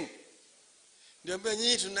campaign, niambia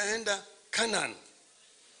nyinyi tunaenda Canaan,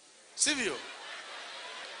 sivyo?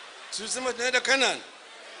 Tulisema tunaenda Canaan,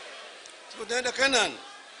 tunaenda Canaan.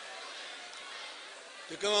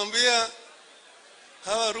 Nikamwambia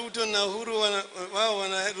hawa Ruto na Uhuru wao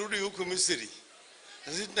wanarudi huko Misri,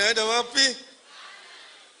 na sisi tunaenda wapi?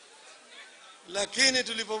 Lakini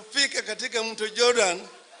tulipofika katika mto Jordan,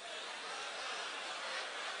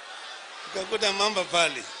 tukakuta mamba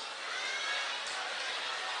pale,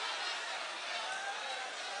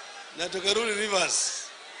 na tukarudi Rivers.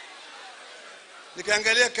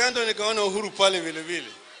 Nikaangalia kando, nikaona Uhuru pale vile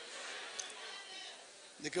vile.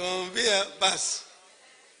 Nikamwambia basi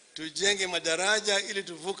tujenge madaraja ili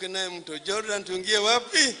tuvuke naye mto Jordan, tuingie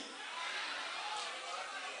wapi?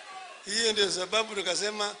 Hiyo ndio sababu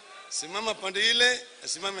tukasema simama pande ile,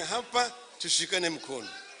 asimame hapa, tushikane mkono.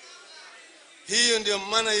 Hiyo ndio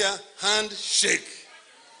maana ya handshake,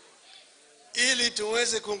 ili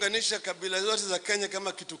tuweze kuunganisha kabila zote za Kenya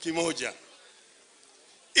kama kitu kimoja,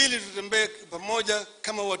 ili tutembee pamoja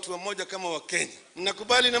kama watu wamoja, kama wa Kenya.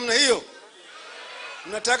 Mnakubali namna hiyo?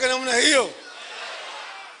 Mnataka namna hiyo?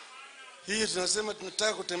 Hiyo tunasema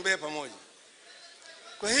tunataka kutembea pamoja.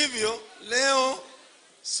 Kwa hivyo leo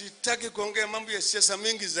sitaki kuongea mambo ya siasa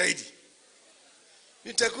mingi zaidi.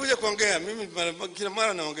 Nitakuja kuongea, mimi kila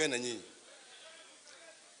mara naongea na nyinyi.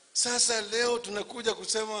 Sasa leo tunakuja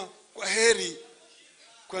kusema kwa heri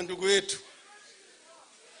kwa ndugu yetu.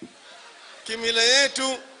 Kimila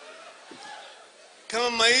yetu, kama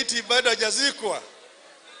maiti bado hajazikwa,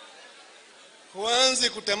 huanzi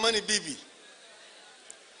kutamani bibi.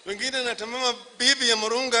 Wengine natamama bibi ya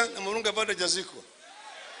Murunga, na Murunga bado hajazikwa.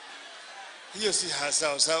 Hiyo si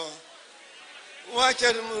sawa sawa.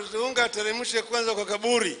 Wacha Murunga teremshe kwanza kwa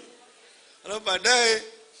kaburi, alafu baadaye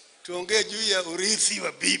tuongee juu ya urithi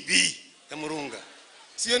wa bibi ya Murunga.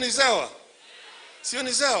 Sio ni sawa? Sio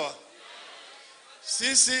ni sawa?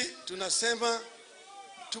 Sisi tunasema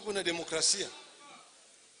tuko na demokrasia.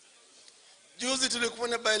 Juzi tulikuwa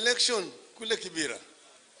na by election kule Kibira.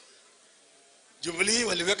 Jubilee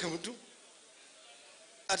waliweka mtu,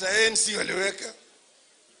 hata ANC waliweka,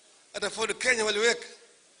 hata Ford Kenya waliweka,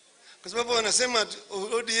 kwa sababu wanasema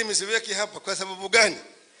ODM isiweki hapa. Kwa sababu gani?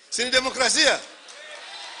 Si ni demokrasia?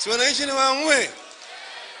 Si wananchi ni waamue,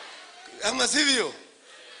 ama sivyo?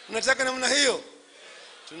 Unataka namna hiyo?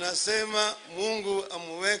 Tunasema Mungu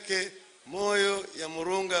amweke moyo ya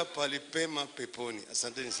Murunga palipema peponi.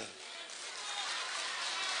 Asanteni sana.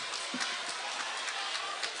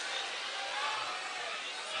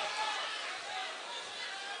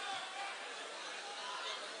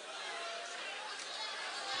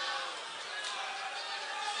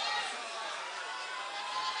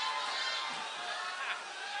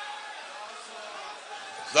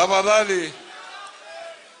 Tafadhali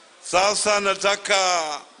sasa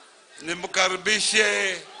nataka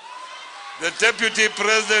nimkaribishe the Deputy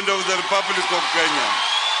President of the Republic of Kenya.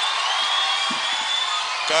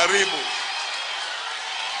 Karibu.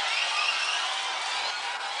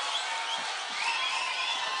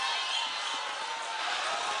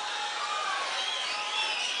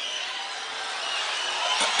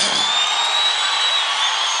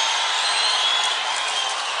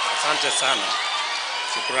 Asante sana.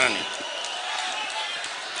 Shukrani.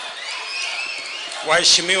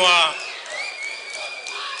 Waheshimiwa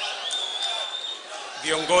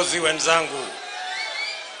viongozi wenzangu,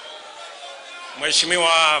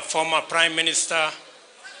 Mheshimiwa former Prime Minister,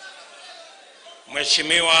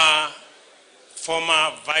 Mheshimiwa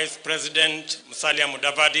former Vice President Musalia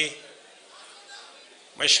Mudavadi,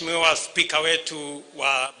 Mheshimiwa Speaker wetu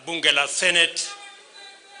wa Bunge la Senate,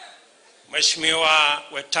 Mheshimiwa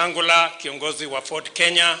Wetangula, kiongozi wa Ford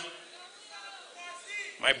Kenya,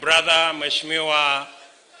 my brother Mheshimiwa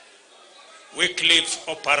Wycliffe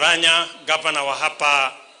Oparanya, governor wa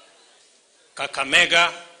hapa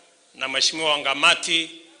Kakamega, na Mheshimiwa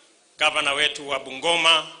Ngamati, governor wetu wa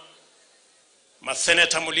Bungoma,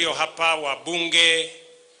 maseneta mulio hapa wa bunge,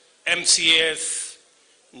 MCS,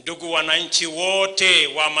 ndugu wananchi wote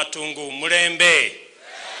wa Matungu, mrembe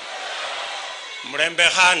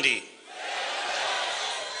handi,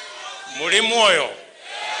 muri moyo,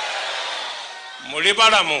 muri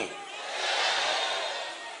balamu,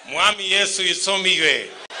 mwami Yesu isomiwe.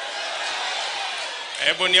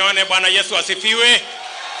 Hebu nione Bwana Yesu asifiwe.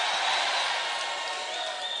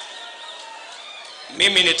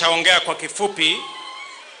 Mimi nitaongea kwa kifupi.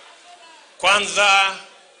 Kwanza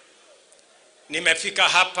nimefika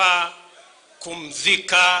hapa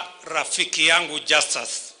kumzika rafiki yangu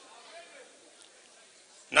Justus.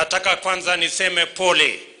 Nataka kwanza niseme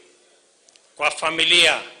pole kwa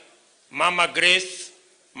familia, Mama Grace,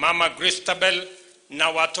 Mama Christabel na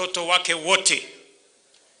watoto wake wote,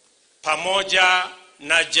 pamoja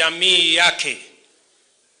na jamii yake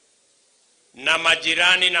na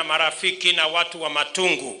majirani na marafiki na watu wa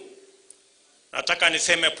Matungu. Nataka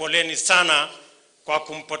niseme poleni sana kwa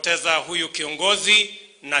kumpoteza huyu kiongozi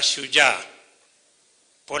na shujaa.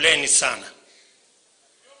 Poleni sana.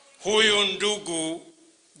 Huyu ndugu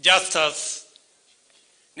Justus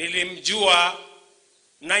nilimjua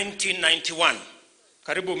 1991,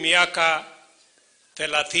 karibu miaka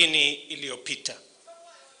 30 iliyopita.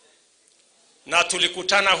 Na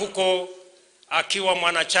tulikutana huko akiwa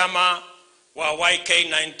mwanachama wa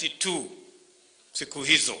YK92 siku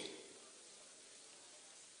hizo.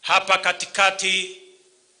 Hapa katikati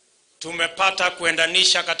tumepata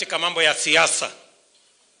kuendanisha katika mambo ya siasa.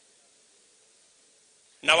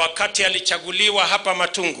 Na wakati alichaguliwa hapa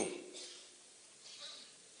Matungu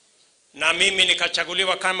na mimi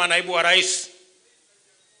nikachaguliwa kama naibu wa rais,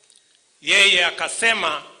 yeye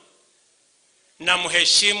akasema na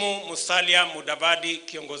mheshimu Musalia Mudavadi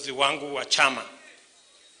kiongozi wangu wa chama,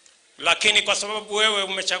 lakini kwa sababu wewe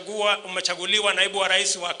umechaguliwa naibu wa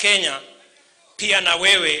rais wa Kenya, pia na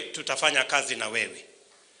wewe tutafanya kazi na wewe.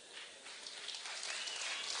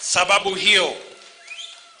 Sababu hiyo,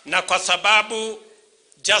 na kwa sababu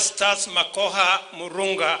Justus Makoha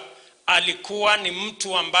Murunga alikuwa ni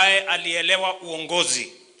mtu ambaye alielewa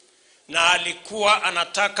uongozi na alikuwa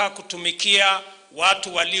anataka kutumikia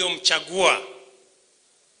watu waliomchagua,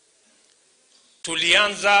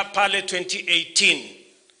 tulianza pale 2018,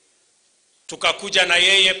 tukakuja na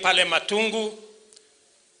yeye pale Matungu,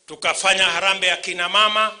 tukafanya harambee ya kina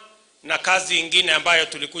mama na kazi ingine ambayo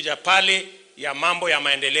tulikuja pale ya mambo ya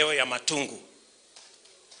maendeleo ya Matungu.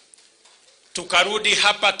 Tukarudi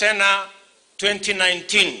hapa tena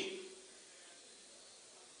 2019,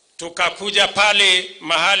 tukakuja pale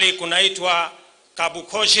mahali kunaitwa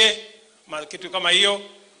Kabukoshe, kitu kama hiyo.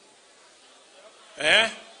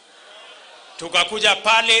 Tukakuja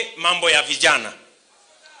pale mambo ya vijana.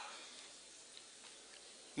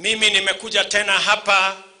 Mimi nimekuja tena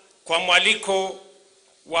hapa kwa mwaliko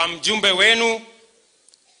wa mjumbe wenu,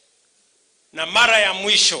 na mara ya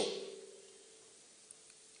mwisho,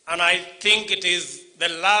 and I think it is the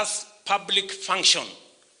last public function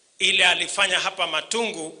ile alifanya hapa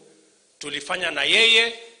Matungu, tulifanya na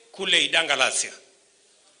yeye kule Idangalasia.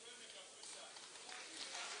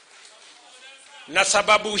 Na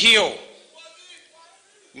sababu hiyo,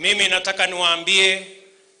 mimi nataka niwaambie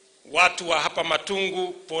watu wa hapa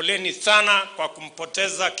Matungu, poleni sana kwa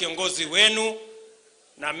kumpoteza kiongozi wenu,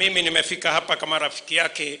 na mimi nimefika hapa kama rafiki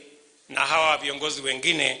yake na hawa viongozi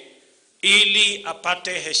wengine ili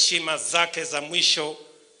apate heshima zake za mwisho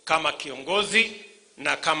kama kiongozi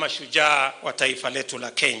na kama shujaa wa taifa letu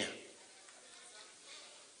la Kenya.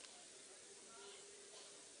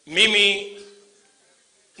 Mimi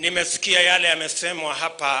nimesikia yale yamesemwa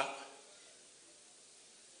hapa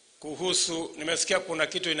kuhusu, nimesikia kuna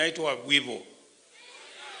kitu inaitwa wibo.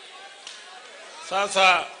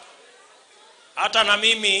 Sasa hata na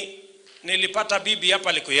mimi nilipata bibi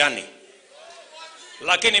hapa Likuyani,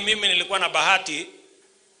 lakini mimi nilikuwa na bahati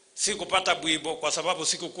sikupata bwibo kwa sababu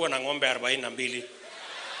sikukuwa na ng'ombe 42.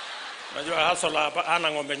 Unajua Hasola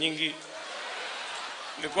hana ng'ombe nyingi,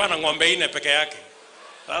 nilikuwa na ng'ombe 4 peke yake.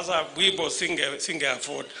 Sasa bwibo singe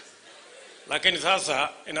afford. Lakini sasa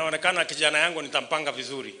inaonekana kijana yangu nitampanga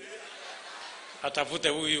vizuri, atafute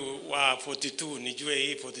huyu wa 42, nijue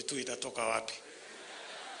hii 42 itatoka wapi.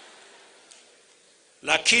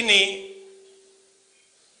 Lakini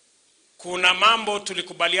kuna mambo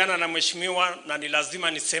tulikubaliana na mheshimiwa, na ni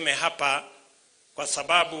lazima niseme hapa kwa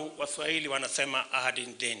sababu Waswahili wanasema ahadi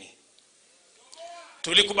ni deni.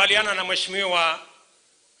 Tulikubaliana na mheshimiwa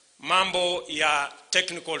mambo ya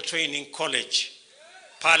Technical Training College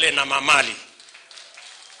pale na Mamali,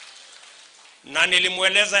 na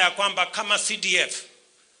nilimueleza ya kwamba kama CDF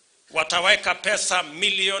wataweka pesa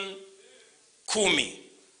milioni 10,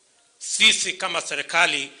 sisi kama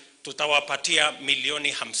serikali tutawapatia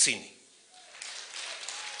milioni 50.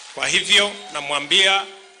 Kwa hivyo namwambia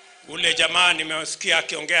ule jamaa nimesikia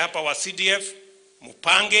akiongea hapa wa CDF,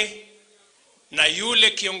 mpange na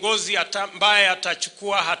yule kiongozi ambaye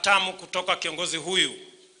atachukua hatamu kutoka kiongozi huyu.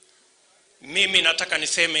 Mimi nataka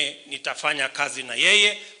niseme nitafanya kazi na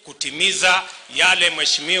yeye kutimiza yale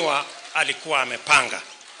mheshimiwa alikuwa amepanga.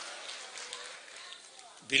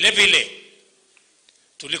 Vile vile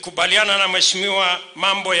tulikubaliana na mheshimiwa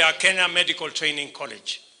mambo ya Kenya Medical Training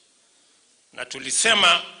College, na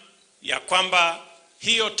tulisema ya kwamba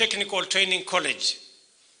hiyo Technical Training College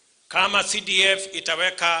kama CDF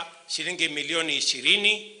itaweka shilingi milioni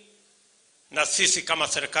 20 na sisi kama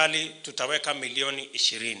serikali tutaweka milioni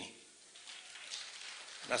 20.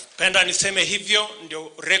 Napenda niseme hivyo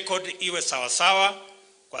ndio record iwe sawa sawa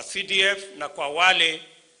kwa CDF na kwa wale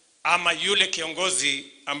ama yule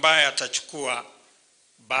kiongozi ambaye atachukua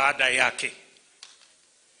baada yake.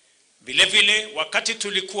 Vile vile wakati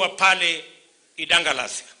tulikuwa pale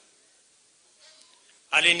Idangalasia,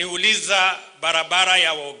 aliniuliza barabara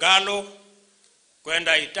ya Wogalo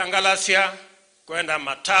kwenda Idangalasia, kwenda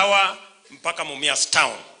Matawa mpaka Mumias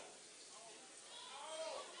Town.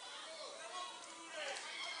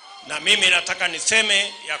 Na mimi nataka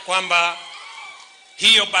niseme ya kwamba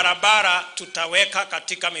hiyo barabara tutaweka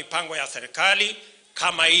katika mipango ya serikali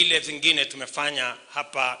kama ile zingine tumefanya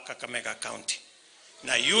hapa Kakamega County.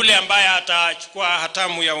 Na yule ambaye atachukua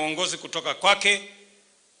hatamu ya uongozi kutoka kwake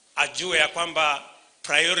ajue ya kwamba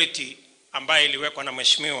priority ambayo iliwekwa na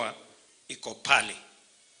mheshimiwa iko pale.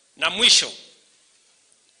 Na mwisho,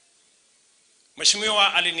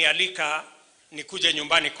 mheshimiwa alinialika nikuje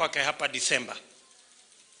nyumbani kwake hapa Disemba.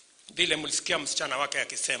 Vile mlisikia msichana wake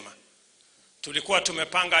akisema, tulikuwa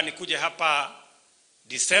tumepanga nikuje hapa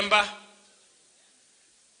Disemba,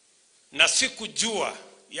 na sikujua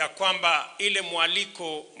ya kwamba ile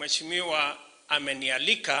mwaliko mheshimiwa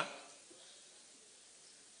amenialika,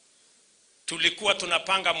 tulikuwa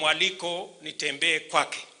tunapanga mwaliko nitembee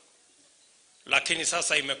kwake, lakini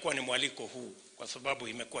sasa imekuwa ni mwaliko huu kwa sababu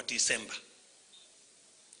imekuwa Disemba.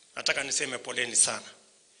 Nataka niseme poleni sana.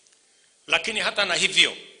 Lakini hata na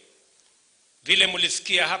hivyo, vile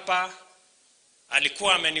mlisikia hapa,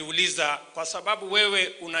 alikuwa ameniuliza kwa sababu wewe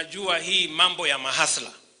unajua hii mambo ya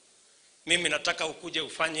mahasla, mimi nataka ukuje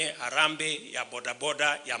ufanye harambe ya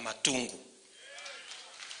bodaboda ya Matungu.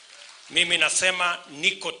 Mimi nasema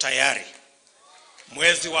niko tayari.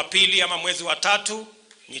 Mwezi wa pili ama mwezi wa tatu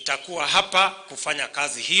nitakuwa hapa kufanya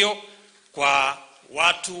kazi hiyo kwa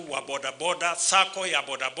watu wa bodaboda, sako ya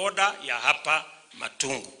bodaboda ya hapa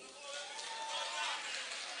Matungu.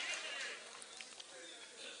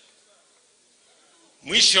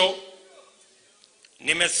 Mwisho,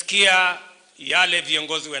 nimesikia yale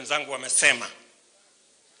viongozi wenzangu wamesema,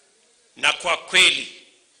 na kwa kweli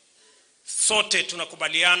sote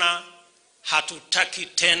tunakubaliana hatutaki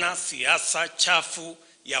tena siasa chafu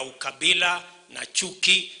ya ukabila na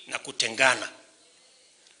chuki na kutengana.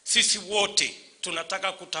 Sisi wote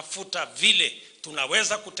tunataka kutafuta vile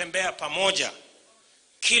tunaweza kutembea pamoja,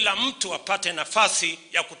 kila mtu apate nafasi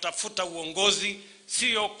ya kutafuta uongozi,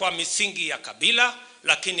 sio kwa misingi ya kabila,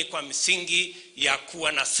 lakini kwa misingi ya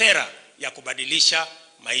kuwa na sera ya kubadilisha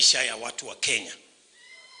maisha ya watu wa Kenya.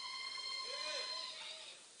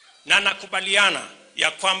 Na nakubaliana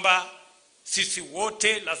ya kwamba sisi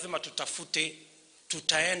wote lazima tutafute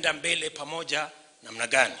tutaenda mbele pamoja namna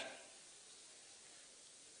gani.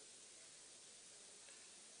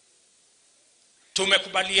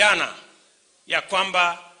 Tumekubaliana ya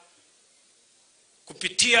kwamba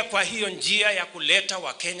kupitia kwa hiyo njia ya kuleta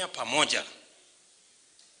Wakenya pamoja,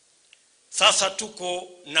 sasa tuko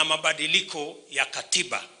na mabadiliko ya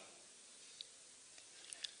katiba.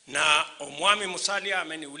 Na Omwami Musalia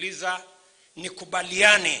ameniuliza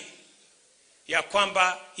nikubaliane ya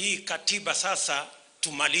kwamba hii katiba sasa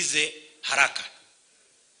tumalize haraka.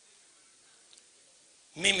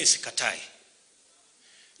 Mimi sikatai,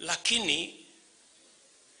 lakini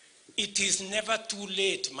it is never too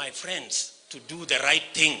late, my friends, to do the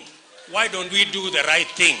right thing. Why don't we do the right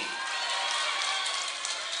thing?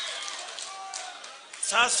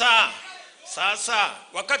 Sasa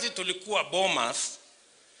wakati tulikuwa Bomas,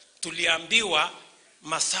 tuliambiwa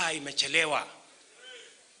masaa imechelewa,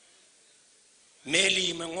 meli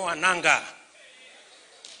imeng'oa nanga,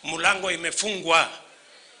 mlango imefungwa.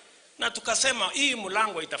 Na tukasema hii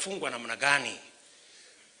mlango itafungwa namna gani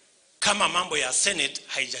kama mambo ya Senate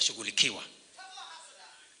haijashughulikiwa,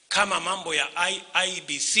 kama mambo ya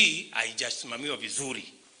IBC haijasimamiwa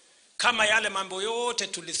vizuri, kama yale mambo yote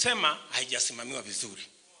tulisema haijasimamiwa vizuri.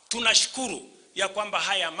 Tunashukuru ya kwamba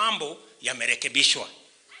haya mambo yamerekebishwa.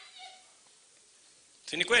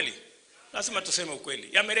 Si ni kweli? Lazima tuseme ukweli,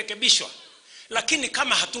 yamerekebishwa. Lakini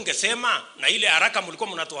kama hatungesema na ile haraka mlikuwa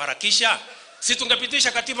mnatuharakisha, si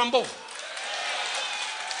tungepitisha katiba mbovu?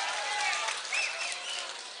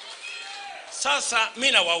 Sasa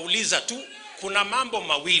mimi nawauliza tu, kuna mambo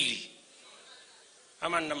mawili.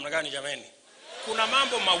 Ama ni namna gani jamani? Kuna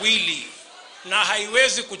mambo mawili na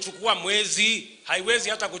haiwezi kuchukua mwezi, haiwezi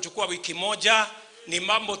hata kuchukua wiki moja, ni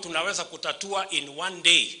mambo tunaweza kutatua in one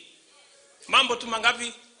day. Mambo tu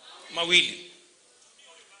mangapi? Mawili.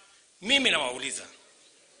 Mimi nawauliza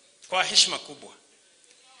kwa heshima kubwa,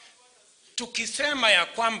 tukisema ya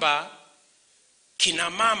kwamba kina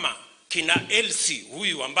mama, kina Elsie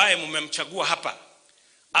huyu ambaye mmemchagua hapa,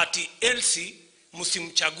 ati Elsie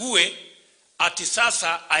msimchague ati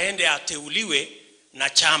sasa aende ateuliwe na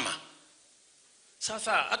chama.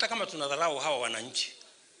 Sasa hata kama tunadharau hawa wananchi,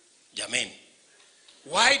 jameni,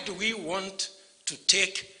 why do we want to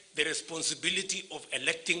take the responsibility of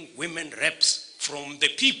electing women reps from the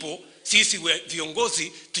people? Sisi viongozi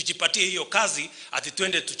tujipatie hiyo kazi ati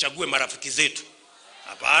twende tuchague marafiki zetu?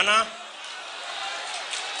 Hapana.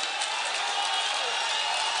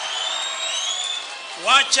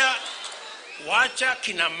 Wacha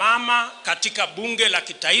kina mama katika bunge la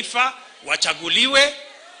kitaifa wachaguliwe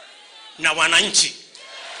na wananchi.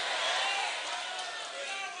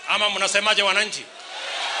 Ama mnasemaje wananchi?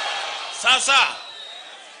 Sasa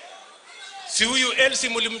si huyu Elsie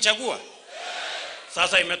mlimchagua?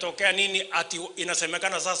 Sasa imetokea nini ati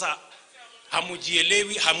inasemekana sasa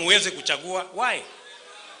hamujielewi, hamuwezi kuchagua? Why?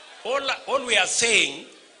 All we are saying,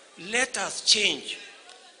 let us change.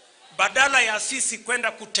 Badala ya sisi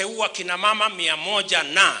kwenda kuteua kina mama 100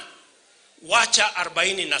 na wacha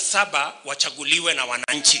 47 wachaguliwe na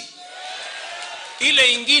wananchi.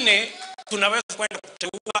 Ile ingine tunaweza kwenda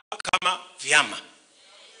kuteua kama vyama.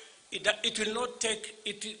 It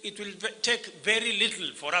will take very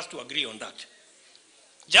little for us to agree on that.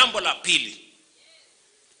 Jambo la pili,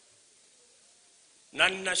 na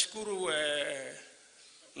ninashukuru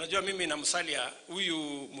najua mimi namsalia huyu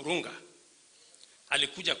Murunga,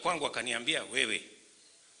 alikuja kwangu akaniambia, wewe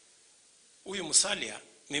huyu Musalia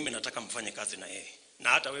mimi nataka mfanye kazi na yeye, na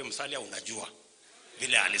hata wewe Musalia unajua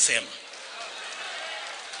vile alisema,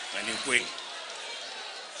 na ni ukweli,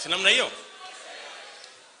 si namna hiyo?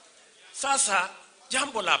 Sasa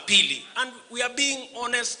jambo la pili, and we are being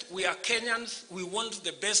honest, we are Kenyans, we want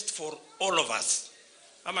the best for all of us.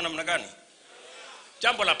 Ama namna gani?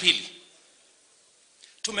 Jambo la pili,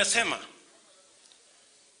 tumesema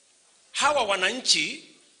hawa wananchi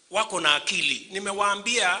wako na akili.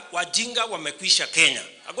 Nimewaambia wajinga wamekwisha Kenya.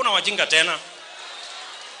 Hakuna wajinga tena.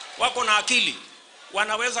 Wako na akili.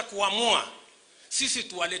 Wanaweza kuamua. Sisi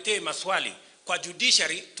tuwaletee maswali kwa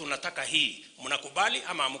judiciary, tunataka hii. Mnakubali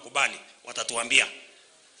ama hamkubali? Watatuambia.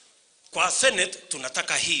 Kwa Senate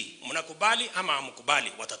tunataka hii. Mnakubali ama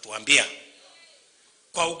hamkubali? Watatuambia.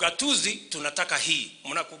 Kwa ugatuzi tunataka hii.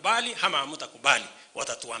 Mnakubali ama hamtakubali?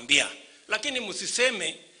 Watatuambia. Lakini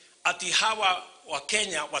msiseme ati hawa wa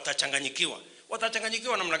Kenya watachanganyikiwa.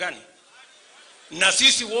 Watachanganyikiwa namna gani? Na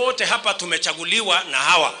sisi wote hapa tumechaguliwa na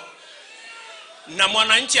hawa. Na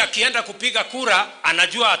mwananchi akienda kupiga kura,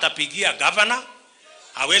 anajua atapigia governor,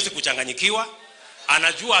 hawezi kuchanganyikiwa.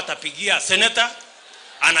 Anajua atapigia senator,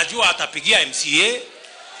 anajua atapigia MCA,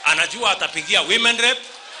 anajua atapigia women rep,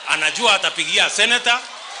 anajua atapigia senator,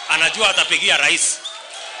 anajua atapigia rais.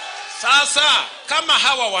 Sasa kama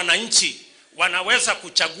hawa wananchi wanaweza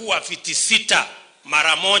kuchagua viti 6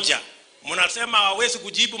 mara moja, mnasema hawezi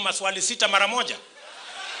kujibu maswali 6 mara moja?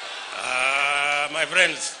 My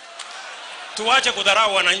friends, tuache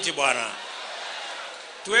kudharau wananchi bwana.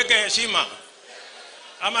 Tuweke heshima.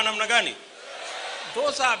 Ama namna gani?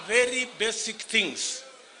 Those are very basic things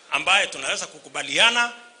ambaye tunaweza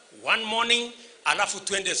kukubaliana one morning, alafu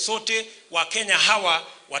tuende sote. Wa Kenya hawa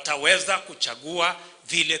wataweza kuchagua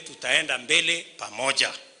vile tutaenda mbele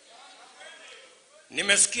pamoja.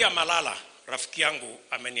 Nimesikia Malala, rafiki yangu,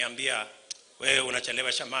 ameniambia, wewe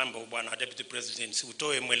unachelewesha mambo bwana Deputy President, si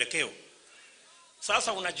utoe mwelekeo.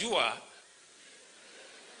 Sasa unajua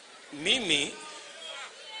mimi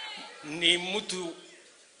ni mtu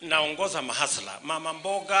naongoza mahasla, mama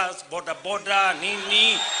mboga, boda boda,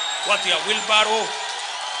 nini, watu ya wheelbarrow,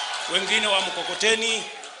 wengine wa mkokoteni.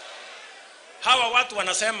 Hawa watu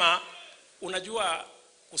wanasema, unajua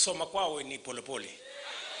kusoma kwao ni polepole.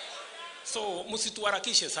 So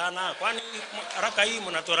msituharakishe sana, kwani haraka hii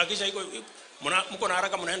mnatuharakisha iko mko na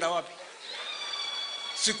haraka, mnaenda wapi?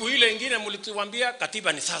 Siku ile nyingine mlituambia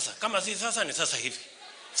katiba ni sasa, kama si sasa ni sasa hivi.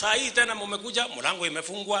 Saa hii tena mmekuja mlango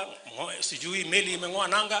imefungwa, sijui meli imeng'oa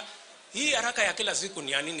nanga. Hii haraka ya kila siku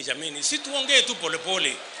ni ya nini jameni? Si tuongee tu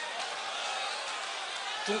polepole.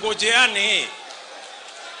 Tungojeane.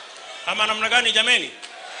 Ama namna gani jameni?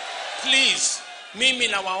 Please, mimi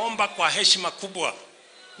nawaomba kwa heshima kubwa.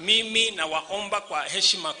 Mimi nawaomba kwa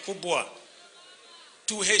heshima kubwa.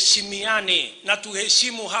 Tuheshimiane na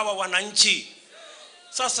tuheshimu hawa wananchi.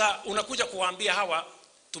 Sasa unakuja kuwaambia hawa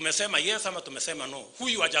tumesema yes ama tumesema no.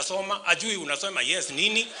 Huyu hajasoma, ajui unasema yes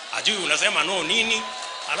nini, ajui unasema no nini,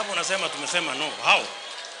 alafu unasema tumesema no. How?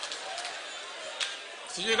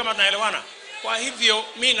 Sijui kama tunaelewana. Kwa hivyo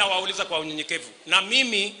mimi nawauliza kwa unyenyekevu. Na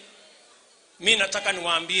mimi nataka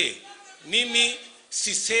niwaambie, mimi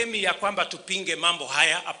sisemi ya kwamba tupinge mambo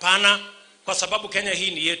haya, hapana, kwa sababu Kenya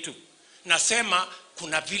hii ni yetu. Nasema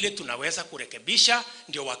kuna vile tunaweza kurekebisha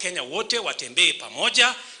ndio Wakenya wote watembee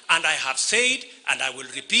pamoja, and I have said and I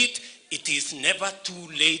will repeat, it is never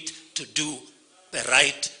too late to do the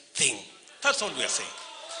right thing. That's all we are saying.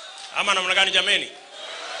 Ama namna gani jameni?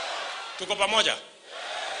 Tuko pamoja?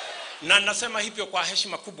 Na nasema hivyo kwa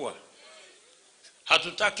heshima kubwa.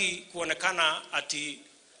 Hatutaki kuonekana ati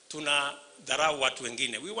tuna dharau watu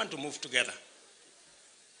wengine. We want to move together.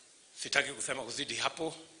 Sitaki kusema kuzidi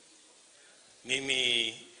hapo.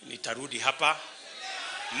 Mimi nitarudi hapa.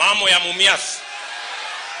 Mambo ya Mumias.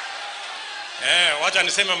 Wacha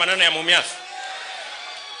niseme maneno ya Mumias.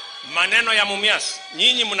 Maneno ya Mumias.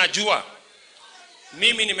 Nyinyi mnajua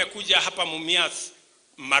mimi nimekuja hapa Mumias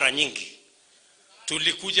mara nyingi.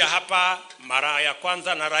 Tulikuja hapa mara ya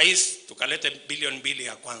kwanza na rais, tukalete bilioni 2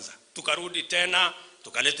 ya kwanza. Tukarudi tena,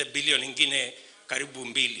 tukalete bilioni nyingine karibu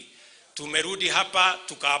 2. Tumerudi hapa,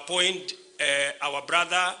 tuka-appoint our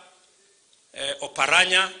brother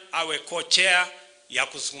Oparanya awe co-chair ya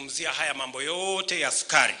kuzungumzia haya mambo yote ya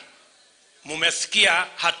sukari. Mumesikia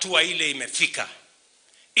hatua ile imefika.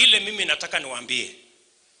 Ile mimi nataka niwaambie,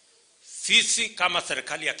 sisi kama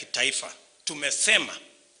serikali ya kitaifa tumesema,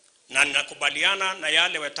 na ninakubaliana na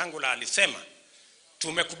yale Wetangula alisema,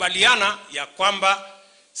 tumekubaliana ya kwamba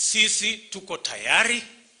sisi tuko tayari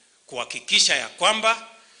kuhakikisha ya kwamba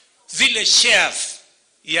zile shares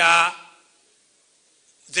ya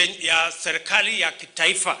serikali ya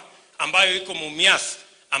kitaifa ambayo iko Mumias,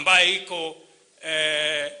 ambayo iko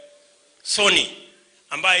Soni,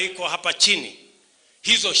 ambayo iko hapa chini,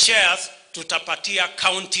 hizo shares tutapatia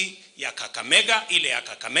county ya Kakamega, ile ya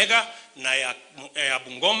Kakamega, na ya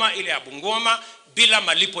Bungoma, ile ya Bungoma, bila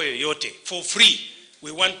malipo yoyote, for free.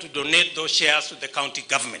 We want to donate those shares to the county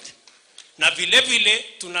government. Na vile vile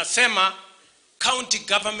tunasema county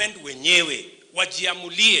government wenyewe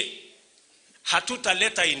wajiamulie.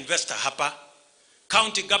 Hatutaleta investor hapa.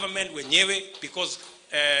 County government wenyewe, because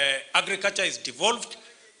agriculture is devolved,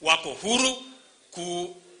 wako huru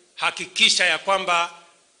kuhakikisha ya kwamba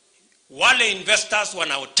wale investors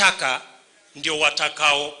wanaotaka ndio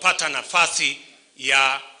watakaopata nafasi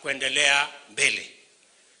ya kuendelea mbele.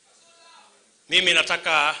 Mimi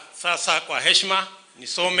nataka sasa kwa heshima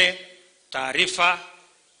nisome taarifa.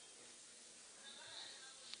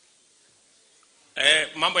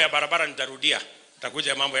 Mambo ya barabara nitarudia.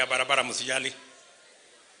 Nitakuja mambo ya barabara, msijali.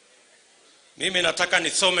 Mimi nataka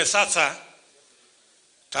nisome sasa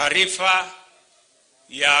taarifa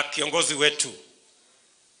ya kiongozi wetu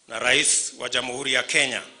na rais wa Jamhuri ya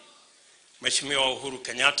Kenya, Mheshimiwa Uhuru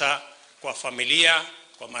Kenyatta, kwa familia,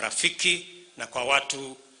 kwa marafiki na kwa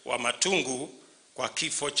watu wa Matungu kwa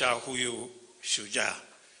kifo cha huyu shujaa.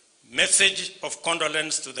 Message of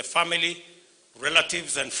condolence to the family,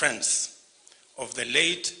 relatives and friends of the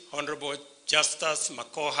late Honorable Justice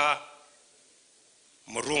Makoha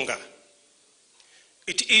Murunga.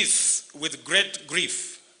 It is with great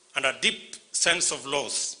grief and a deep sense of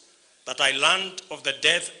loss that I learned of the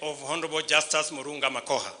death of Honorable Justice Murunga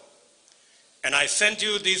Makoha, and I send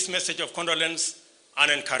you this message of condolence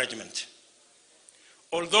and encouragement.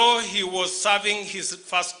 Although he was serving his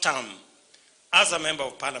first term as a member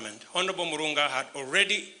of parliament, Honorable Murunga had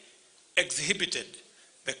already exhibited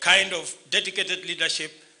the kind of dedicated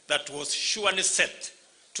leadership that was surely set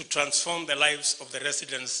to transform the lives of the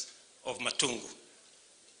residents of Matungu.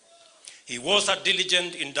 He was a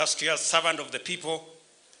diligent, industrious servant of the people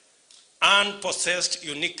and possessed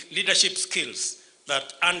unique leadership skills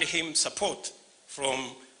that earned him support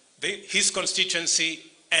from his constituency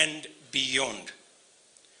and beyond.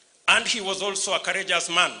 And he was also a courageous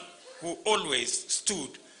man who always stood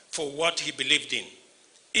for what he believed in,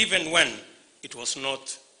 even when it was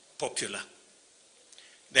not popular.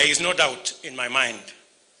 There is no doubt in my mind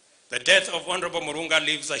the death of Honorable Murunga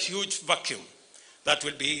leaves a huge vacuum that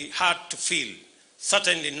will be hard to fill,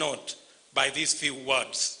 certainly not by these few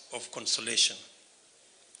words of consolation.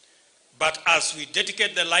 But as we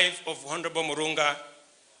dedicate the life of Honorable Murunga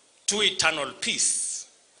to eternal peace,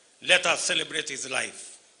 let us celebrate his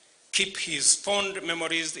life, keep his fond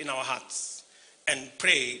memories in our hearts, and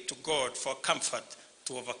pray to God for comfort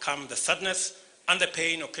to overcome the sadness and the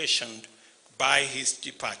pain occasioned by his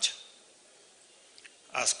departure.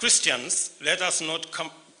 As Christians, let us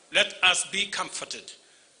be comforted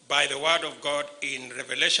by the word of God in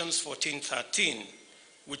Revelations 14:13,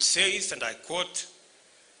 which says, and I quote,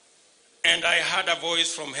 "And I heard a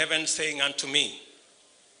voice from heaven saying unto me,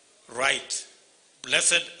 Write,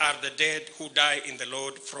 blessed are the dead who die in the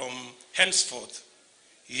Lord from henceforth.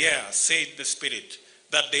 Yea, said the Spirit,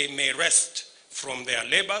 that they may rest from their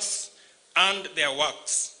labors, and their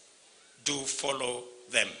works do follow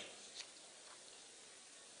them."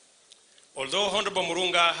 Although Honorable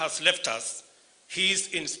Murunga has left us, his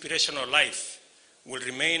inspirational life will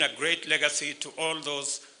remain a great legacy to all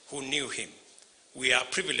those who knew him. We are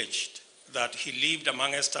privileged that he lived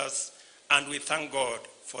amongst us, and we thank God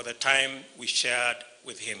for the time we shared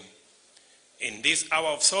with him. In this hour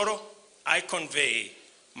of sorrow, I convey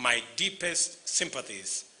my deepest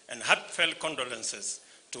sympathies and heartfelt condolences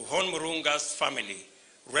to Hon Murunga's family,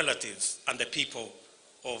 relatives, and the people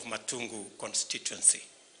of Matungu constituency.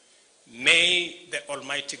 May the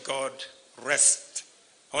Almighty God rest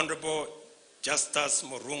Honorable Justice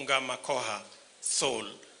Murunga Makoha's soul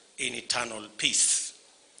in eternal peace.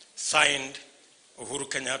 Signed, Uhuru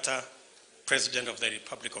Kenyatta, President of the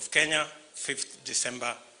Republic of Kenya, 5th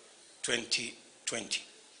December 2020.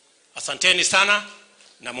 Asanteni sana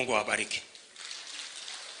na Mungu awabariki.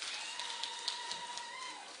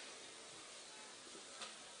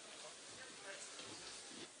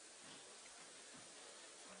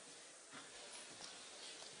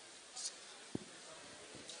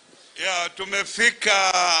 Ya,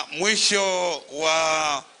 tumefika mwisho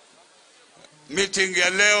wa meeting ya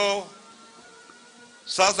leo.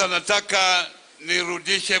 Sasa nataka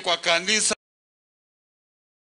nirudishe kwa kanisa.